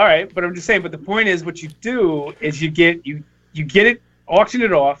 well, all right, but I'm just saying. But the point is, what you do is you get it, auction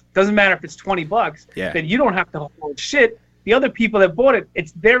it off. Doesn't matter if it's $20. Yeah. Then you don't have to hold shit. The other people that bought it,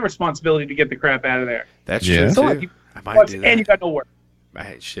 it's their responsibility to get the crap out of there. That's Yeah. true So too. like, I might do that. and you got no work.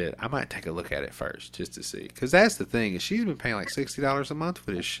 I might take a look at it first just to see. Because that's the thing. Is she's been paying like $60 a month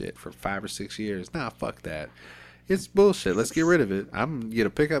for this shit for 5 or 6 years. Nah, fuck that. It's bullshit. Let's get rid of it. I'm going to get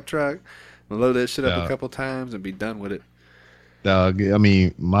a pickup truck, load that shit up a couple times, and be done with it. I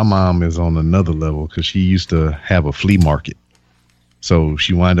mean, my mom is on another level because she used to have a flea market. So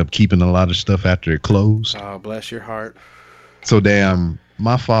she wound up keeping a lot of stuff after it closed. Oh, bless your heart. So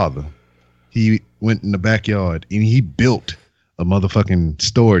my father, he went in the backyard and he built a motherfucking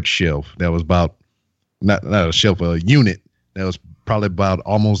storage shelf that was about, not a shelf, a unit that was probably about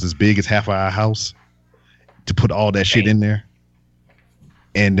almost as big as half of our house to put all that shit in there.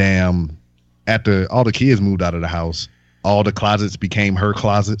 And after all the kids moved out of the house, all the closets became her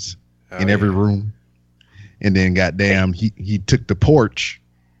closets in every room. And then goddamn, he took the porch.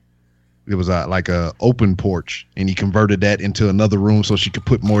 It was like a open porch, and he converted that into another room so she could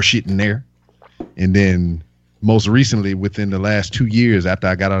put more shit in there. And then most recently, within the last 2 years after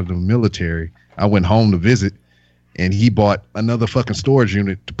I got out of the military, I went home to visit, and he bought another fucking storage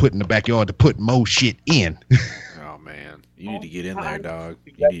unit to put in the backyard to put more shit in. Oh, man. You need to get in there, dog.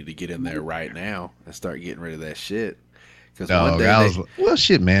 You need to get in there right now and start getting rid of that shit. Dog, I was like, well,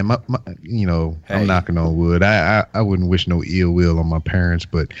 shit, man. Hey. I'm knocking on wood. I wouldn't wish no ill will on my parents,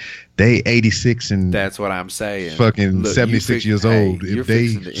 but they 86 and that's what I'm saying. Fucking Look, 76 years old. If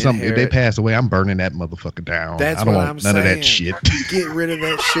they pass away, I'm burning that motherfucker down. That's I don't what want I'm none saying. of that shit. Get rid of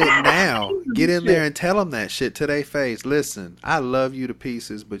that shit now. Get in there and tell them that shit to their face. Listen, I love you to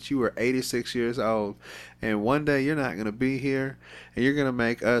pieces, but you are 86 years old, and one day you're not gonna be here, and you're gonna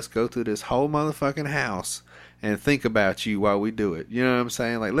make us go through this whole motherfucking house and think about you while we do it. You know what I'm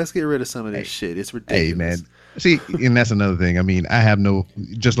saying? Like, let's get rid of some of this shit. It's ridiculous. Hey, man. See, and that's another thing. I mean, I have no,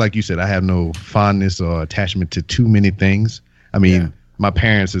 just like you said, I have no fondness or attachment to too many things. I mean, my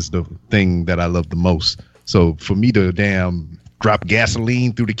parents is the thing that I love the most. So for me to drop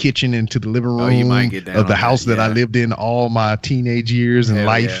gasoline through the kitchen into the living room of the house that I lived in all my teenage years and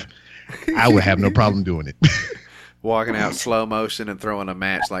life, I would have no problem doing it. Walking out slow motion and throwing a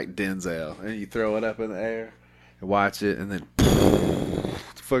match like Denzel, and you throw it up in the air and watch it, and then the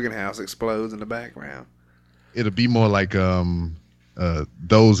fucking house explodes in the background. It'll be more like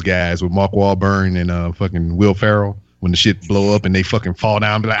those guys with Mark Wahlberg and fucking Will Ferrell when the shit blow up and they fucking fall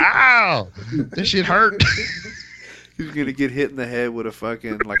down and be like, ow, that shit hurt. You're gonna get hit in the head with a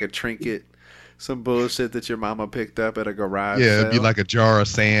fucking like a trinket, some bullshit that your mama picked up at a garage sale. It'd be like a jar of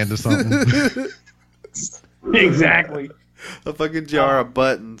sand or something. Exactly. A fucking jar of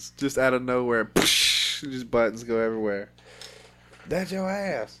buttons just out of nowhere. Just buttons go everywhere. That's your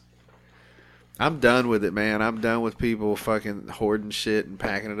ass. I'm done with it, man. I'm done with people fucking hoarding shit and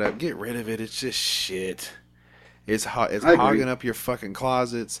packing it up. Get rid of it. It's just shit. It's hogging up your fucking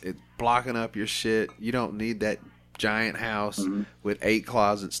closets. It's blocking up your shit. You don't need that giant house with 8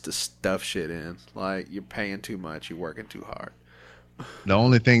 closets to stuff shit in. Like, you're paying too much. You're working too hard. The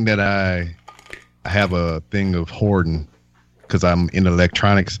only thing that I have a thing of hoarding because I'm in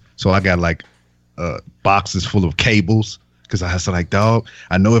electronics. So I got like boxes full of cables because I was like, dog,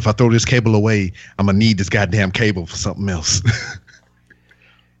 I know if I throw this cable away, I'm going to need this goddamn cable for something else.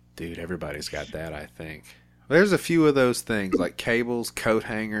 Dude, everybody's got that, I think. There's a few of those things like cables, coat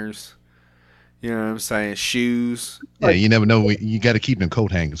hangers, you know what I'm saying, shoes. Yeah, you never know. You got to keep them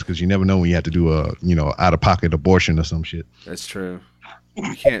coat hangers because you never know when you have to do a, out of pocket abortion or some shit. That's true.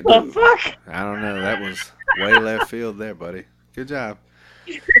 You can't do it. Fuck? I don't know. That was way left field there, buddy. Good job.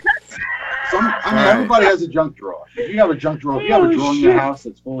 Everybody has a junk drawer. If you have a junk drawer, if you have a drawer in your house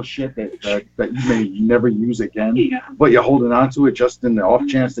that's full of shit that you may never use again, but you're holding on to it just in the off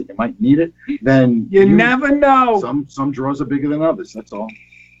chance that you might need it, then you never know. Some drawers are bigger than others. That's all.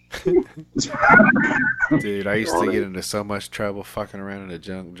 Dude, I used to get into so much trouble fucking around in a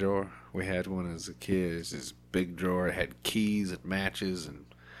junk drawer. We had one as a kid. It's this big drawer. It had keys and matches and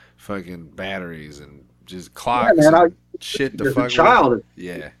fucking batteries and just clocks and shit to fuck with. Child.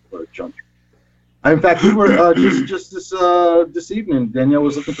 Yeah. Junk. In fact, we were just this evening. Danielle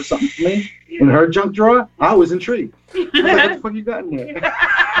was looking for something for me in her junk drawer. I was intrigued. I was like, what the fuck you got in there?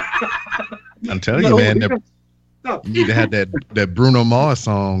 I'm telling you, man. You need to have that Bruno Mars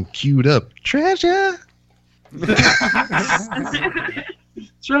song queued up. Treasure. That's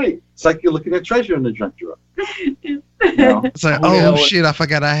right. It's like you're looking at treasure in the junk drawer. It's like, oh shit, I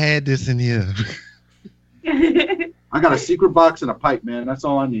forgot I had this in here. I got a secret box and a pipe, man. That's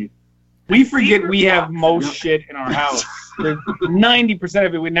all I need. We forget we have most shit in our house. 90%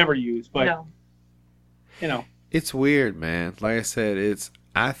 of it we never use, but it's weird, man. Like I said,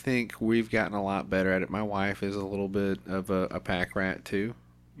 I think we've gotten a lot better at it. My wife is a little bit of a pack rat too,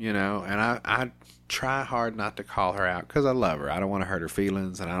 and I try hard not to call her out because I love her. I don't want to hurt her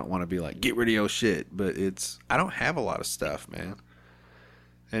feelings, and I don't want to be like, get rid of your shit. But I don't have a lot of stuff, man,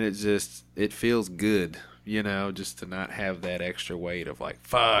 and it feels good, just to not have that extra weight of like,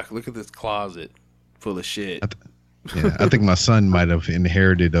 fuck, look at this closet full of shit. I think my son might have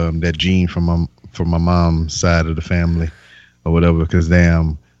inherited that gene from my mom's side of the family. Or whatever, because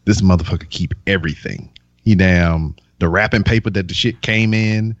this motherfucker keep everything. The wrapping paper that the shit came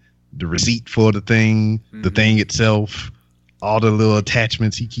in, the receipt for the thing, the thing itself, all the little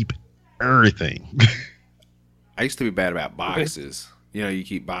attachments. He keep everything. I used to be bad about boxes. You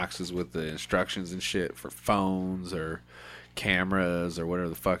keep boxes with the instructions and shit for phones or cameras or whatever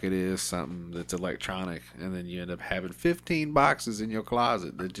the fuck it is, something that's electronic, and then you end up having 15 boxes in your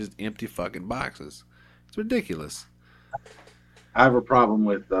closet that just empty fucking boxes. It's ridiculous. I have a problem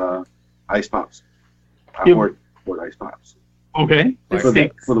with ice pops. I hoard ice pops. Okay. For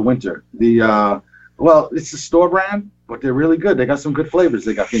the winter. It's a store brand, but they're really good. They got some good flavors.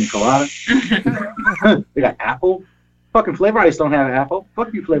 They got pina colada. They got apple. Fucking Flavor Ice don't have apple.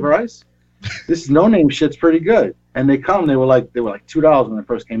 Fuck you, Flavor Ice. This no-name shit's pretty good. And they were like $2 when they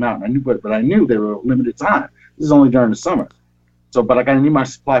first came out. And I knew they were limited time. This is only during the summer. So, but I need my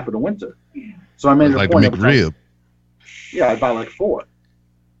supply for the winter. So I made it a point. Like the McRib. Yeah, I bought like 4.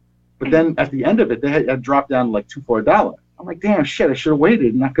 But then at the end of it, they had dropped down to like $2 for $1. I'm like, damn shit, I should have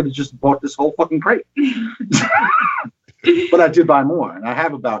waited and I could have just bought this whole fucking crate. But I did buy more. And I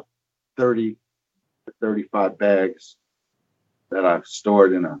have about 30 to 35 bags that I've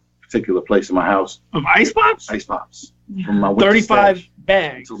stored in a particular place in my house. Of ice pops? Ice pops. From my winter 35 stash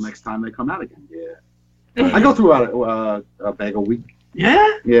bags. Until next time they come out again. Yeah. I go through a bag a week.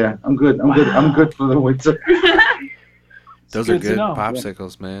 Yeah. Yeah, I'm good. I'm good for the winter. Those are good to good know.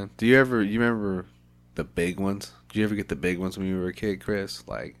 popsicles, man. You remember the big ones? Did you ever get the big ones when you were a kid, Chris?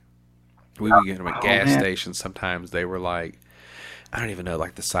 Like, we would get them at gas stations. Sometimes they were like, I don't even know,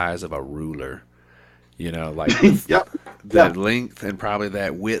 like the size of a ruler. You know, like the length and probably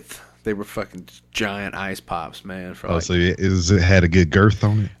that width. They were fucking giant ice pops, man. So it had a good girth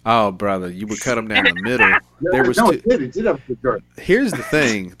on it? Oh, brother, you would cut them down the middle. It did have a good girth. Here's the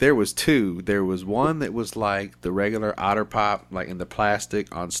thing. There was two. There was one that was like the regular Otter Pop, like in the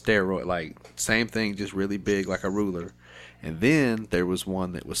plastic on steroid, like same thing, just really big, like a ruler. And then there was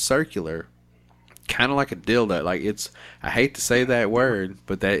one that was circular, kind of like a dildo. Like I hate to say that word,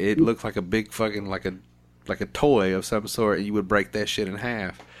 but that it looked like a big fucking like a toy of some sort, and you would break that shit in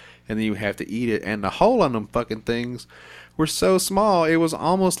half. And then you have to eat it. And the hole on them fucking things were so small, it was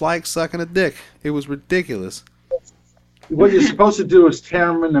almost like sucking a dick. It was ridiculous. What you're supposed to do is tear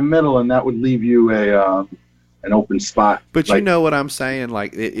them in the middle, and that would leave you an open spot. But you know what I'm saying?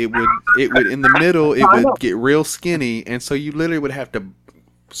 Like it would in the middle, it would get real skinny, and so you literally would have to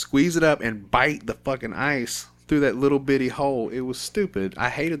squeeze it up and bite the fucking ice through that little bitty hole. It was stupid. I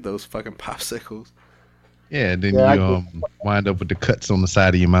hated those fucking popsicles. Yeah, and then you wind up with the cuts on the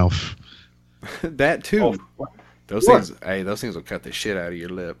side of your mouth. That too. Those things will cut the shit out of your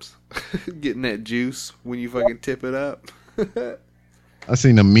lips. Getting that juice when you fucking tip it up. I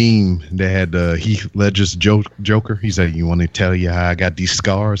seen a meme that had Heath Ledger's Joker. He said, "You want to tell you how I got these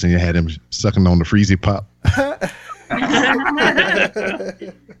scars?" And you had him sucking on the Freezy Pop.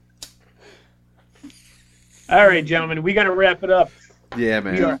 All right, gentlemen, we got to wrap it up. Yeah,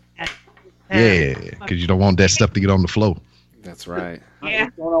 man. Yeah, because you don't want that stuff to get on the floor. That's right. Yeah.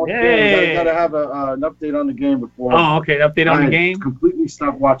 Gotta have an update on the game before. Oh, okay. Update on the game. Completely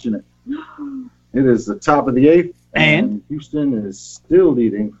stopped watching it. It is the top of the 8th, and Houston is still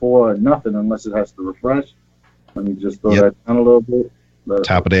leading 4-0 unless it has to refresh. Let me just throw that down a little bit.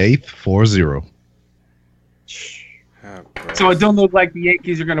 Top of the 8th, 4-0. So it don't look like the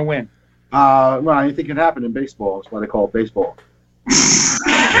Yankees are going to win. Well, anything can happen in baseball. That's why they call it baseball.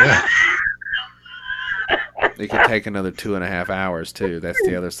 Yeah. It could take another 2.5 hours, too. That's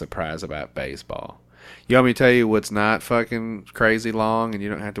the other surprise about baseball. You want me to tell you what's not fucking crazy long and you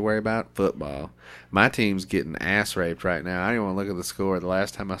don't have to worry about? Football. My team's getting ass raped right now. I don't even want to look at the score. The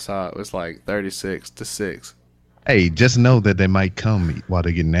last time I saw it was like 36-6. Hey, just know that they might come while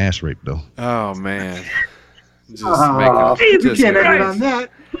they're getting ass raped, though. Oh, man. You can't edit on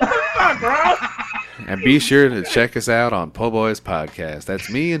that. And be sure to check us out on Po' Boys Podcast.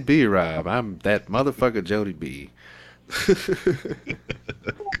 That's me and B-Rob. I'm that motherfucker Jody B. Circle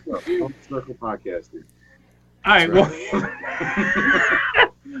podcasting. All right. Well,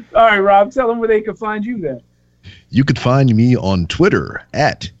 all right, Rob. Tell them where they can find you then. You can find me on Twitter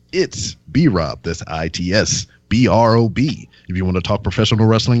at It's B-Rob. That's ITSBROB. If you want to talk professional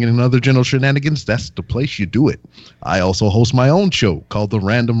wrestling and other general shenanigans, that's the place you do it. I also host my own show called the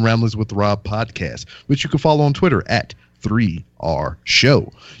Random Ramblings with Rob podcast, which you can follow on Twitter at 3R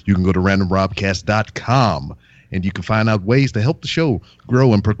Show. You can go to randomrobcast.com and you can find out ways to help the show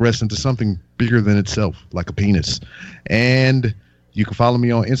grow and progress into something bigger than itself, like a penis. And you can follow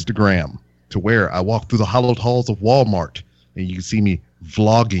me on Instagram, to where I walk through the hallowed halls of Walmart, and you can see me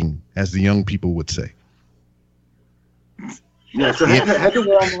vlogging, as the young people would say. Yeah, so head to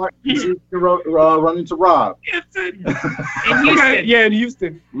Walmart and run into Rob. In Houston. Yeah, in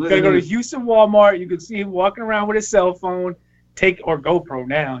Houston. You gotta go to Houston Walmart. You can see him walking around with his cell phone, or GoPro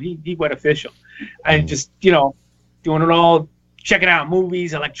now. He went official. And just, doing it all, checking out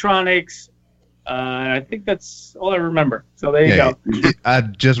movies, electronics. I think that's all I remember. So there you go. I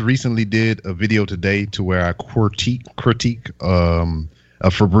just recently did a video today to where I critique a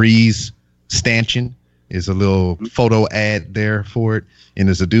Febreze stanchion. Is a little photo ad there for it, and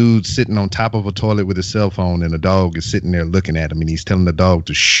there's a dude sitting on top of a toilet with his cell phone, and a dog is sitting there looking at him, and he's telling the dog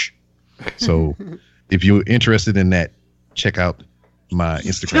to shh. So if you're interested in that, check out my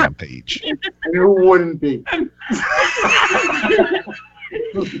Instagram page. Who wouldn't be?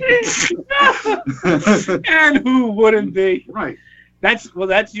 And who wouldn't be? Right.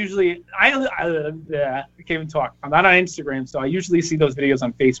 That's usually I can't even talk. I'm not on Instagram, so I usually see those videos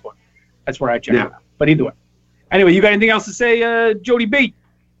on Facebook. That's where I check it out. But either way. Anyway, you got anything else to say, Jody B?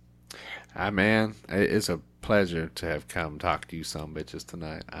 Man, it's a pleasure to have come talk to you some bitches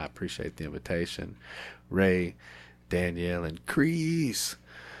tonight. I appreciate the invitation. Ray, Danielle, and Chris.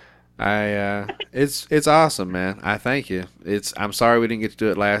 It's awesome, man. I thank you. I'm sorry we didn't get to do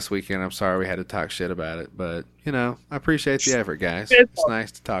it last weekend. I'm sorry we had to talk shit about it, but I appreciate the effort, guys. It's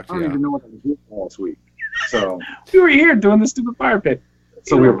nice to talk to you. I don't even know what I did last week. So we were here doing the stupid fire pit.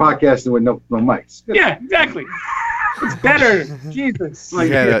 we were podcasting with no mics. Yeah, exactly. It's better. Jesus.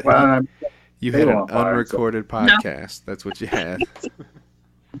 You had, an Halo on fire, unrecorded podcast. That's what you had.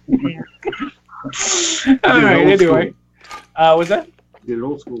 All right. Anyway, was that? Did it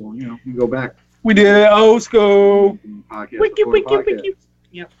old school. You go back. We did it old school. Podcast Wiki, before the wiki, podcast. wiki.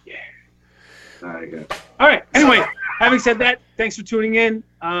 Yep. Yeah. All right, guys. All right. Anyway, having said that, thanks for tuning in.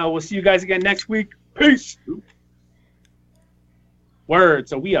 We'll see you guys again next week. Peace. Word.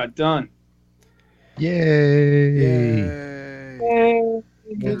 So we are done. Yay. Yay.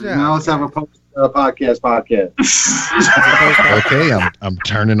 Good job. Now let's have a podcast. Okay, I'm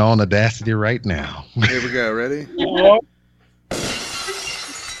turning on Audacity right now. Here we go. Ready? All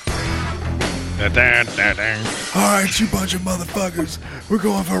right, you bunch of motherfuckers. We're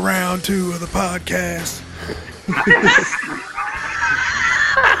going for round 2 of the podcast.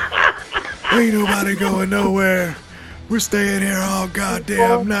 Ain't nobody going nowhere. We're staying here all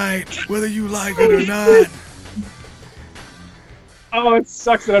goddamn night, whether you like it or not. Oh, it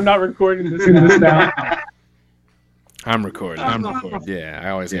sucks that I'm not recording this now. I'm recording. Yeah, I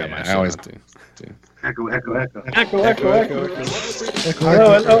always got my shit on, too. Echo. Echo.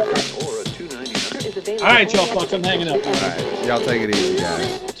 Hello. All right, y'all fucks, I'm hanging up. All right, y'all take it easy,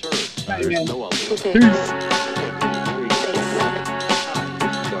 guys. Bye, man. Peace.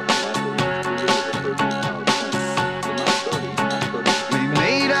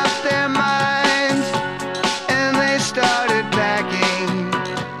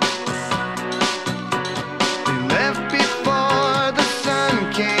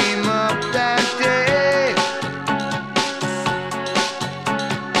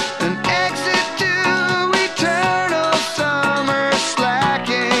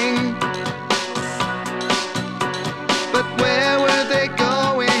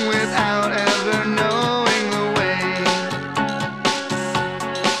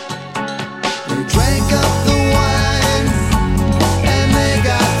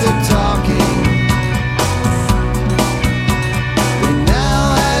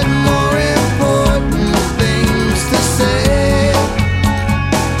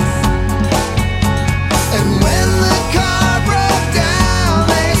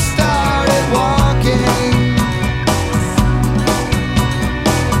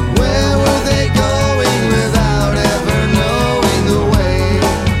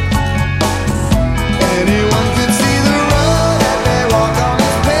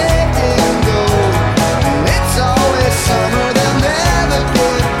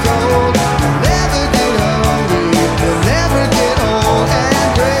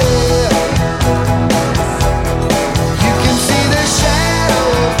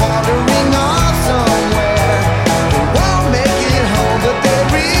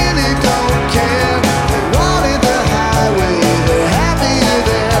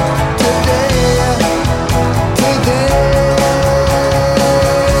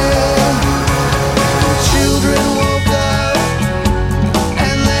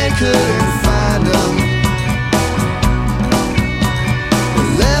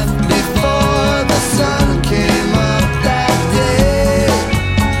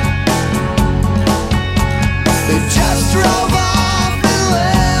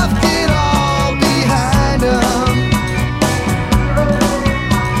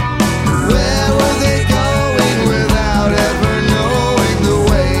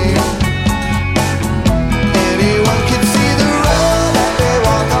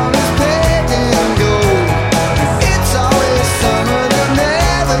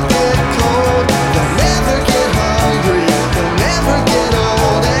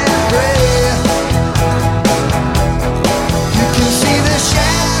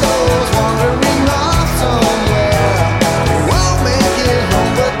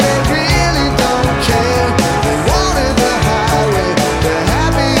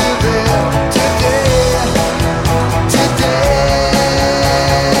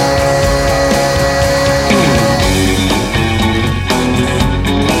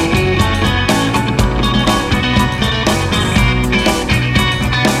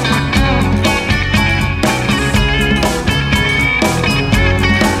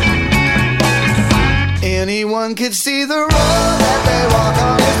 Could see the road.